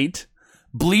of Fate,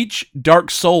 Bleach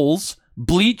Dark Souls,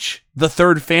 Bleach The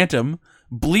Third Phantom,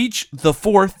 Bleach The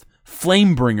Fourth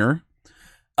Flamebringer.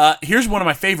 Here's one of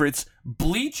my favorites.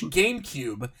 Bleach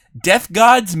GameCube, Death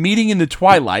Gods Meeting in the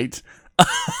Twilight,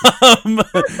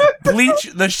 Bleach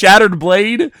The Shattered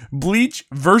Blade, Bleach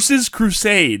versus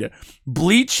Crusade,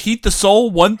 Bleach Heat the Soul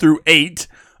 1 through 8,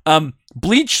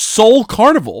 Bleach Soul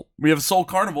Carnival. We have Soul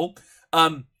Carnival.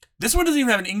 This one doesn't even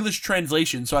have an English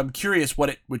translation, so I'm curious what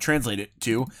it would translate it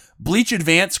to. Bleach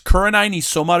Advance Kurenai ni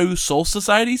Somaru Soul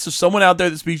Society. So someone out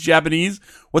there that speaks Japanese,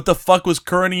 what the fuck was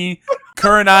Kurenai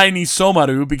ni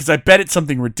Somaru? Because I bet it's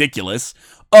something ridiculous.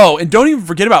 Oh, and don't even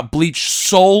forget about Bleach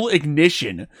Soul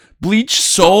Ignition. Bleach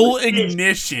Soul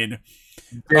Ignition.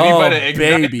 Oh,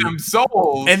 baby. Them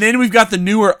souls. And then we've got the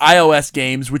newer iOS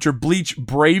games, which are Bleach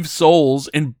Brave Souls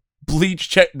and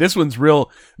Bleach, this one's real.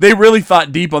 They really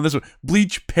thought deep on this one.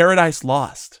 Bleach Paradise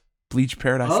Lost. Bleach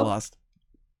Paradise Lost.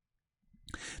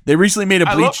 They recently made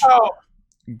a Bleach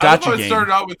gotcha game. It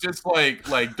started out with just like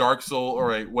Dark Soul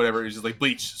or like whatever. It's just like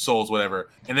Bleach Souls, whatever.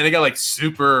 And then it got like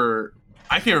super.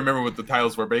 I can't remember what the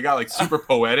titles were, but it got like super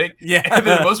poetic. Yeah. And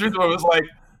then the most recent one was like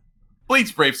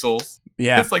Bleach Brave Souls.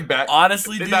 Yeah. It's like back.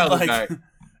 Honestly, dude, like.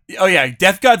 Oh yeah,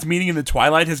 Death Gods Meeting in the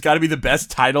Twilight has got to be the best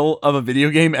title of a video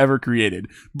game ever created.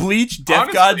 Bleach,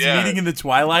 Death Gods Meeting in the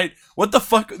Twilight. What the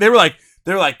fuck? They were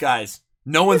like, guys,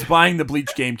 no one's buying the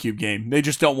Bleach GameCube game. They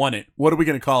just don't want it. What are we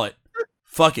gonna call it?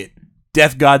 Fuck it.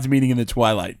 Death Gods Meeting in the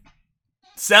Twilight.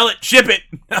 Sell it, ship it.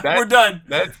 We're done.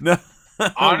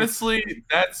 Honestly,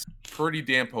 that's pretty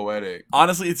damn poetic.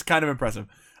 Honestly, it's kind of impressive.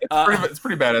 It's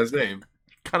pretty badass name.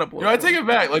 Kind of. I take it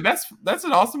back. Like that's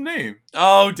an awesome name.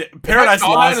 Oh, Paradise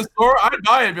Lost. In a store, I'd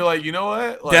buy it and be like, you know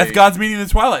what? Like, Death Gods Meeting in the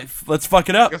Twilight. Let's fuck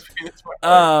it up.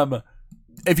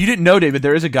 If you didn't know, David,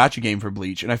 there is a gacha game for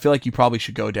Bleach, and I feel like you probably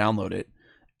should go download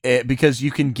it. Because you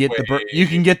can get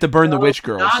the Burn the Witch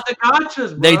Girls. Not the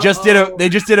gachas, bro. They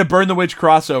just did a Burn the Witch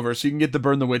crossover, so you can get the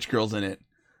Burn the Witch Girls in it.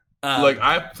 Look,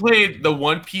 I played the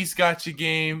One Piece gacha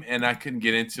game and I couldn't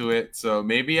get into it, so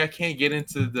maybe I can't get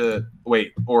into the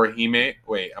Orihime.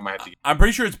 Wait, I might have to. I'm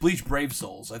pretty sure it's Bleach Brave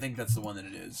Souls. I think that's the one that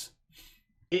it is.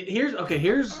 Here's.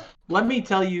 Let me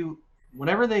tell you.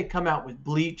 Whenever they come out with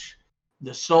Bleach,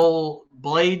 the Soul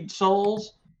Blade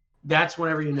Souls, that's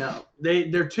whenever you know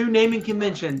they're two naming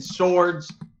conventions, swords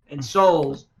and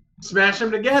souls. Smash them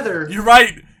together. You're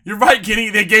right, Kenny.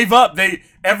 They gave up.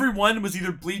 Everyone was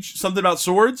either Bleach something about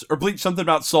swords or Bleach something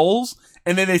about souls,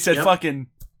 and then they said fucking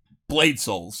Blade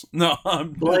Souls. No,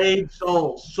 Blade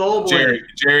Souls, Soul Blade.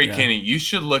 Jerry Kenny, you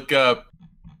should look up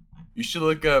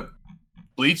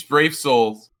Bleach Brave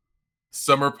Souls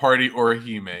Summer Party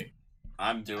Orihime.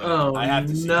 I'm doing it. I have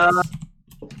to see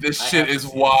this shit is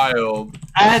wild.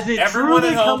 As it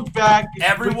truly comes back,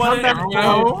 everyone at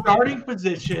home, starting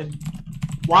position.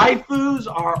 Waifus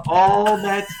are all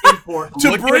that's important.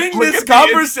 To bring this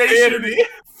conversation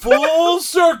full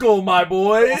circle, my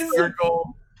boys.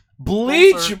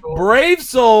 Bleach Brave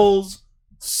Souls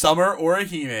Summer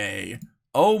Orihime.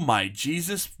 Oh my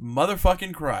Jesus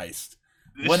motherfucking Christ.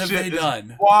 What have they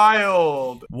done?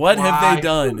 Wild. What have they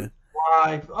done?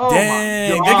 Oh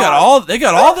dang, my God. They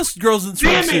got all the girls in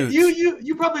swimsuits.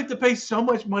 You probably have to pay so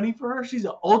much money for her. She's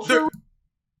an ultra.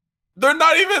 They're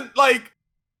not even like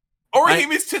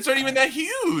Orihime's tits aren't even that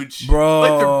huge, bro.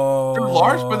 Like they're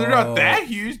large, but they're not that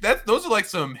huge. Those are like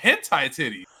some hentai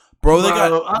titties, bro.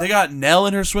 They got Nell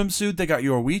in her swimsuit. They got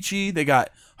Yoruichi. They got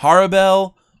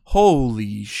Harabelle.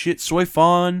 Holy shit, Soy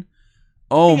Fawn.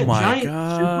 Oh my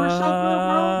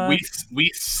God.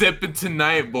 We sipping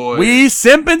tonight, boys. We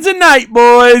simping tonight,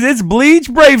 boys. It's Bleach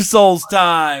Brave Souls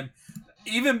time.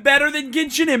 Even better than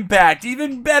Genshin Impact.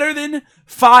 Even better than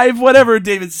 5 whatever,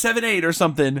 David, 7-8 or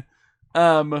something.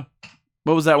 What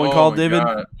was that one called, David?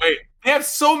 God. Wait, they have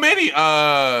so many.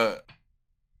 The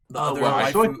other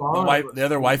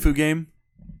waifu game.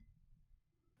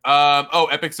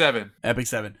 Epic 7. Epic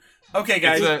 7. Okay,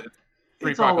 guys.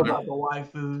 It's all about the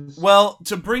waifus. Well,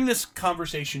 to bring this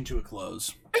conversation to a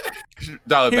close,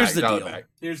 here's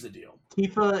the deal.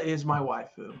 Tifa is my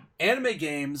waifu. Anime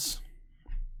games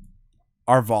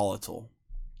are volatile.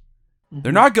 Mm-hmm.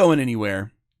 They're not going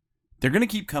anywhere. They're going to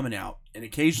keep coming out, and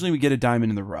occasionally we get a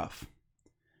diamond in the rough.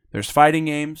 There's fighting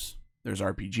games. There's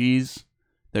RPGs.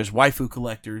 There's waifu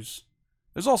collectors.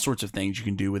 There's all sorts of things you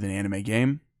can do with an anime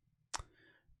game.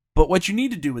 But what you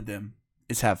need to do with them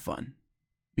is have fun.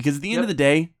 Because at the end of the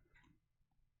day,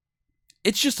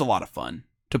 it's just a lot of fun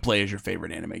to play as your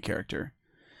favorite anime character.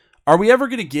 Are we ever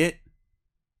going to get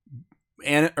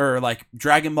like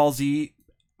Dragon Ball Z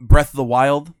Breath of the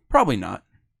Wild? Probably not.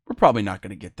 We're probably not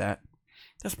going to get that.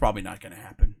 That's probably not going to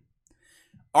happen.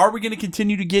 Are we going to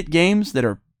continue to get games that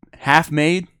are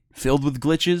half-made, filled with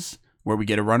glitches, where we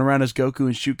get to run around as Goku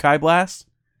and shoot Kai Blast?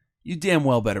 You damn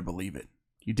well better believe it.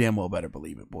 You damn well better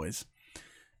believe it, boys.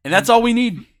 And that's all we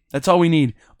need. That's all we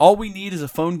need. All we need is a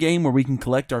phone game where we can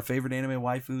collect our favorite anime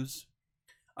waifus.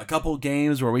 A couple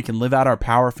games where we can live out our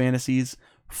power fantasies,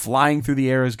 flying through the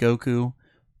air as Goku,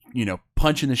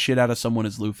 punching the shit out of someone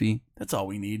as Luffy. That's all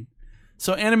we need.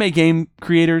 So anime game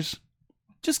creators,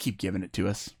 just keep giving it to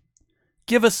us.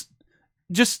 Give us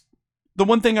just the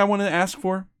one thing I want to ask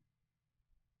for.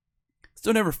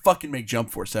 Don't ever fucking make Jump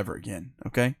Force ever again,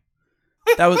 okay?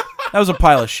 That was a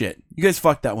pile of shit. You guys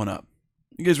fucked that one up.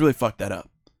 You guys really fucked that up.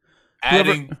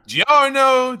 Adding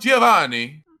Giorno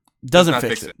Giovanni doesn't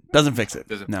fix it. Doesn't fix it.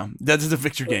 No, that doesn't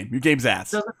fix your game. Your game's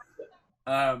ass. As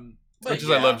much as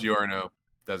I love Giorno,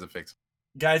 doesn't fix it.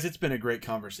 Guys, it's been a great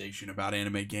conversation about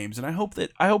anime games, and I hope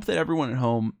that everyone at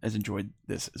home has enjoyed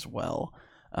this as well.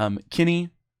 Kenny,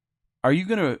 are you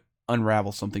gonna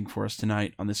unravel something for us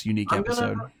tonight on this unique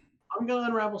episode? I'm gonna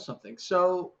unravel something.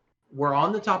 So we're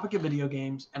on the topic of video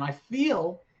games, and I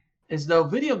feel as though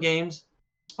video games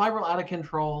spiral out of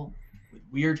control with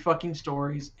weird fucking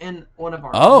stories. And one of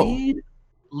our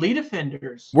lead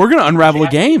offenders. We're gonna unravel a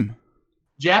game.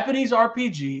 Japanese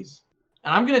RPGs,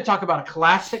 and I'm gonna talk about a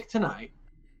classic tonight.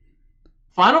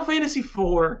 Final Fantasy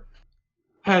IV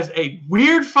has a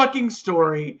weird fucking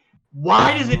story.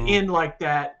 Why does it end like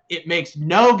that? It makes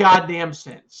no goddamn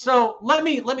sense. So let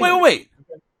me wait.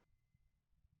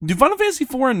 Do Final Fantasy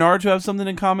IV and Naruto have something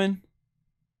in common?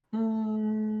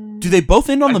 Do they both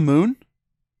end on the moon?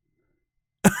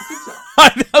 I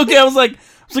think so. Okay, I was like,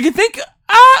 I think.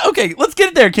 Okay, let's get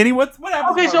it there, Kenny. What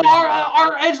happened? Okay, so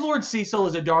our edgelord Cecil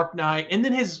is a Dark Knight, and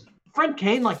then his friend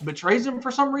Kane betrays him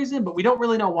for some reason, but we don't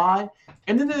really know why.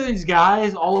 And then there are these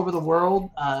guys all over the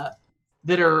world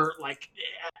that are like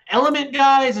element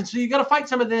guys, and so you got to fight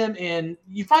some of them. And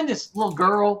you find this little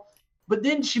girl, but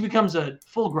then she becomes a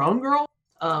full-grown girl.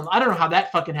 I don't know how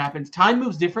that fucking happens. Time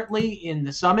moves differently in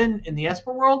the summon in the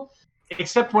Esper world,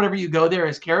 except whenever you go there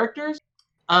as characters.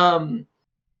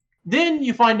 Then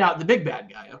you find out the big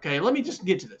bad guy. Okay, let me just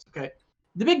get to this. Okay,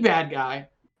 the big bad guy,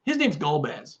 his name's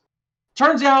Golbez.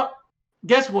 Turns out,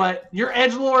 guess what? Your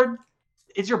edgelord,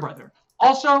 it's your brother.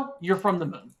 Also, you're from the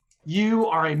moon. You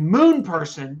are a moon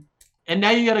person, and now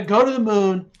you got to go to the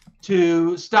moon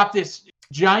to stop this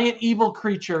giant evil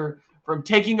creature from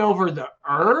taking over the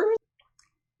Earth.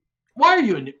 Why are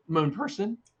you a moon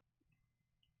person?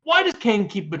 Why does Kane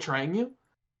keep betraying you?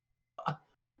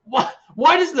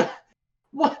 Why does the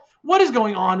what is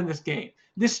going on in this game?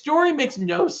 This story makes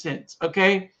no sense,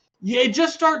 okay? It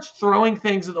just starts throwing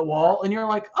things at the wall, and you're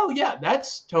like, oh, yeah,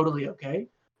 that's totally okay.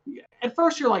 At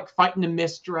first, you're like fighting a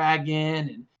mist dragon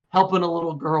and helping a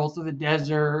little girl through the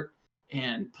desert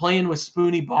and playing with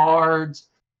spoony bards.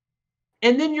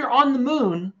 And then you're on the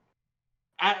moon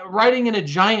riding in a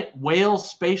giant whale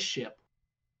spaceship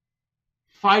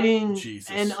fighting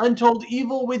an untold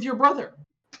evil with your brother,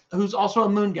 who's also a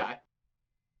moon guy.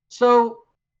 So,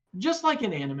 just like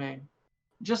in anime,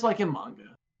 just like in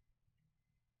manga,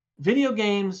 video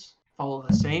games follow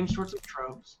the same sorts of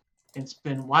tropes and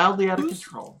spin wildly out of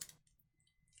control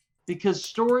because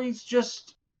stories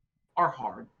just are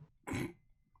hard.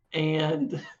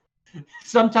 And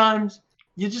sometimes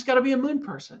you just got to be a moon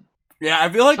person. Yeah, I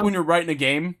feel like when you're writing a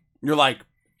game, you're like,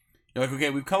 okay,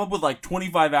 we've come up with like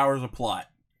 25 hours of plot.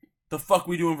 The fuck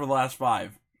we doing for the last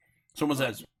 5? Someone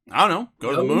says, I don't know,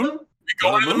 go to the moon? We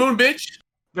going to the moon, bitch.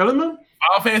 Go to the moon?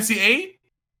 Final Fantasy 8?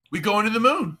 We going to the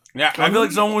moon. Yeah, I feel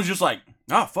like someone was just like,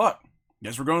 oh, fuck.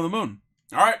 Guess we're going to the moon.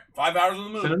 All right, 5 hours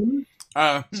on the moon.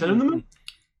 Send him the moon?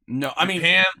 No, I mean...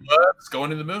 Japan loves going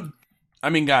to the moon. I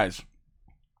mean, guys.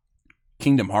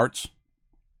 Kingdom Hearts.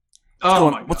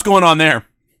 What's going on there?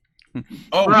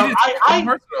 Oh, Bro, we didn't talk about Kingdom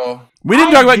Hearts at all. We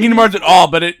didn't talk about Kingdom Hearts at all,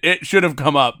 but it should have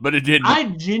come up, but it didn't. I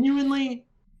genuinely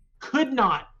could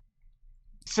not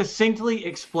succinctly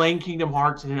explain Kingdom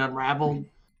Hearts in an unraveled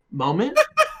moment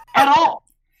at all.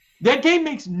 That game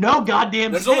makes no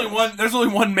goddamn sense. There's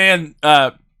only one man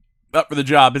up for the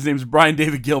job. His name's Brian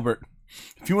David Gilbert.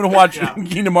 If you want to watch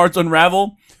Kingdom Hearts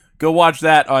Unravel, go watch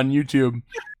that on YouTube.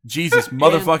 Jesus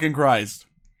motherfucking Christ.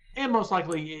 And most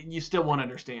likely, you still won't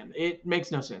understand. It makes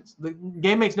no sense. The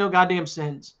game makes no goddamn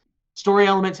sense. Story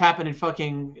elements happen in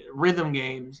fucking rhythm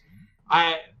games.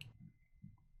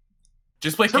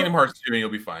 Just play Kingdom Hearts 2 and you'll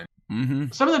be fine.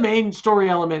 Mm-hmm. Some of the main story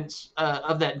elements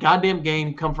of that goddamn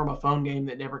game come from a phone game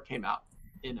that never came out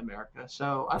in America.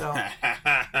 So I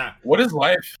don't. What is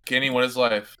life, Kenny? What is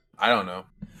life? I don't know.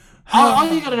 All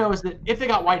you gotta know is that if they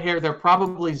got white hair, they're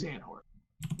probably Xanhort.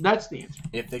 That's the answer.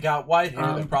 If they got white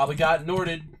hair, they probably got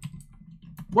Norded.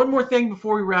 One more thing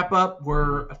before we wrap up.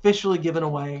 We're officially giving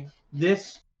away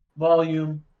this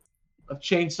volume of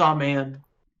Chainsaw Man.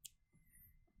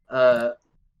 Our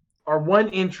one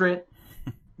entrant,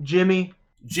 Jimmy.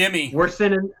 We're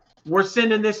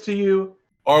sending this to you.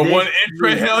 Our one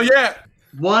entrant, hell yeah.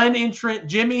 One entrant,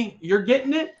 Jimmy, you're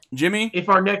getting it. Jimmy. If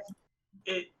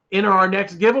enter our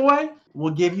next giveaway,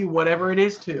 we'll give you whatever it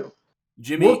is too.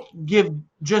 Jimmy. We'll give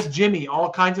just Jimmy all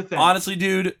kinds of things. Honestly,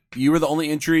 dude, you were the only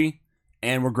entry.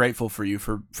 And we're grateful for you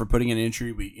for putting an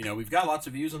entry. We've got lots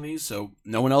of views on these, so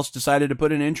no one else decided to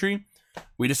put an entry.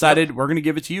 We decided we're going to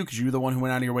give it to you because you were the one who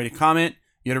went out of your way to comment.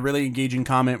 You had a really engaging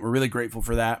comment. We're really grateful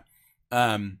for that.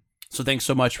 So thanks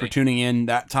so much for tuning in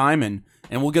that time, and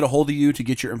we'll get a hold of you to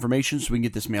get your information so we can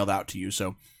get this mailed out to you.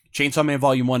 So Chainsaw Man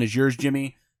Volume 1 is yours,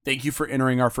 Jimmy. Thank you for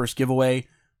entering our first giveaway.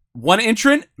 One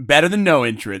entrant, better than no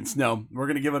entrants. No, we're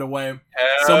going to give it away.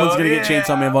 Someone's going to get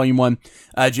Chainsaw Man Volume 1.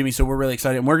 Jimmy, so we're really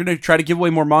excited. And we're going to try to give away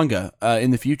more manga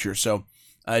in the future. So,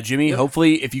 Jimmy,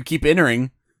 hopefully if you keep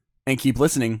entering and keep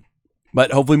listening,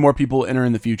 but hopefully more people enter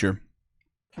in the future.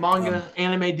 Manga,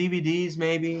 anime, DVDs,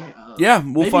 maybe.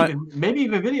 Maybe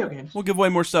even video games. We'll give away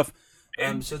more stuff.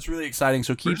 So it's really exciting.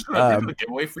 So keep... give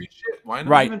away free shit. Why not?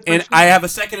 Right. And I have a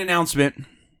second announcement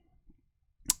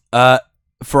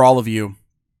for all of you.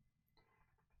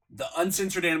 The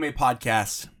Uncensored Anime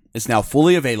Podcast is now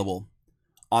fully available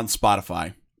on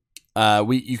Spotify.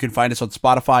 You can find us on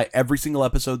Spotify every single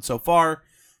episode so far.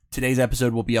 Today's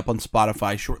episode will be up on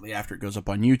Spotify shortly after it goes up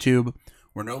on YouTube.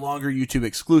 We're no longer YouTube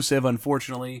exclusive,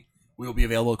 unfortunately. We will be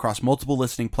available across multiple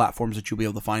listening platforms that you'll be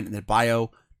able to find in the bio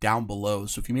down below.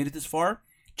 So if you made it this far,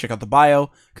 check out the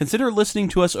bio. Consider listening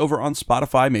to us over on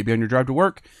Spotify, maybe on your drive to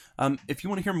work. If you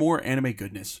want to hear more anime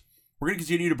goodness, we're going to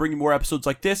continue to bring you more episodes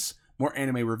like this. More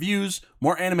anime reviews,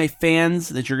 more anime fans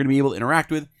that you're going to be able to interact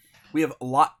with. We have a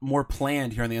lot more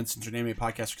planned here on the Uncensored Anime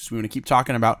Podcast because we want to keep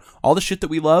talking about all the shit that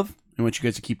we love and want you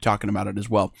guys to keep talking about it as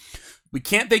well. We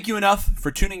can't thank you enough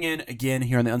for tuning in again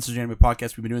here on the Uncensored Anime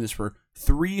Podcast. We've been doing this for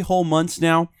 3 whole months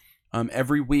now.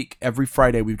 Every week, every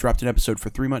Friday, we've dropped an episode for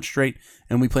 3 months straight,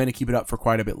 and we plan to keep it up for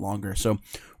quite a bit longer. So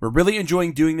we're really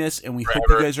enjoying doing this, and we hope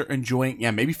you guys are enjoying.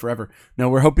 Yeah, maybe forever. No,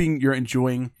 we're hoping you're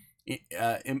enjoying.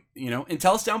 And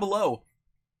tell us down below,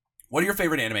 what are your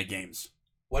favorite anime games?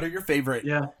 What are your favorite,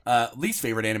 least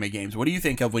favorite anime games? What do you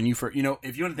think of when you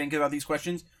if you want to think about these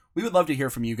questions, we would love to hear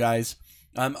from you guys.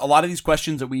 A lot of these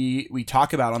questions that we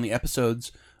talk about on the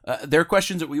episodes, they're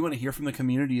questions that we want to hear from the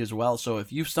community as well. So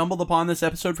if you've stumbled upon this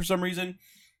episode for some reason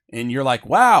and you're like,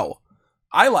 wow,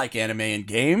 I like anime and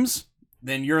games,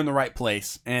 then you're in the right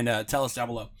place. And tell us down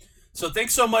below. So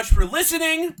thanks so much for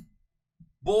listening.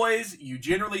 Boys, you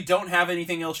generally don't have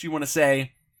anything else you want to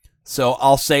say, so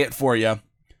I'll say it for you.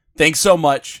 Thanks so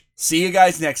much. See you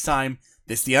guys next time.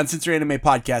 This is the Uncensored Anime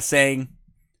Podcast saying...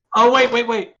 Oh,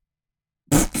 wait.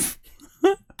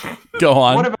 Go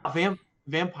on. What about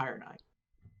Vampire Night?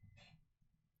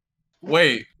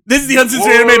 Wait. This is the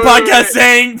Uncensored Anime Podcast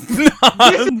saying...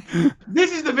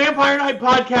 This is the Vampire Night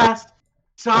Podcast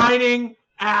signing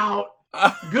out.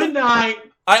 Good night.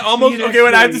 I almost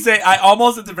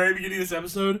at the very beginning of this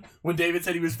episode, when David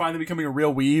said he was finally becoming a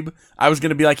real weeb, I was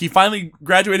gonna be like, he finally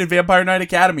graduated Vampire Knight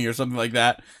Academy or something like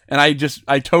that, and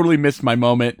I totally missed my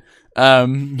moment.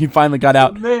 He finally got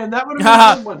out. Man, that would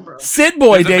have been a good one, bro. Sit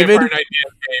boy, David.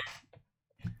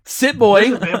 Sit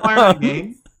boy. There's a Vampire Night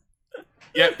game.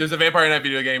 Yep, there's a Vampire Night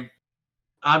video game.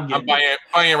 I'm buying it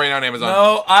right now on Amazon.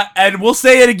 No, and we'll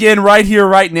say it again right here,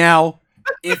 right now.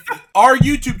 If our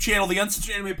YouTube channel, the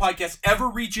Uncensored Anime Podcast, ever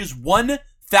reaches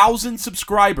 1,000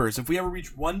 subscribers, if we ever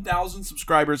reach 1,000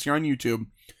 subscribers here on YouTube,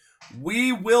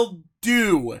 we will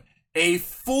do a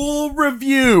full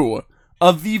review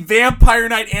of the Vampire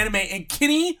Night anime, and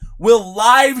Kenny will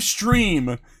live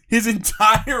stream his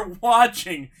entire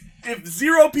watching. If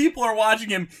 0 people are watching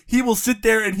him, he will sit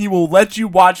there and he will let you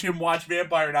watch him watch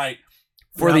Vampire Night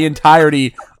for the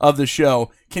entirety of the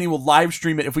show. Kenny will live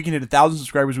stream it. If we can hit 1,000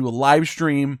 subscribers, we will live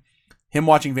stream him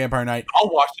watching Vampire Night. I'll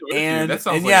watch it with you. That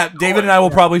sounds David and I will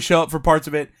probably show up for parts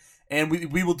of it, and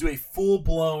we will do a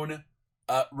full-blown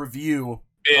review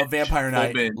of Vampire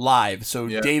Night live. So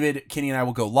David, Kenny, and I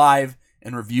will go live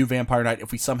and review Vampire Night.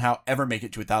 If we somehow ever make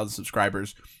it to 1,000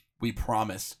 subscribers, we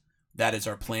promise that is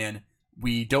our plan.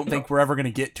 We don't think we're ever going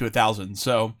to get to 1,000,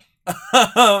 so...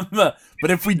 but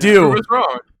if we do... Prove us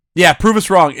wrong. Yeah, prove us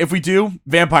wrong. If we do,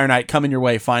 Vampire Night coming your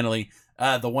way, finally.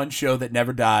 The one show that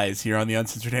never dies here on the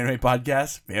Uncensored Anime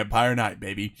Podcast. Vampire Night,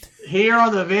 baby. Here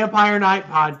on the Vampire Night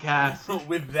Podcast.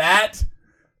 With that,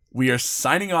 we are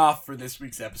signing off for this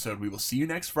week's episode. We will see you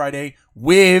next Friday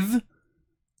with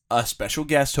a special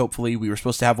guest, hopefully. We were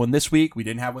supposed to have one this week. We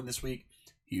didn't have one this week.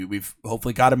 We've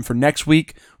hopefully got him for next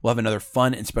week. We'll have another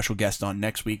fun and special guest on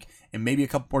next week, and maybe a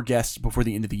couple more guests before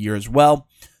the end of the year as well,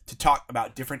 to talk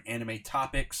about different anime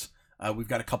topics. We've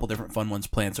got a couple different fun ones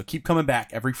planned, so keep coming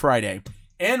back every Friday.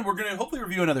 And we're going to hopefully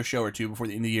review another show or two before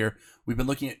the end of the year. We've been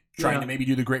looking at trying to maybe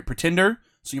do The Great Pretender,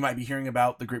 so you might be hearing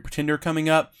about The Great Pretender coming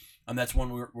up. That's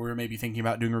one we're maybe thinking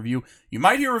about doing a review. You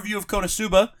might hear a review of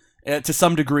Konosuba to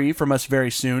some degree from us very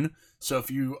soon, so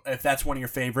if that's one of your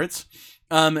favorites.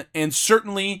 And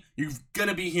certainly, you're going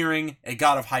to be hearing a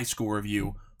God of High School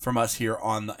review from us here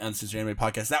on the Uncensored Anime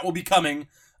Podcast. That will be coming.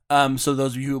 So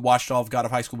those of you who watched all of God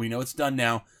of High School, we know it's done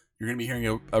now. You're going to be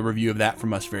hearing a review of that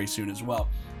from us very soon as well.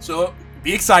 So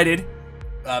be excited.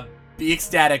 Be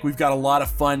ecstatic. We've got a lot of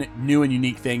fun, new and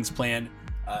unique things planned.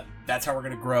 That's how we're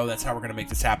going to grow. That's how we're going to make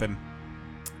this happen.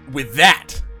 With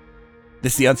that,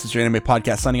 this is the Uncensored Anime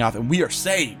Podcast signing off, and we are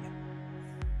saying...